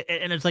just,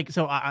 and it's like,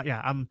 so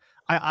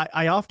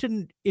I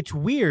often, it's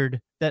weird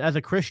that as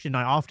a Christian,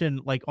 I often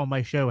like on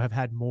my show have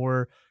had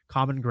more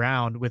common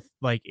ground with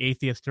like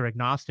atheists or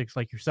agnostics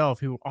like yourself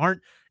who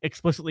aren't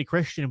explicitly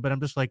Christian, but I'm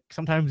just like,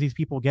 sometimes these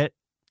people get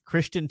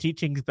Christian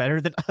teachings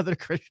better than other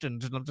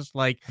Christians, and I'm just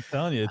like, I'm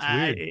telling you,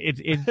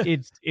 it's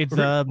weird.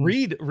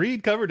 It's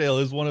Reed Coverdale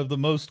is one of the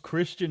most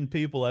Christian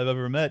people I've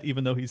ever met,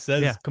 even though he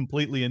says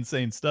completely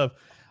insane stuff.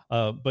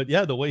 But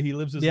yeah, the way he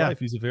lives his life,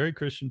 he's a very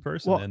Christian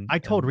person. Well, I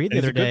told Reed the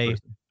other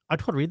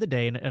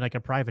day, in like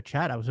a private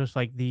chat, I was just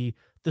like, the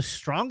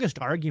strongest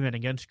argument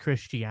against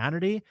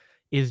Christianity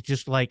is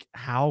just like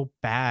how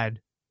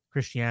bad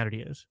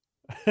Christianity is.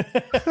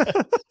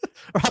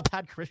 Or how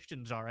bad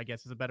Christians are, I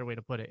guess is a better way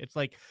to put it. It's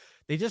like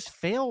they just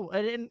fail,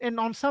 and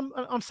on some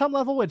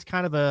level, it's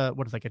kind of a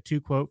two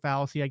quote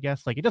fallacy, I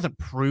guess. Like it doesn't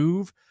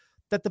prove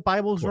that the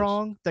Bible's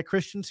wrong, that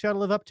Christians got to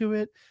live up to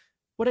it,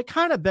 but it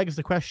kind of begs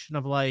the question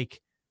of like,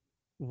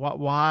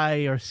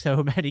 why are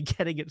so many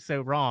getting it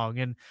so wrong?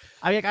 And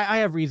I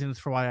have reasons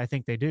for why I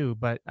think they do,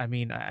 but I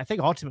mean, I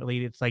think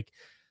ultimately it's like,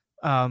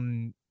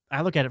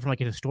 I look at it from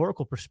like a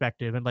historical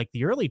perspective, and like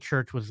the early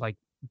church was like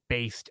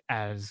based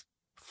as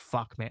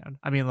fuck, man.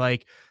 I mean,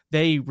 like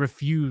they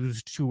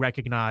refused to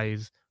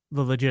recognize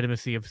the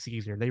legitimacy of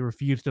Caesar. They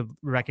refused to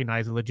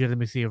recognize the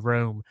legitimacy of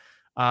Rome.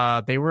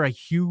 They were a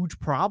huge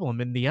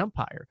problem in the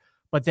empire.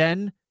 But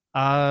then,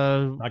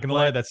 not gonna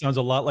lie, that sounds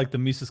a lot like the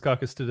Mises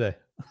Caucus today.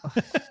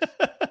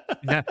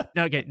 My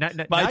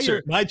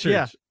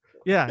church.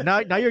 Yeah.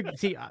 Now you're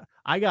see.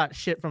 I got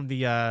shit from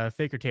the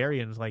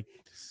Fakertarians like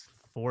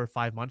 4 or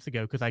 5 months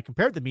ago because I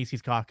compared the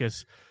Mises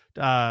Caucus.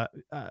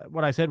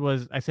 What I said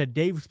was,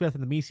 Dave Smith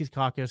and the Mises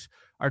Caucus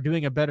are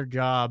doing a better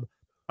job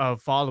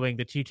of following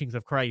the teachings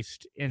of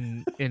Christ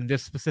in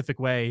this specific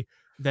way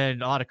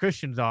than a lot of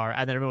Christians are.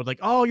 And then everyone was like,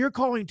 "Oh, you're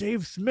calling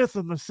Dave Smith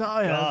a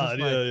Messiah."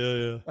 God,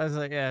 I was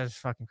like, yeah, it's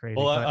fucking crazy.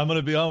 Well, I'm going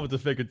to be on with the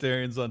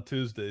Fakertarians on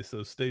Tuesday,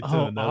 so stay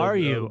tuned. Oh, are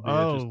you?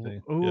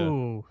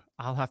 Yeah.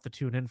 I'll have to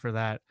tune in for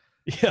that.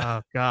 Yeah.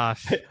 Oh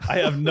gosh, I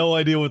have no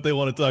idea what they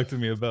want to talk to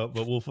me about,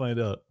 but we'll find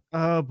out.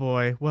 Oh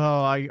boy.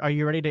 Well, are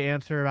you ready to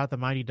answer about the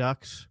Mighty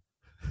Ducks?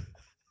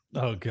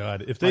 Oh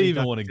God, if they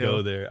even want to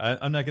go there,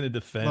 I'm not going to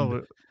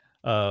defend.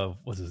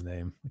 What's his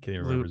name? I can't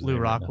even remember his name.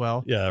 Lou Rockwell.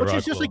 Right, yeah, which Rockwell.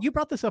 is just like, you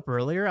brought this up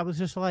earlier. I was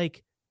just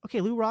like,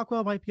 okay, Lou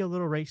Rockwell might be a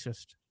little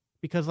racist.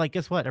 because like,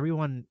 guess what?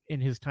 Everyone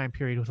in his time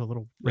period was a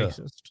little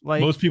racist.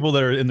 Like most people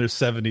that are in their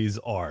 70s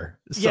are.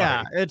 Sorry.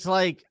 Yeah, it's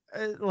like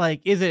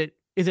is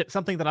it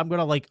something that I'm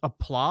gonna like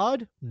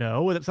applaud?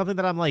 No. Is it something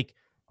that I'm like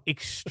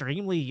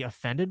extremely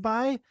offended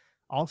by?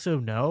 Also,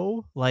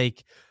 no.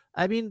 Like,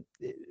 I mean,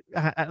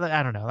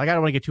 I don't know. Like, I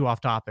don't want to get too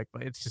off topic,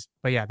 but it's just,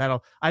 but yeah,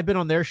 I've been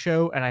on their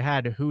show and I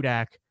had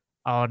Hudak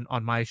on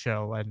my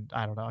show, and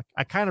I don't know.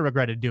 I kind of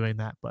regretted doing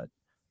that, but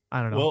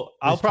I don't know. Well,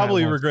 I'll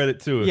probably regret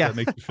it too if that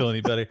makes you feel any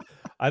better.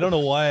 I don't know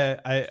why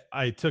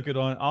I took it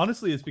on.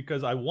 Honestly, it's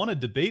because I want to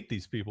debate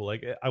these people.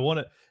 Like I want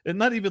to, and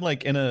not even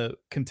like in a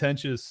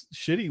contentious,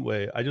 shitty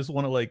way. I just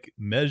want to like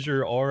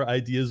measure our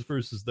ideas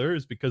versus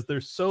theirs because they're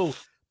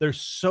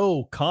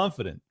so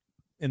confident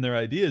in their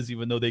ideas,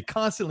 even though they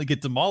constantly get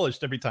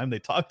demolished every time they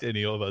talk to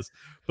any of us.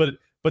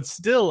 But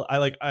still,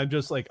 I'm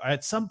just like,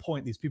 at some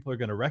point, these people are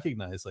going to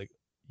recognize like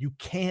you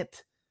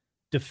can't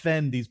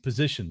defend these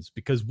positions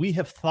because we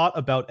have thought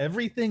about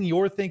everything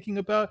you're thinking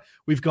about.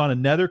 We've gone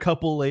another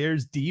couple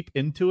layers deep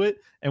into it,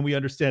 and we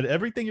understand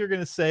everything you're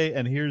going to say,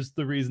 and here's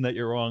the reason that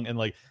you're wrong. And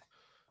like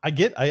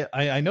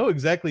I know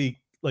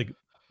exactly, like,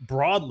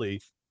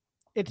 broadly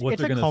what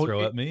they're going to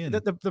throw at me. And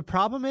the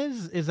problem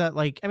is that,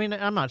 like, I mean,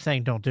 I'm not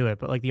saying don't do it,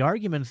 but like the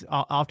arguments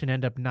often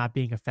end up not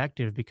being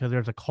effective because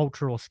there's a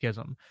cultural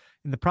schism.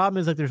 And the problem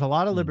is like there's a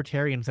lot of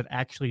libertarians that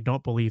actually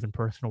don't believe in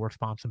personal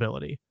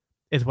responsibility,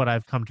 is what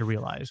I've come to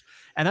realize.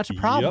 And that's a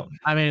problem. Yep.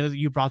 I mean,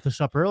 you brought this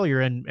up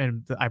earlier,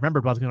 and I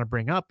remembered what I was going to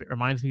bring up. It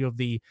reminds me of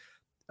the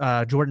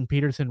Jordan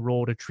Peterson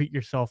rule to treat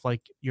yourself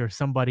like you're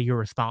somebody you're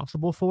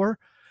responsible for,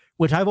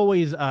 which I've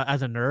always,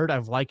 as a nerd,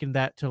 I've likened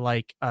that to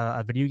like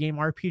a video game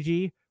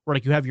RPG where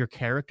like you have your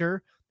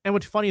character. And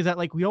what's funny is that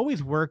like we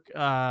always work,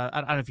 I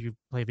don't know if you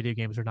play video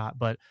games or not,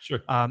 but sure.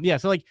 Yeah.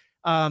 So like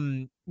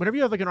whenever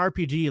you have like an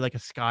RPG, like a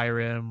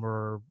Skyrim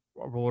or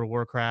World of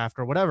Warcraft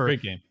or whatever.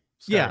 Great game.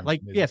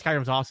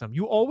 Skyrim's awesome.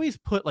 You always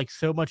put like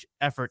so much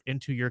effort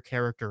into your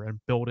character and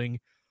building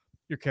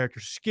your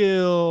character's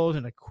skills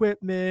and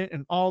equipment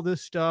and all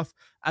this stuff.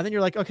 And then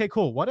you're like, okay,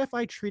 cool. What if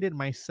I treated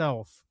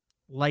myself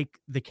like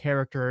the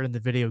character in the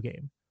video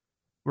game?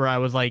 Where I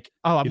was like,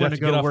 oh, I'm going to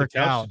go work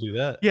out. To do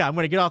that. Yeah, I'm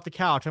going to get off the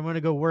couch. I'm going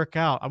to go work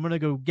out. I'm going to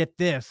go get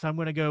this. I'm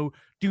going to go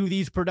do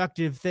these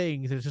productive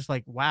things. And it's just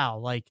like, wow,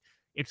 like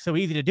it's so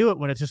easy to do it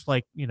when it's just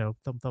like, you know,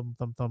 thumb.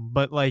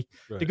 But like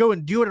to go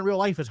and do it in real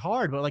life is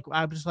hard. But like,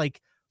 I'm just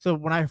like, so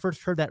when I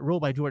first heard that rule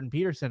by Jordan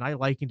Peterson, I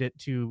likened it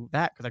to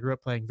that because I grew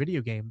up playing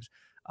video games.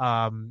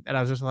 And I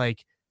was just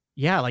like,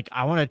 yeah, like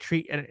I want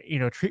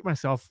to treat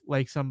myself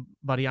like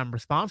somebody I'm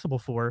responsible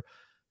for.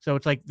 So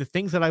it's like the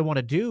things that I want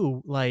to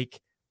do, like,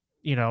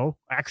 you know,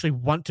 I actually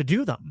want to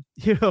do them.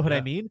 You know what I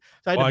mean?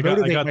 So I had to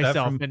motivate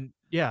myself.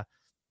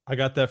 I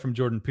got that from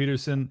Jordan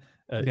Peterson.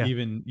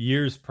 Even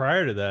years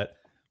prior to that,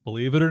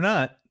 believe it or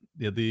not,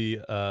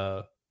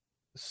 the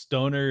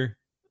stoner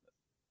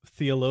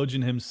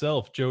theologian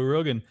himself, Joe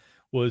Rogan,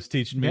 was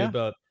teaching me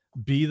about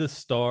be the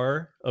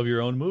star of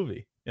your own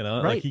movie. You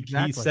know, right,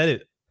 like he said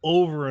it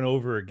over and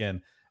over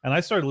again. And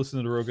I started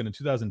listening to Rogan in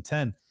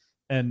 2010.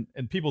 And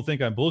people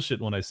think I'm bullshit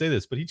when I say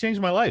this, but he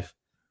changed my life.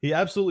 He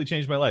absolutely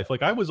changed my life.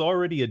 Like I was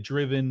already a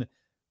driven,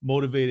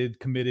 motivated,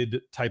 committed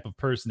type of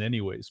person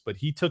anyways, but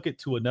he took it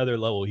to another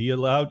level. He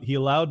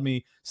allowed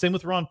me, same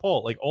with Ron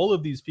Paul, like all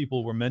of these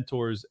people were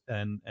mentors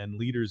and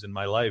leaders in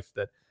my life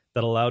that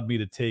allowed me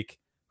to take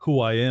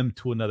who I am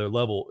to another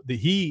level.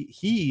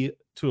 He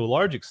to a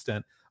large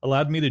extent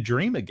allowed me to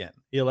dream again.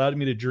 He allowed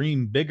me to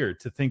dream bigger,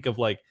 to think of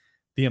like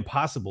the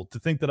impossible, to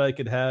think that I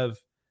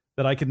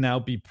could now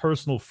be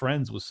personal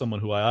friends with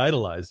someone who I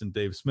idolized. And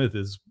Dave Smith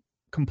is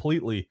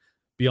completely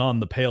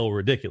beyond the pale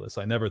ridiculous.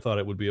 I never thought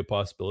it would be a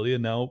possibility,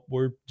 and now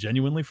we're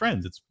genuinely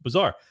friends. It's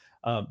bizarre.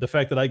 The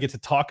fact that I get to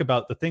talk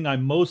about the thing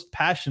I'm most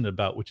passionate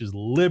about, which is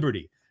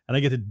liberty, and I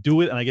get to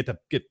do it, and I get to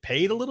get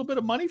paid a little bit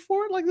of money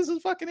for it. Like, this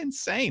is fucking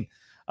insane.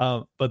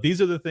 But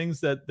these are the things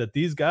that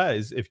these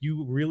guys, if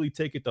you really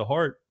take it to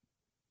heart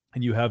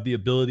and you have the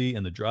ability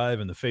and the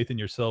drive and the faith in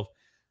yourself,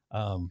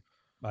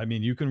 I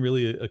mean, you can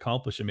really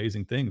accomplish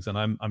amazing things. And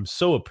I'm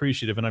so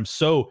appreciative. And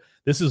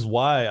this is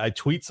why I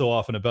tweet so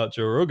often about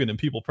Joe Rogan. And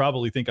people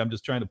probably think I'm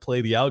just trying to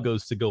play the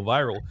algos to go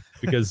viral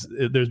because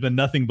there's been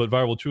nothing but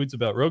viral tweets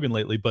about Rogan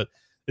lately. But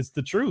it's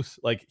the truth.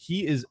 Like,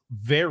 he is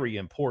very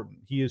important.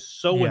 He is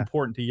so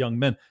important to young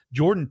men.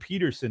 Jordan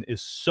Peterson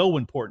is so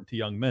important to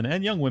young men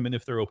and young women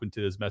if they're open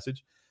to his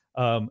message.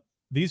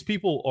 These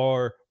people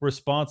are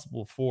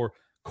responsible for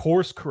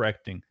course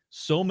correcting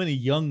so many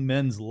young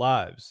men's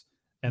lives.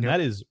 And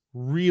that is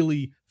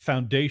really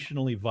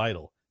foundationally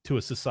vital to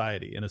a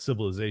society and a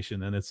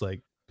civilization. And it's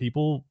like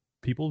people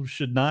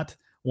should not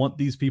want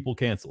these people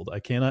canceled. I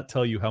cannot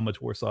tell you how much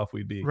worse off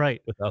we'd be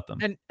without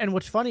them. And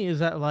what's funny is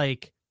that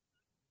like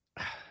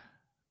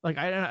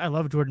I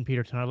love Jordan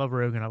Peterson, I love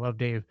Rogan, I love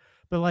Dave,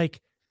 but like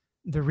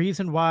the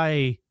reason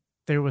why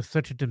there was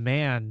such a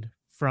demand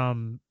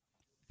from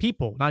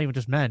people, not even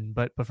just men,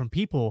 but from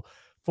people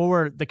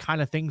for the kind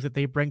of things that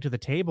they bring to the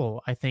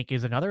table, I think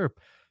is another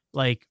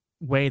like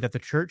way that the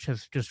church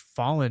has just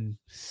fallen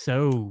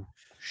so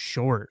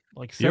short,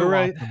 like so You're off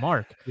right. the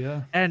mark.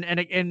 Yeah. And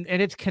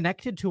it's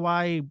connected to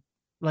why,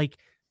 like,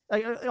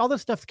 all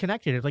this stuff's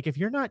connected. It's like if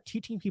you're not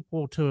teaching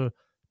people to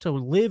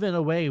live in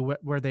a way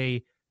where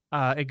they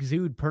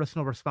exude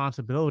personal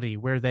responsibility,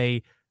 where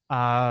they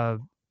where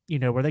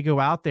they go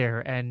out there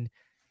and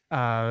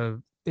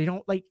they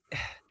don't like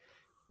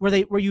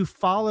where you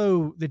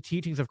follow the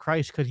teachings of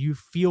Christ because you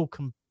feel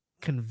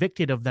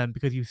convicted of them,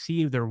 because you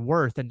see their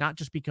worth, and not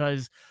just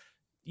because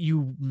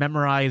you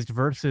memorized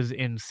verses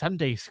in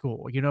Sunday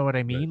school. You know what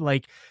I mean?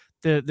 Right.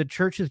 Like the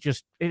church is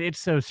just it's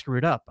so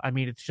screwed up. I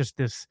mean, it's just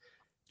this.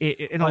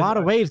 In a I- lot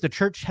of I- ways, the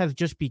church has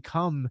just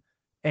become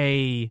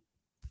a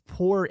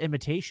poor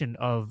imitation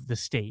of the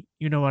state.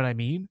 You know what I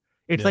mean?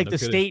 It's Yeah, like no the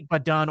kidding. state,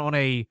 but done on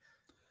a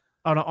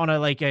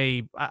like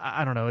a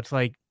I don't know. It's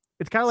like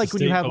it's kind of like It's a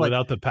when you state, have but like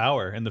without the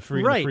power and the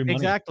free, right, the free money.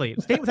 exactly.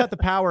 State without the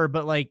power,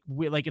 but like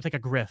it's like a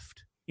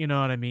grift. You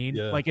know what I mean?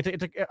 Yeah. Like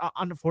it's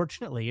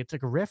unfortunately it's a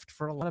grift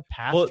for a lot of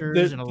Well,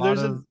 pastors and a lot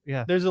of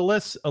there's a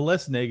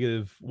less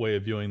negative way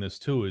of viewing this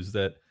too, is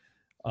that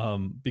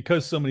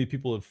because so many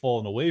people have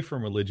fallen away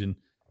from religion,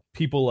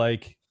 people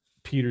like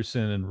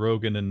Peterson and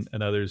Rogan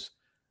and others,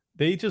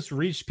 they just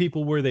reached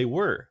people where they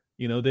were.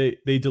 You know,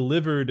 they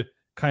delivered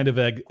kind of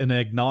an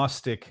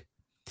agnostic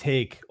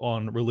take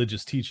on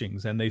religious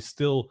teachings, and they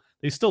still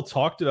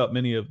talked about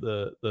many of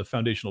the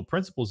foundational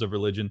principles of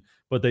religion,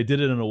 but they did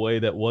it in a way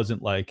that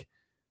wasn't like,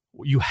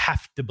 you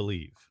have to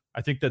believe.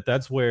 I think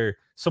that's where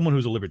someone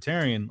who's a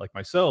libertarian like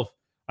myself,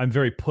 I'm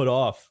very put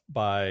off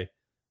by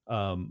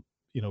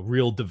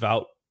real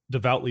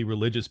devoutly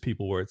religious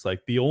people, where it's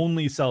like the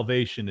only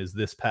salvation is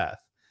this path.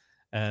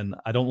 And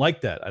I don't like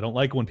that. I don't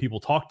like when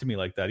people talk to me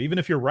like that. Even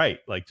if you're right,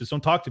 like, just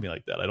don't talk to me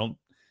like that.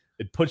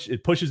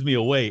 It pushes me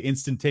away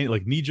instantaneously,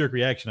 like knee-jerk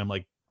reaction. I'm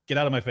like, get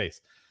out of my face.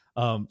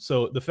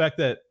 So the fact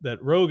that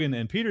Rogan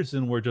and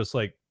Peterson were just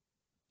like,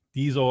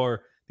 these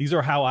are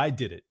how I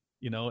did it,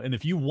 and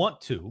if you want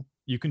to,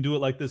 you can do it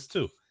like this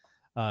too.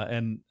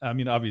 And I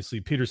mean, obviously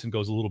Peterson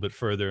goes a little bit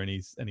further, and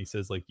he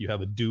says, like, you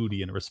have a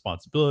duty and a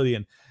responsibility.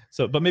 And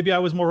so, but maybe I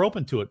was more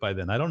open to it by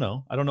then. I don't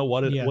know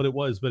what it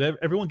was, but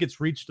everyone gets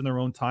reached in their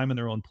own time and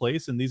their own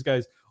place. And these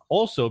guys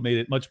also made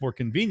it much more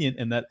convenient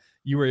in that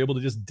you were able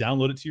to just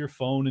download it to your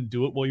phone and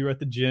do it while you're at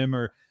the gym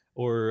or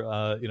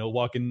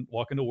walking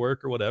to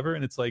work or whatever.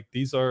 And it's like,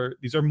 these are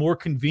more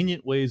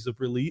convenient ways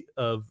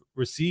of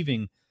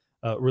receiving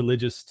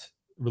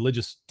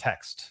religious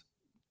text.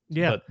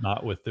 Yeah. But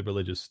not with the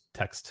religious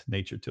text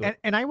nature to it.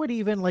 And I would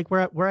even like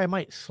where I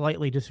might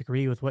slightly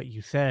disagree with what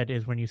you said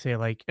is when you say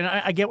like, and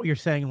I get what you're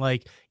saying.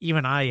 Like,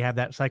 even I have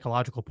that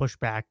psychological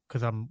pushback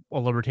because I'm a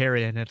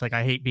libertarian. It's like,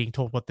 I hate being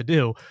told what to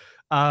do.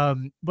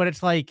 But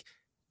it's like,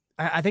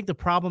 I think the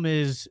problem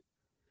is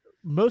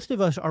most of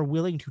us are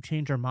willing to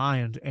change our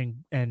mind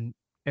and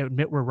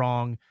admit we're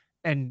wrong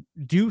and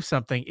do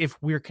something if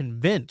we're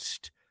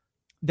convinced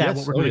that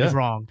what we're doing is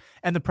wrong.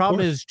 And the problem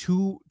is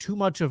too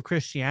much of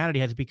Christianity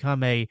has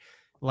become a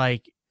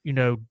like,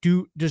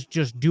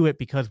 just do it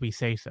because we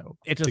say so.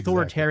 It's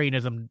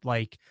authoritarianism,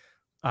 like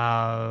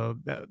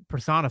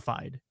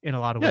personified in a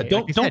lot of ways.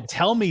 Don't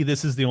tell me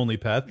this is the only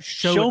path.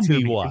 Show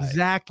me why.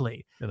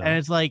 Exactly. And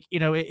it's like,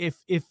 if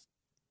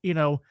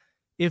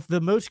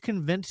the most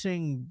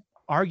convincing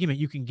argument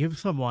you can give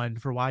someone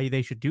for why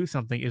they should do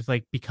something is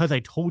like, because I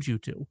told you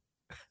to,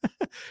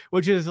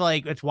 which is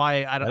like, that's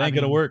why I ain't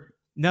gonna work.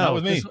 No, not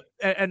with me.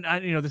 And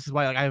this is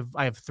why, like,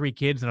 I have 3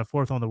 kids and a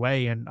 4th on the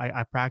way, and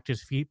I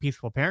practice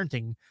peaceful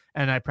parenting,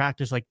 and I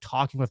practice like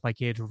talking with my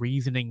kids,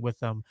 reasoning with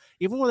them,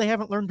 even when they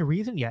haven't learned to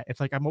reason yet. It's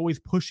like I'm always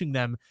pushing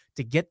them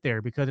to get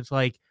there, because it's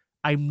like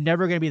I'm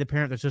never going to be the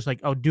parent that's just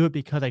like, oh, do it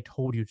because I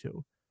told you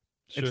to.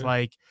 Sure. It's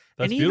like,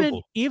 that's and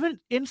beautiful. even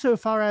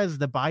insofar as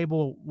the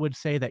Bible would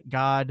say that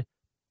God,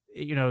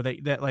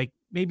 that like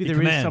maybe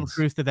there is some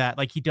truth to that,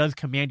 like he does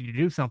command you to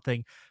do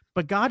something.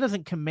 But God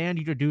doesn't command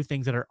you to do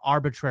things that are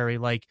arbitrary.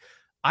 Like,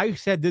 I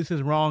said this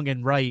is wrong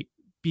and right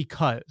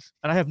because,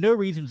 and I have no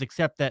reasons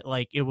except that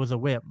like it was a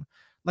whim.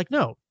 Like,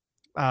 no,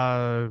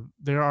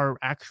 there are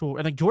actual,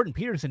 and like Jordan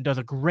Peterson does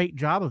a great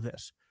job of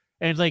this.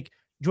 And it's like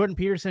Jordan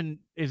Peterson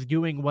is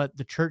doing what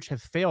the church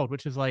has failed,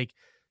 which is like,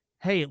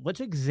 hey, let's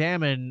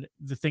examine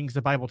the things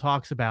the Bible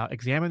talks about,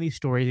 examine these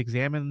stories,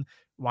 examine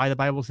why the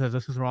Bible says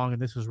this is wrong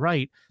and this is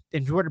right.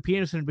 And Jordan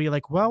Peterson would be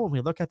like, well, when we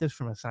look at this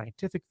from a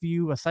scientific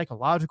view, a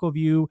psychological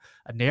view,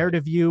 a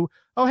narrative view,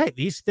 oh, hey,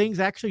 these things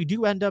actually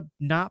do end up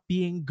not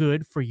being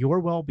good for your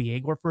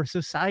well-being or for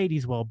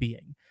society's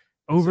well-being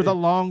over the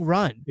long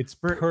run. It's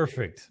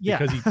perfect. Yeah.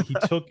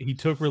 Because he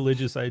took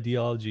religious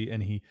ideology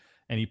and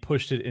he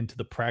pushed it into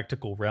the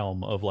practical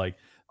realm of like,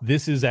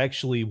 this is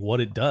actually what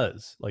it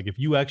does. Like, if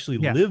you actually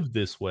live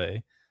this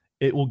way,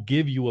 it will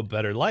give you a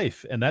better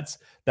life. And that's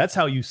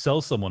how you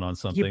sell someone on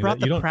something. He brought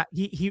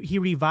he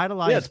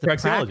revitalized the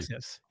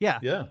praxis. Yeah.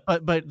 Yeah.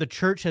 But the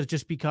church has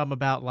just become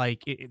about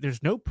like,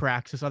 there's no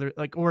praxis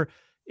or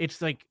it's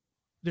like,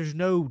 there's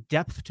no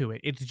depth to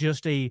it. It's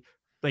just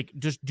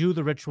just do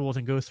the rituals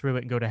and go through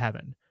it and go to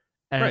heaven.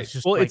 And Right. it's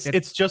just Well, like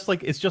it's just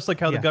like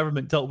how the Yeah.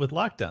 government dealt with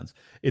lockdowns.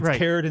 It's Right.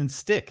 carrot and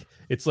stick.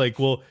 It's like,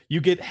 well,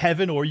 you get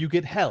heaven or you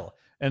get hell.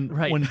 And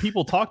Right. when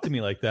people talk to me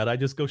like that, I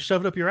just go,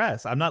 shove it up your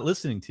ass. I'm not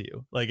listening to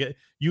you. Like,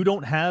 you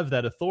don't have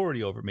that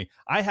authority over me.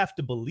 I have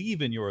to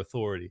believe in your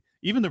authority.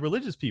 Even the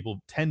religious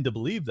people tend to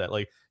believe that.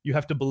 Like, you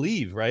have to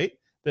believe, right?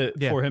 That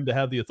Yeah. for him to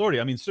have the authority.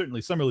 I mean, certainly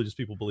some religious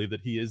people believe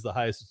that he is the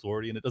highest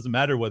authority, and it doesn't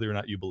matter whether or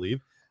not you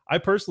believe. I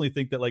personally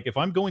think that, like, if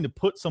I'm going to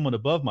put someone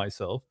above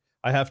myself,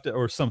 I have to,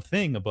 or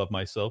something above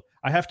myself,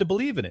 I have to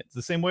believe in it. It's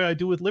the same way I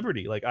do with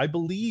liberty. Like, I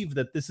believe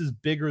that this is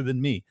bigger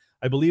than me.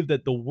 I believe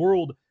that the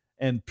world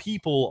and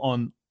people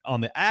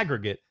on the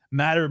aggregate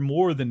matter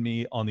more than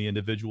me on the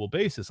individual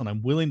basis, and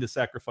I'm willing to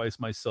sacrifice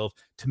myself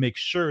to make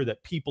sure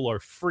that people are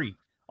free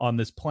on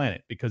this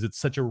planet, because it's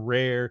such a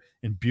rare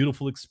and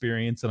beautiful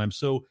experience, and I'm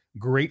so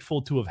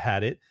grateful to have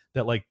had it,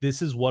 that, like,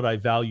 this is what I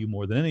value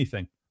more than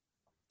anything.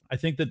 I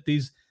think that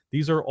these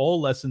are all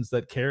lessons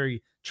that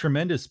carry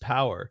tremendous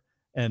power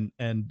and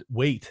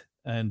weight,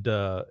 and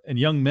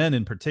young men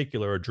in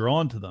particular are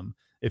drawn to them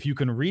if you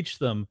can reach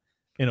them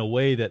in a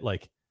way that,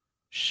 like,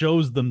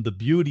 shows them the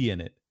beauty in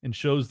it, and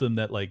shows them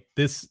that, like,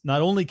 this,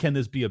 not only can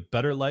this be a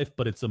better life,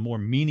 but it's a more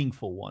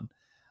meaningful one.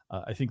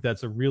 I think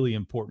that's a really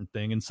important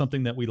thing, and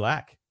something that we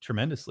lack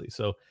tremendously.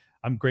 So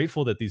I'm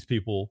grateful that these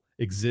people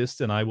exist,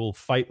 and I will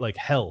fight like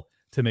hell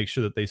to make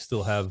sure that they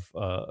still have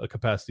a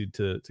capacity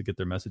to get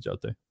their message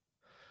out there.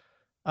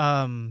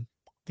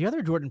 The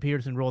other Jordan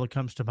Peterson role that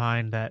comes to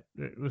mind that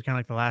was kind of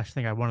like the last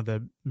thing I wanted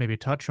to maybe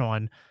touch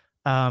on.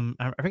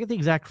 I forget the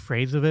exact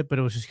phrase of it, but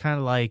it was just kind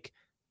of like,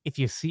 if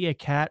you see a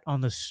cat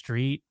on the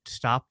street,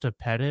 stop to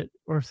pet it,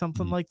 or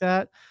something Mhm. like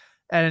that.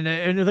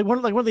 And like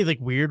one of these like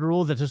weird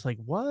rules that's just like,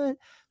 what?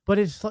 But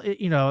it's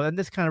and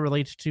this kind of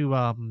relates to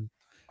what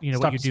Stop you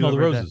to do smell the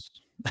over roses.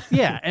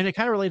 yeah, and it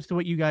kind of relates to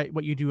what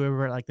you do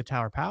over at like the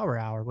Tower Power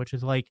Hour, which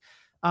is like,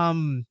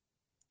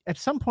 at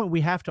some point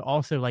we have to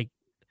also like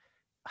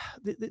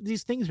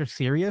these things are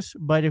serious,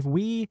 but if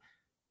we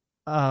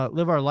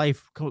live our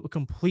life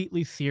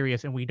completely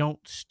serious and we don't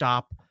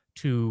stop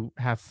to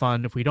have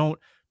fun, if we don't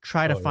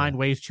try to Oh, yeah. find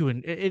ways to,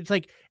 and it's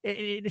like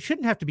it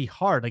shouldn't have to be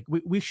hard. Like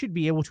we should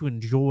be able to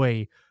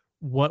enjoy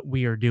what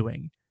we are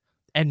doing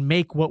and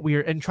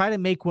try to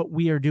make what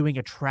we are doing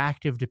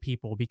attractive to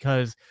people,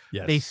 because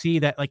they Yes. see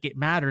that like it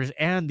matters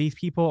and these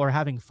people are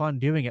having fun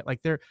doing it.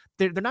 Like they're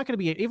not going to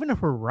be, even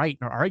if we're right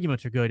and our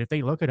arguments are good, if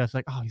they look at us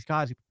like, oh, these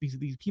guys,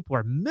 these people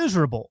are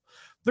miserable,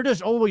 they're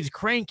just always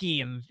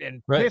cranky and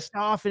Right. pissed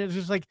off, and it's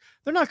just like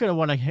they're not going to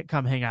want to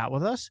come hang out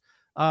with us.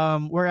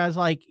 Whereas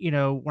like,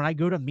 when I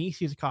go to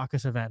Mises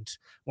Caucus events,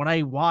 when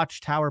I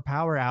watch Tower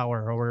Power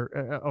Hour,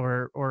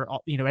 or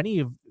any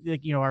of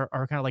like,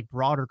 our kind of like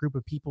broader group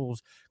of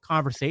people's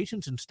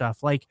conversations and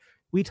stuff, like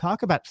we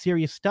talk about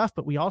serious stuff,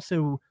 but we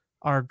also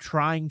are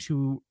trying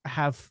to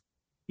have,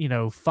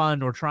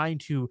 fun, or trying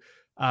to,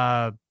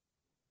 I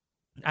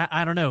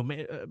don't know,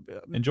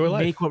 Enjoy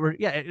life. make what we're,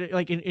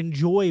 like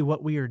enjoy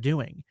what we are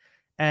doing.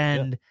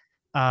 And,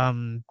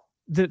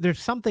 there's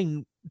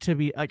something to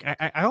be like,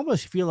 I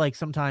almost feel like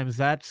sometimes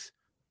that's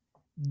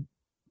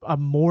a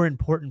more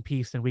important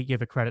piece than we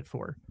give it credit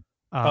for.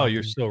 Oh,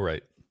 you're so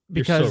right.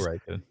 You're because so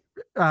right,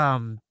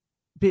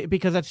 dude.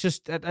 Because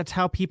that's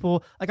how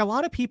people, like, a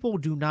lot of people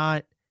do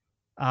not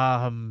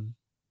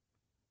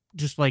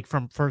just like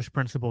from first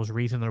principles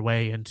reason their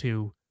way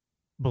into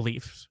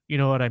beliefs. You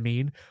know what I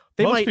mean?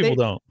 Most people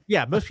don't.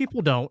 Yeah, most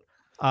people don't.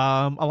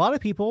 A lot of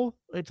people,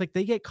 it's like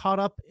they get caught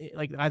up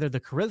like either the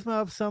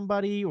charisma of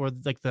somebody, or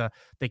like the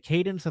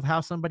cadence of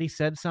how somebody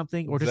said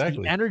something, or just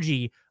Exactly. the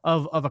energy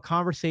of a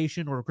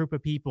conversation or a group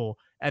of people,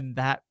 and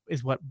that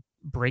is what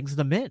brings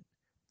them in.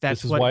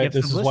 That's This is what why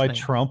gets them why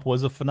listening. Trump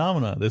was a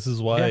phenomenon. This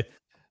is why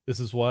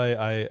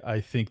Yeah.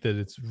 I think that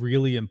it's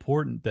really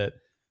important that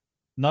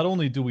not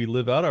only do we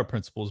live out our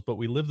principles, but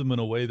we live them in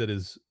a way that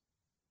is,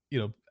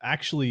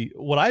 actually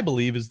what I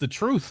believe is the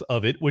truth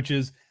of it, which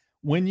is,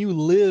 when you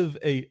live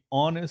a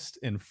honest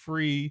and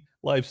free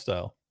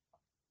lifestyle,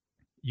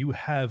 you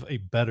have a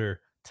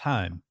better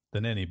time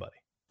than anybody.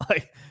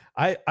 Like,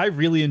 I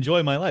really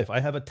enjoy my life. I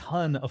have a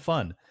ton of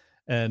fun.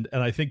 And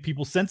I think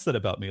people sense that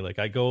about me. Like,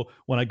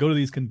 when I go to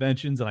these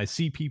conventions and I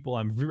see people,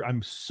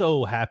 I'm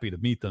so happy to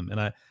meet them.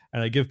 And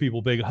I give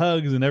people big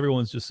hugs, and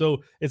everyone's just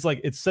so, it's like,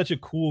 it's such a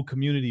cool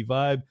community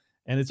vibe,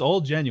 and it's all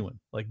genuine.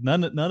 Like,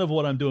 none of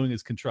what I'm doing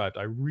is contrived.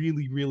 I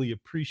really, really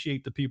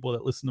appreciate the people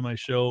that listen to my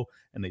show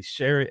and they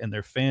share it, and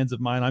they're fans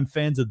of mine. I'm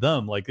fans of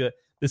them. Like,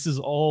 this is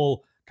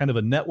all kind of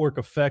a network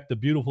effect, a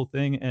beautiful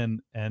thing.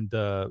 And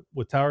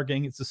with Tower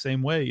Gang, it's the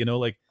same way.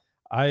 Like,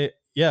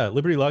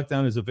 Liberty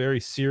Lockdown is a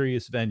very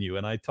serious venue,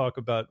 and I talk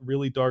about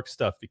really dark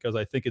stuff because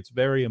I think it's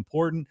very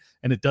important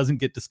and it doesn't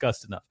get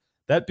discussed enough.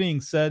 That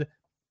being said,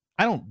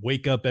 I don't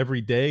wake up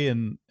every day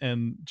and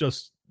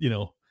just,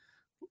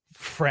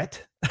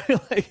 fret.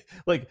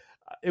 like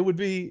it would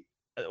be,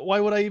 why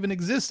would I even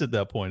exist at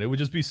that point? It would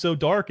just be so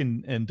dark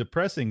and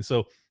depressing.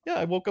 So yeah,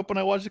 I woke up and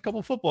I watched a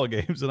couple football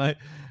games,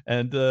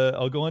 and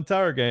I'll go on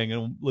Tower Gang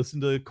and listen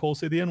to Cole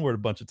say the N-word a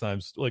bunch of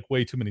times, like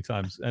way too many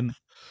times. And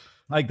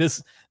Like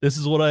this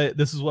is what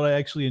I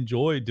actually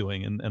enjoy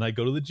doing, and I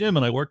go to the gym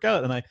and I work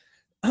out and I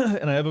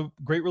and I have a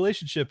great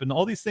relationship, and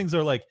all these things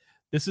are like,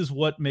 this is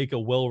what make a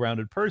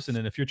well-rounded person.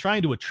 And if you're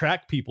trying to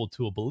attract people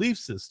to a belief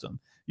system,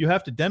 you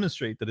have to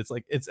demonstrate that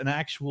it's an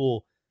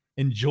actual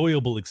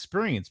enjoyable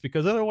experience,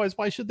 because otherwise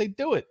why should they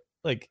do it?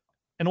 Like,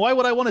 and why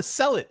would I want to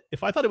sell it?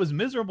 If I thought it was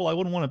miserable, I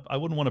wouldn't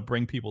want to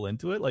bring people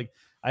into it. Like,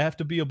 I have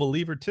to be a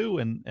believer too,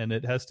 and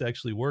it has to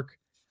actually work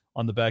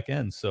on the back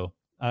end. So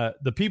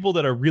the people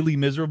that are really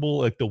miserable,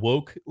 like the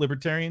woke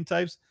libertarian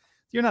types,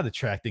 you're not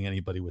attracting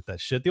anybody with that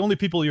shit. The only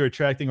people you're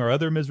attracting are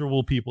other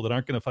miserable people that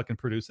aren't going to fucking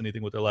produce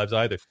anything with their lives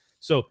either.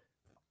 So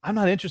I'm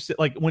not interested.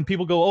 Like, when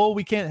people go, oh,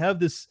 we can't have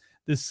this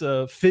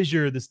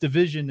fissure, this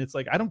division, it's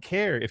like, I don't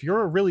care. If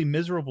you're a really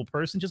miserable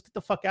person, just get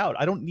the fuck out.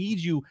 I don't need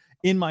you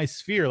in my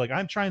sphere. Like,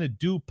 I'm trying to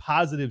do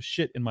positive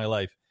shit in my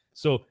life.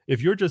 So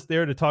if you're just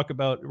there to talk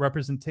about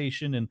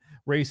representation and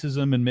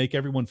racism and make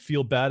everyone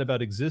feel bad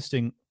about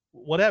existing,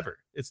 whatever,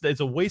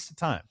 it's a waste of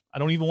time. I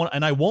don't even want,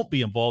 and I won't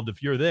be involved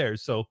if you're there.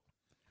 So,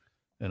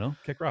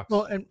 kick rocks.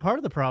 Well, and part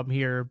of the problem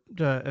here,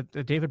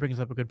 David brings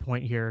up a good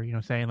point here,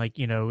 saying like,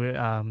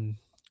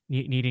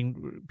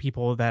 needing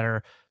people that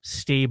are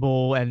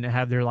stable and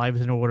have their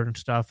lives in order and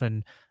stuff.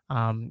 And,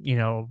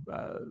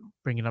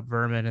 bringing up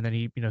Vermin. And then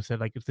he,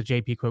 said like, it's the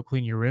JP quote,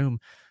 clean your room.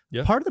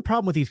 Yeah. Part of the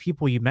problem with these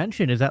people you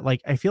mentioned is that,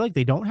 like, I feel like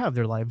they don't have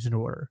their lives in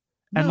order.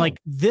 No. And like,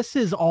 this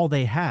is all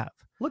they have.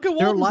 Look at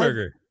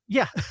Waldenberger.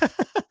 Yeah.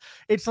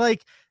 It's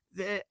like,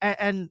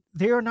 and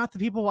they are not the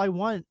people I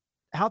want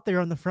out there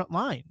on the front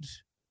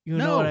lines. You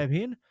know what I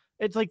mean?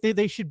 It's like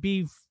they should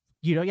be,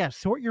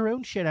 sort your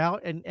own shit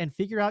out and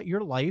figure out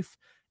your life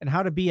and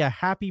how to be a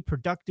happy,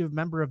 productive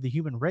member of the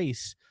human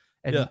race,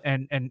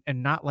 and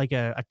not like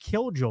a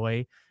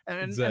killjoy.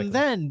 And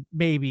then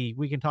maybe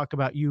we can talk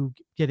about you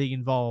getting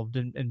involved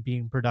and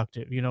being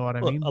productive. You know what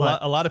I mean?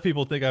 A lot of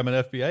people think I'm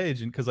an FBI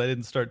agent because I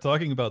didn't start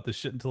talking about this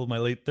shit until my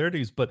late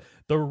 30s. But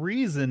the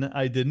reason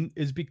I didn't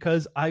is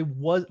because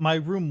my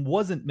room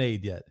wasn't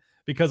made yet,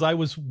 because I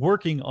was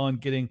working on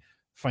getting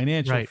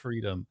financial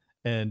freedom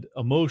and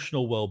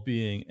emotional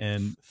well-being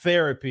and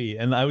therapy,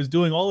 and I was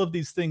doing all of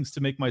these things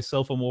to make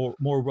myself a more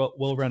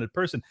well-rounded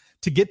person,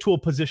 to get to a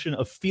position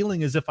of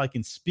feeling as if I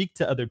can speak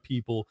to other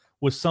people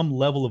with some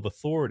level of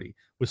authority,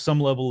 with some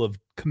level of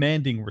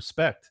commanding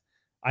respect.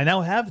 I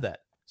now have that.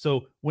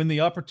 So when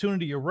the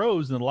opportunity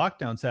arose and the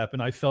lockdowns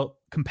happened, I felt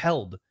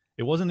compelled.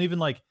 It wasn't even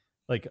like,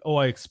 oh,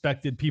 I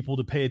expected people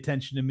to pay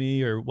attention to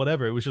me or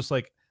whatever. It was just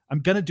like, I'm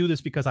going to do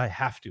this because I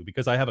have to,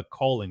 because I have a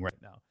calling right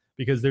now,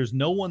 because there's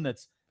no one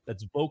that's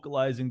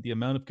vocalizing the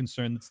amount of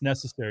concern that's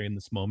necessary in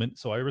this moment.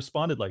 So I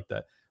responded like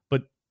that.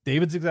 But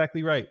David's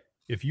exactly right.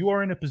 If you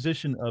are in a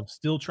position of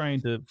still trying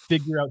to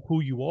figure out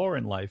who you are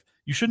in life,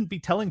 you shouldn't be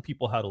telling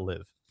people how to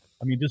live.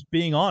 I mean, just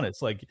being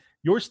honest, like,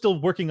 you're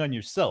still working on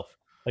yourself.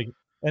 Like,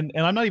 and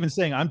I'm not even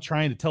saying I'm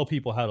trying to tell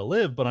people how to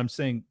live, but I'm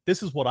saying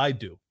this is what I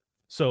do.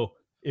 So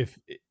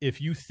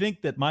if you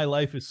think that my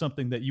life is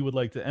something that you would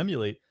like to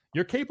emulate,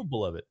 you're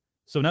capable of it.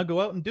 So now go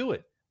out and do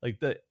it. Like,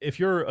 if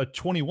you're a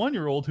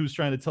 21-year-old who's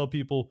trying to tell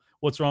people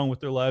what's wrong with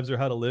their lives or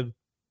how to live,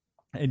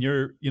 and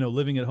you're,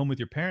 living at home with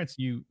your parents,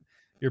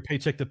 you're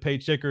paycheck to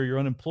paycheck, or you're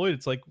unemployed,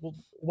 it's like, well,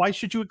 why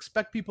should you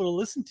expect people to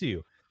listen to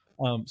you?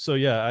 So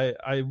yeah,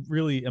 I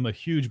really am a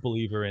huge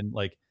believer in,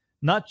 like,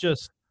 not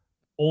just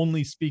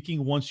only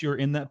speaking once you're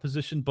in that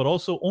position, but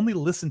also only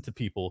listen to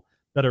people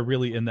that are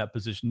really in that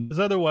position, because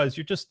otherwise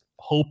you're just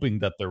hoping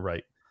that they're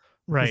right.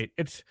 Right.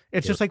 It's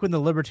just like when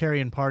the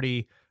Libertarian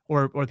Party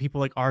or people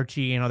like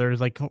Archie and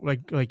others like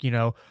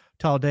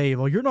tell Dave,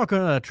 well, you're not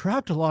going to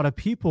attract a lot of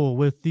people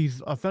with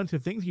these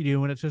offensive things you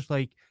do. And it's just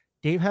like,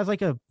 Dave has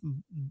like like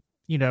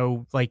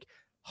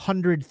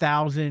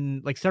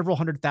 100,000, like several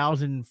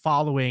 100,000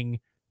 following,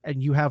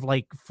 and you have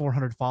like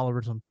 400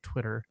 followers on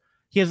Twitter.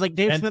 He has like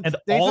Dave Smith, and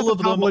Dave all Smith of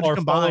them Tom Woods are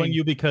combined. following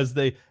you because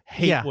they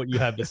hate what you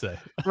have to say.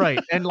 Right.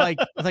 And like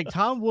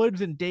Tom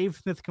Woods and Dave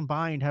Smith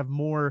combined have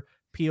more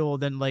appeal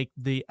than like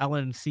the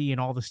LNC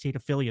and all the state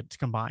affiliates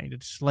combined.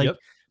 It's like,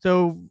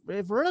 So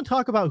if we're going to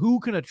talk about who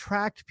can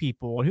attract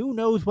people and who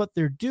knows what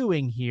they're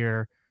doing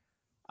here,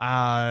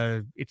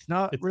 it's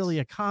really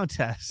a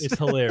contest. It's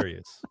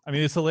hilarious. I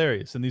mean, it's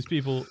hilarious. And these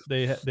people,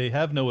 they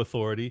have no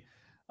authority.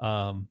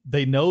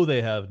 They know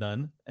they have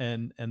none.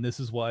 And this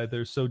is why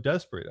they're so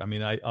desperate. I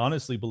mean, I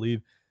honestly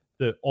believe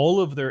that all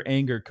of their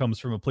anger comes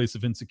from a place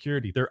of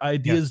insecurity. Their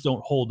ideas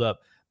don't hold up.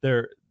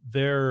 Their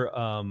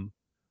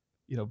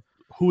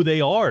who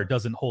they are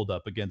doesn't hold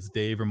up against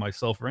Dave or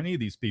myself or any of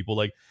these people.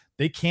 Like,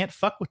 they can't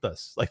fuck with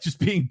us. Like, just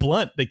being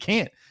blunt, they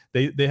can't.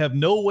 They have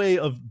no way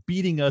of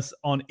beating us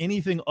on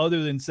anything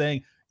other than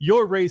saying,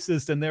 you're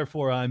racist and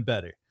therefore I'm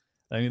better.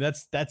 I mean,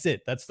 that's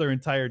it. That's their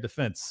entire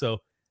defense. So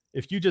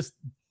if you just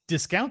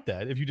discount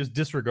that, if you just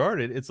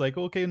disregard it, it's like,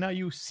 okay, now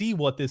you see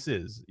what this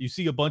is. You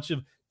see a bunch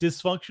of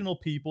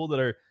dysfunctional people that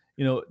are,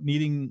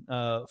 needing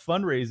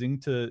fundraising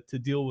to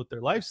deal with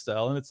their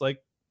lifestyle. And it's like,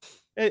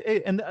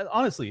 and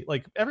honestly,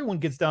 like, everyone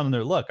gets down on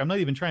their luck. I'm not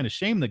even trying to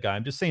shame the guy.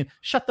 I'm just saying,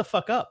 shut the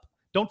fuck up.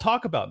 Don't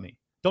talk about me.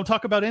 Don't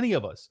talk about any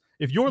of us.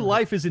 If your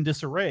life is in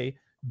disarray,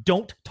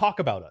 don't talk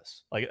about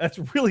us. Like, that's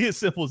really as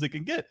simple as it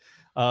can get.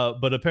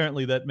 But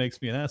apparently that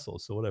makes me an asshole.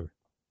 So whatever.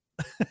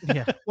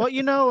 Yeah.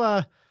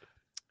 Well,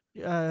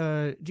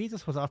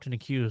 Jesus was often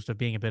accused of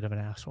being a bit of an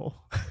asshole.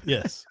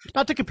 Yes.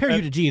 Not to compare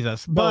you to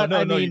Jesus, but no,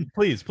 I mean,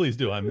 please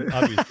do. I'm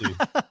obviously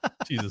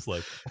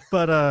Jesus-like.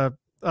 But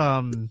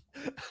gosh,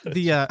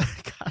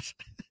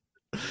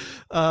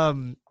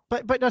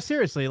 but no,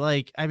 seriously,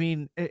 like, I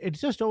mean, it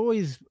just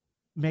always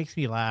makes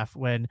me laugh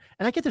when,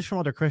 and I get this from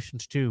other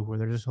Christians too, where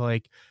they're just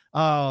like,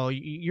 oh,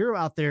 you're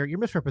out there, you're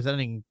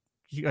misrepresenting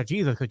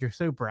Jesus because you're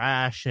so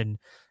brash and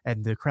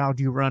the crowd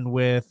you run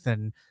with,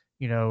 and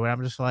and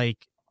I'm just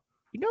like,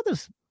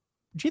 this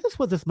Jesus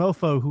was this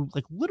mofo who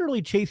like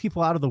literally chased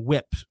people out of the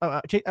whips,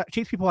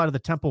 chased people out of the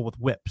temple with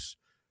whips,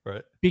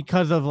 right?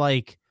 Because of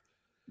like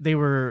they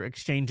were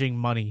exchanging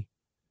money,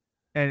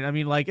 and I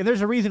mean, like, and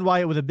there's a reason why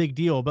it was a big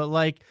deal, but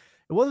like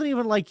it wasn't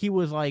even like he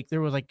was like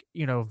there was like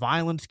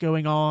violence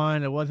going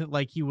on. It wasn't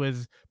like he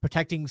was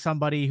protecting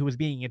somebody who was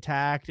being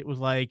attacked. It was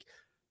like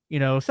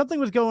something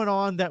was going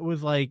on that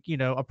was like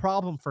a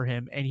problem for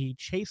him, and he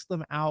chased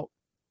them out.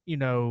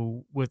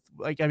 With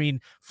like, I mean,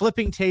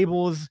 flipping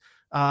tables.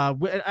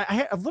 I've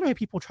literally had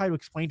people try to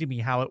explain to me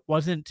how it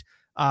wasn't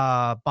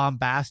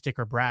bombastic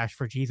or brash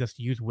for Jesus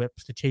to use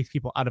whips to chase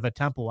people out of a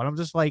temple, and I'm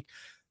just like,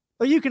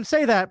 well, you can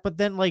say that, but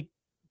then like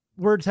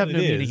words have no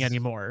meaning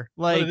anymore.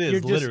 Like, it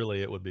is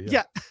literally, it would be.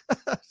 Yeah.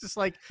 It's just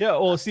like, yeah.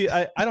 Well, see,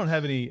 I don't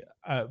have any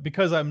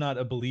because I'm not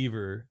a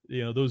believer.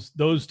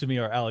 Those to me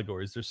are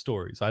allegories. They're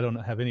stories. I don't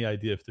have any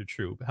idea if they're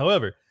true.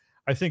 However,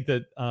 I think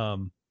that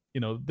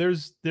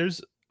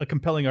there's a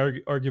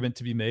compelling argument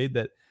to be made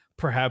that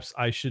perhaps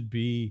I should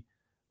be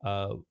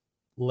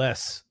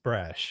less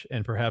brash,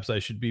 and perhaps I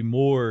should be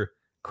more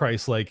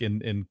Christ-like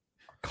and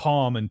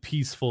calm and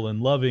peaceful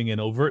and loving and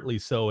overtly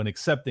so, and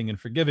accepting and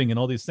forgiving and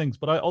all these things.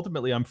 But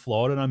I'm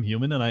flawed and I'm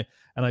human, and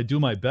I do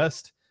my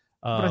best.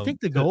 But I think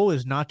the goal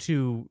is not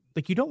to,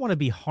 like, you don't want to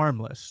be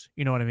harmless.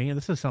 You know what I mean?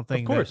 This is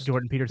something that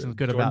Jordan Peterson's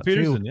good about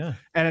too. Yeah.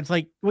 And it's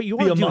like, what you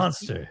want to do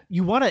monster.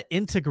 You want to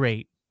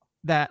integrate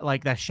that,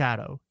 like, that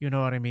shadow. You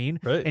know what I mean?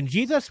 Right. And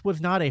Jesus was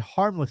not a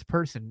harmless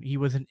person. He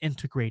was an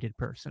integrated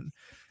person.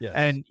 Yes.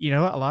 And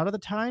a lot of the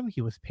time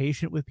he was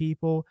patient with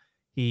people.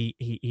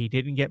 He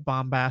didn't get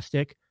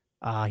bombastic.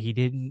 He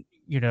didn't,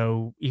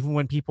 even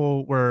when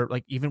people were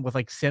like, even with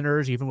like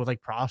sinners, even with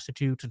like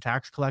prostitutes and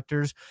tax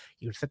collectors,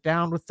 he would sit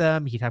down with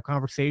them. He'd have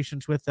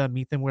conversations with them,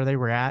 meet them where they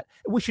were at.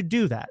 We should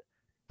do that.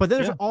 But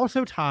then there's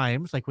also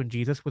times like when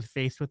Jesus was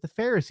faced with the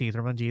Pharisees,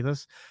 or when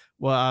Jesus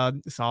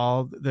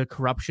saw the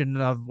corruption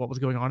of what was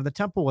going on in the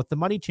temple with the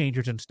money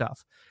changers and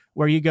stuff,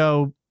 where you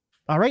go,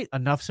 all right,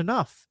 enough's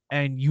enough.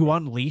 And you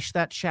unleash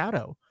that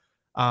shadow.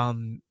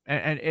 And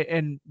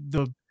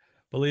the,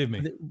 believe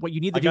me, what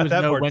you need to do is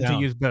know when to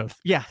use both.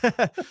 Yeah.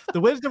 The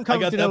wisdom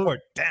comes to know. I got that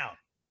part down.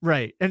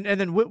 Right. And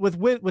then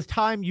with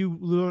time, you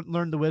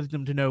learn the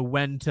wisdom to know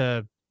when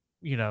to,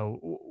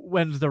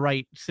 when's the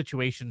right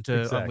situation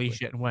to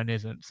unleash it and when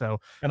isn't. So,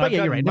 but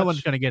yeah, you're right. No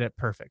one's going to get it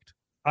perfect.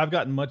 I've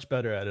gotten much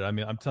better at it. I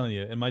mean, I'm telling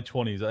you, in my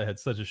 20s, I had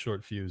such a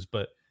short fuse,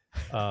 but,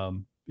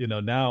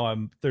 now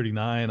I'm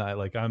 39.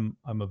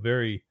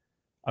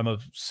 I'm a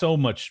so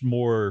much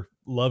more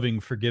loving,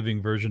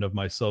 forgiving version of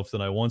myself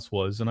than I once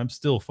was. And I'm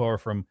still far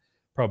from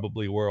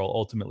probably where I'll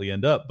ultimately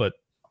end up. But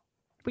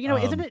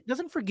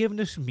doesn't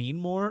forgiveness mean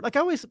more? Like,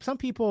 some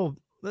people,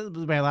 this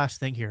is my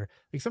last thing here.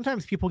 Like,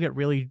 sometimes people get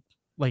really,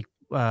 like,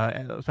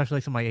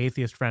 especially some of my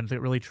atheist friends,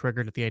 get really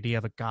triggered at the idea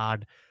of a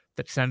God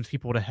that sends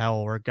people to hell,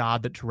 or a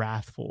God that's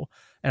wrathful.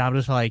 And I'm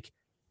just like,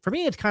 for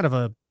me, it's kind of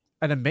an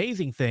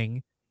amazing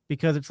thing,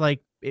 because it's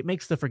like, it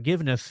makes the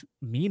forgiveness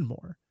mean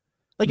more.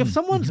 Like, if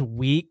someone's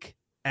weak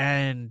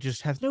and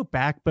just has no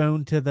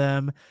backbone to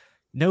them,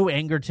 no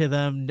anger to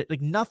them,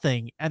 like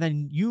nothing, and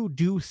then you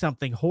do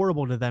something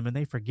horrible to them and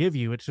they forgive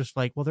you, it's just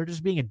like, well, they're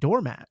just being a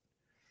doormat.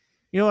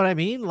 You know what I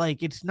mean?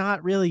 Like, it's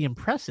not really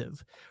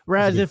impressive.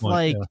 Whereas if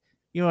point,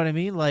 you know what I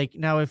mean? Like,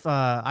 now if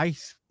I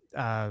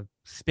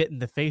spit in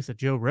the face of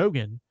Joe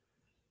Rogan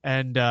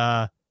and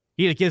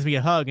he gives me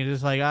a hug and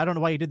just like, I don't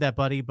know why you did that,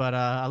 buddy, but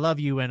I love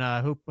you, and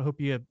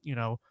hope you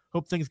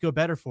hope things go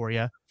better for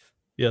you.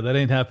 Yeah, that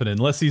ain't happening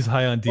unless he's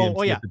high on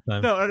DMT at the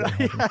time. No.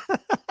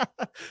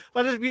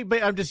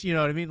 But I'm just, you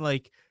know what I mean?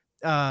 Like,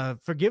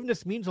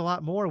 forgiveness means a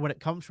lot more when it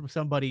comes from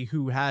somebody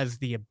who has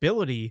the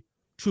ability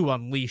to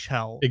unleash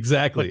hell.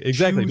 Exactly.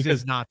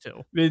 Because not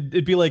to.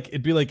 It'd be like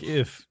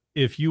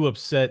if you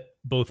upset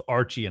both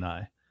Archie and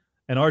I,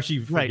 and Archie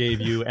forgave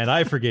you and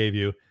I forgave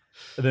you,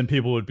 and then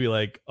people would be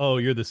like, "Oh,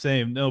 you're the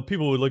same." No,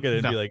 people would look at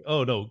it and be like,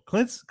 "Oh no,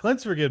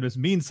 Clint's forgiveness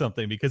means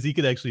something because he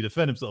could actually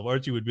defend himself."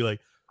 Archie would be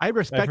like, I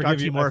respect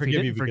Archie more if he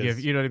didn't forgive.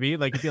 You know what I mean?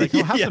 Like, it'd be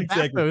like, have some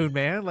backbone,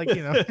 man. Like,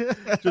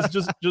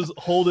 just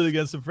hold it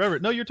against him forever.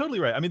 No, you're totally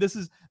right. I mean, this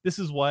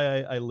is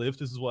why I lived.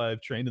 This is why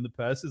I've trained in the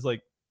past. Is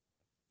like,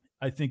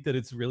 I think that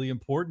it's really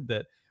important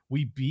that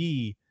we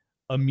be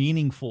a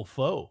meaningful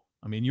foe.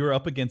 I mean, you're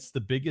up against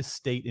the biggest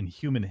state in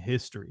human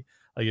history.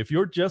 Like, if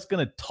you're just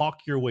gonna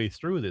talk your way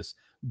through this,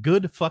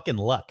 good fucking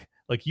luck.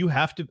 Like you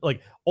have to,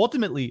 like,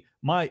 ultimately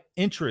my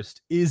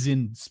interest is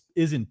in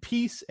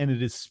peace, and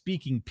it is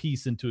speaking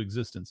peace into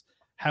existence.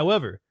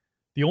 However,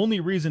 the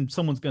only reason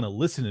someone's going to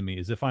listen to me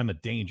is if I'm a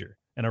danger,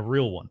 and a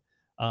real one.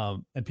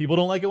 And people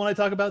don't like it when I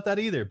talk about that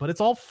either, but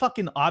it's all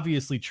fucking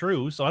obviously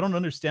true. So I don't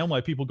understand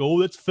why people go, oh,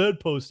 that's Fed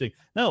posting.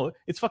 No,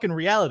 it's fucking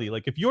reality.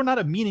 Like if you're not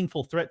a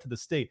meaningful threat to the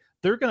state,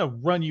 they're going to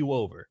run you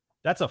over.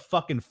 That's a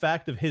fucking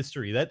fact of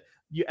history that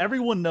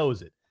everyone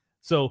knows it.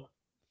 So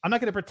I'm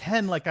not going to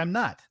pretend like I'm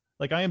not.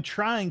 Like I am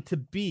trying to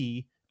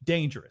be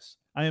dangerous.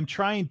 I am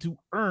trying to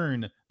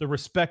earn the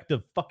respect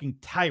of fucking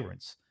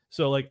tyrants.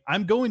 So like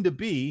I'm going to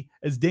be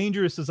as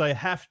dangerous as I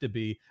have to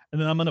be,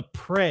 and then I'm going to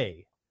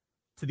pray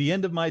to the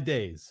end of my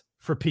days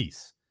for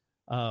peace.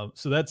 So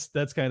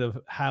that's kind of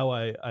how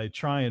I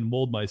try and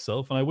mold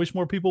myself. And I wish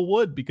more people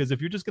would, because if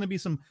you're just going to be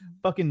some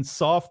fucking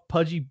soft,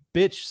 pudgy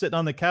bitch sitting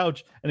on the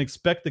couch and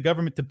expect the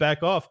government to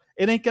back off,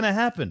 it ain't going to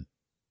happen.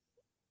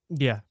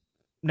 Yeah.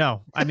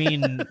 No, I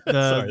mean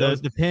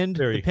the pinned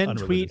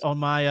tweet on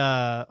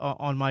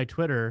my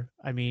Twitter.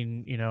 I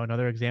mean,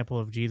 another example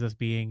of Jesus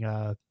being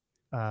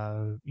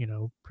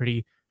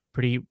pretty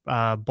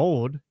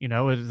bold,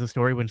 is the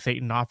story when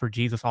Satan offered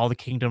Jesus all the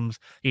kingdoms.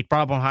 He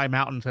brought up on high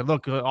mountain and said,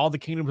 look, all the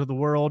kingdoms of the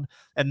world,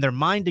 and they're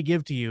mine to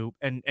give to you.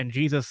 And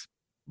Jesus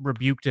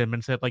rebuked him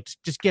and said, like,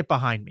 just get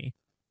behind me.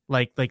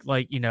 Like,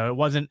 it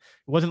wasn't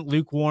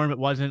lukewarm. It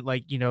wasn't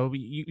like,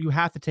 you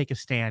have to take a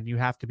stand. You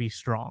have to be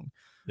strong.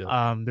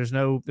 Yeah. There's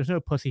no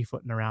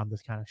pussyfooting around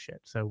this kind of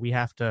shit. So we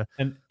have to,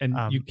 and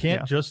you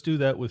can't just do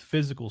that with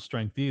physical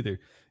strength either.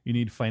 You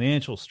need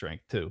financial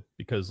strength too,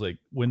 because like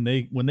when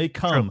they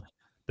come, true,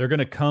 they're going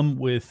to come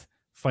with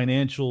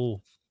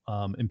financial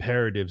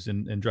imperatives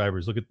and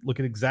drivers. Look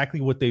at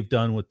exactly what they've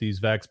done with these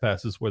vax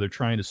passes, where they're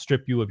trying to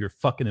strip you of your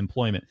fucking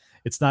employment.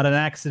 It's not an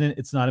accident.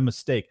 It's not a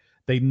mistake.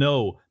 They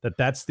know that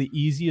that's the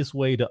easiest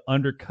way to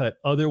undercut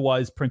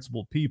otherwise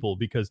principled people,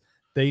 because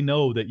they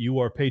know that you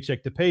are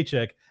paycheck to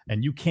paycheck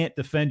and you can't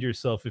defend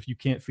yourself if you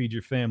can't feed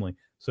your family.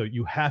 So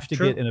you have to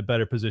get in a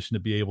better position to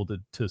be able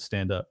to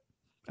stand up.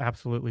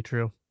 Absolutely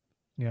true.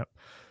 Yep.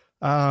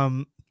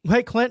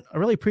 Hey, Clint, I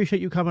really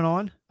appreciate you coming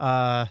on.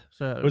 So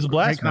it was a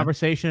blast, great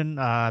conversation.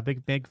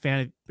 Big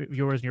fan of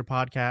yours and your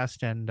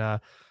podcast. And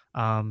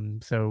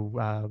so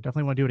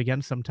definitely want to do it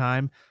again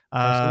sometime.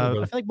 I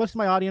feel like most of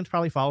my audience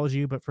probably follows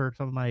you, but for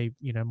some of my,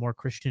 more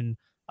Christian,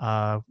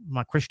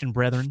 my Christian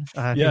brethren,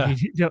 you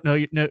don't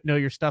know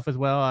your stuff as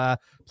well.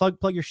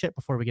 Plug your shit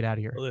before we get out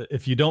of here.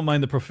 If you don't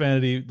mind the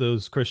profanity,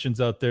 those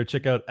Christians out there,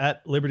 check out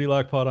 @Liberty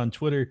Lock Pod on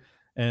Twitter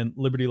and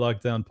Liberty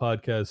Lockdown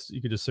Podcast.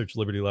 You can just search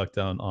Liberty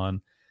Lockdown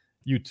on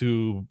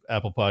YouTube,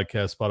 Apple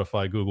Podcasts,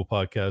 Spotify, Google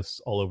Podcasts,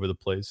 all over the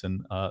place.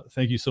 And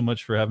thank you so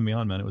much for having me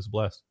on, man. It was a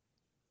blast.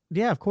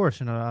 Yeah, of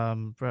course.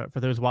 And for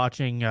those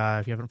watching,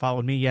 if you haven't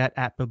followed me yet,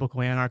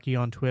 @Biblical Anarchy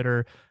on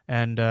Twitter,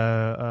 and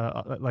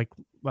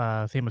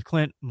same as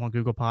Clint, I'm on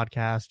Google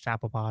Podcasts,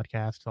 Apple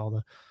Podcasts,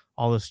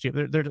 all this shit.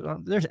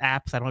 There's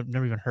apps I've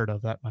never even heard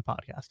of that my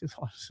podcast is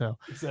on. So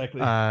exactly.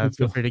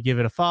 Feel free to give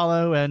it a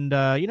follow. And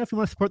if you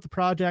want to support the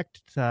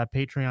project, it's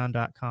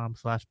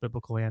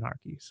patreon.com/Biblical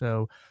Anarchy.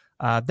 So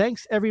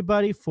thanks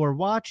everybody for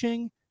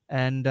watching,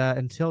 and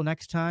until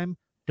next time,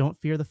 don't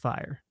fear the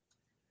fire.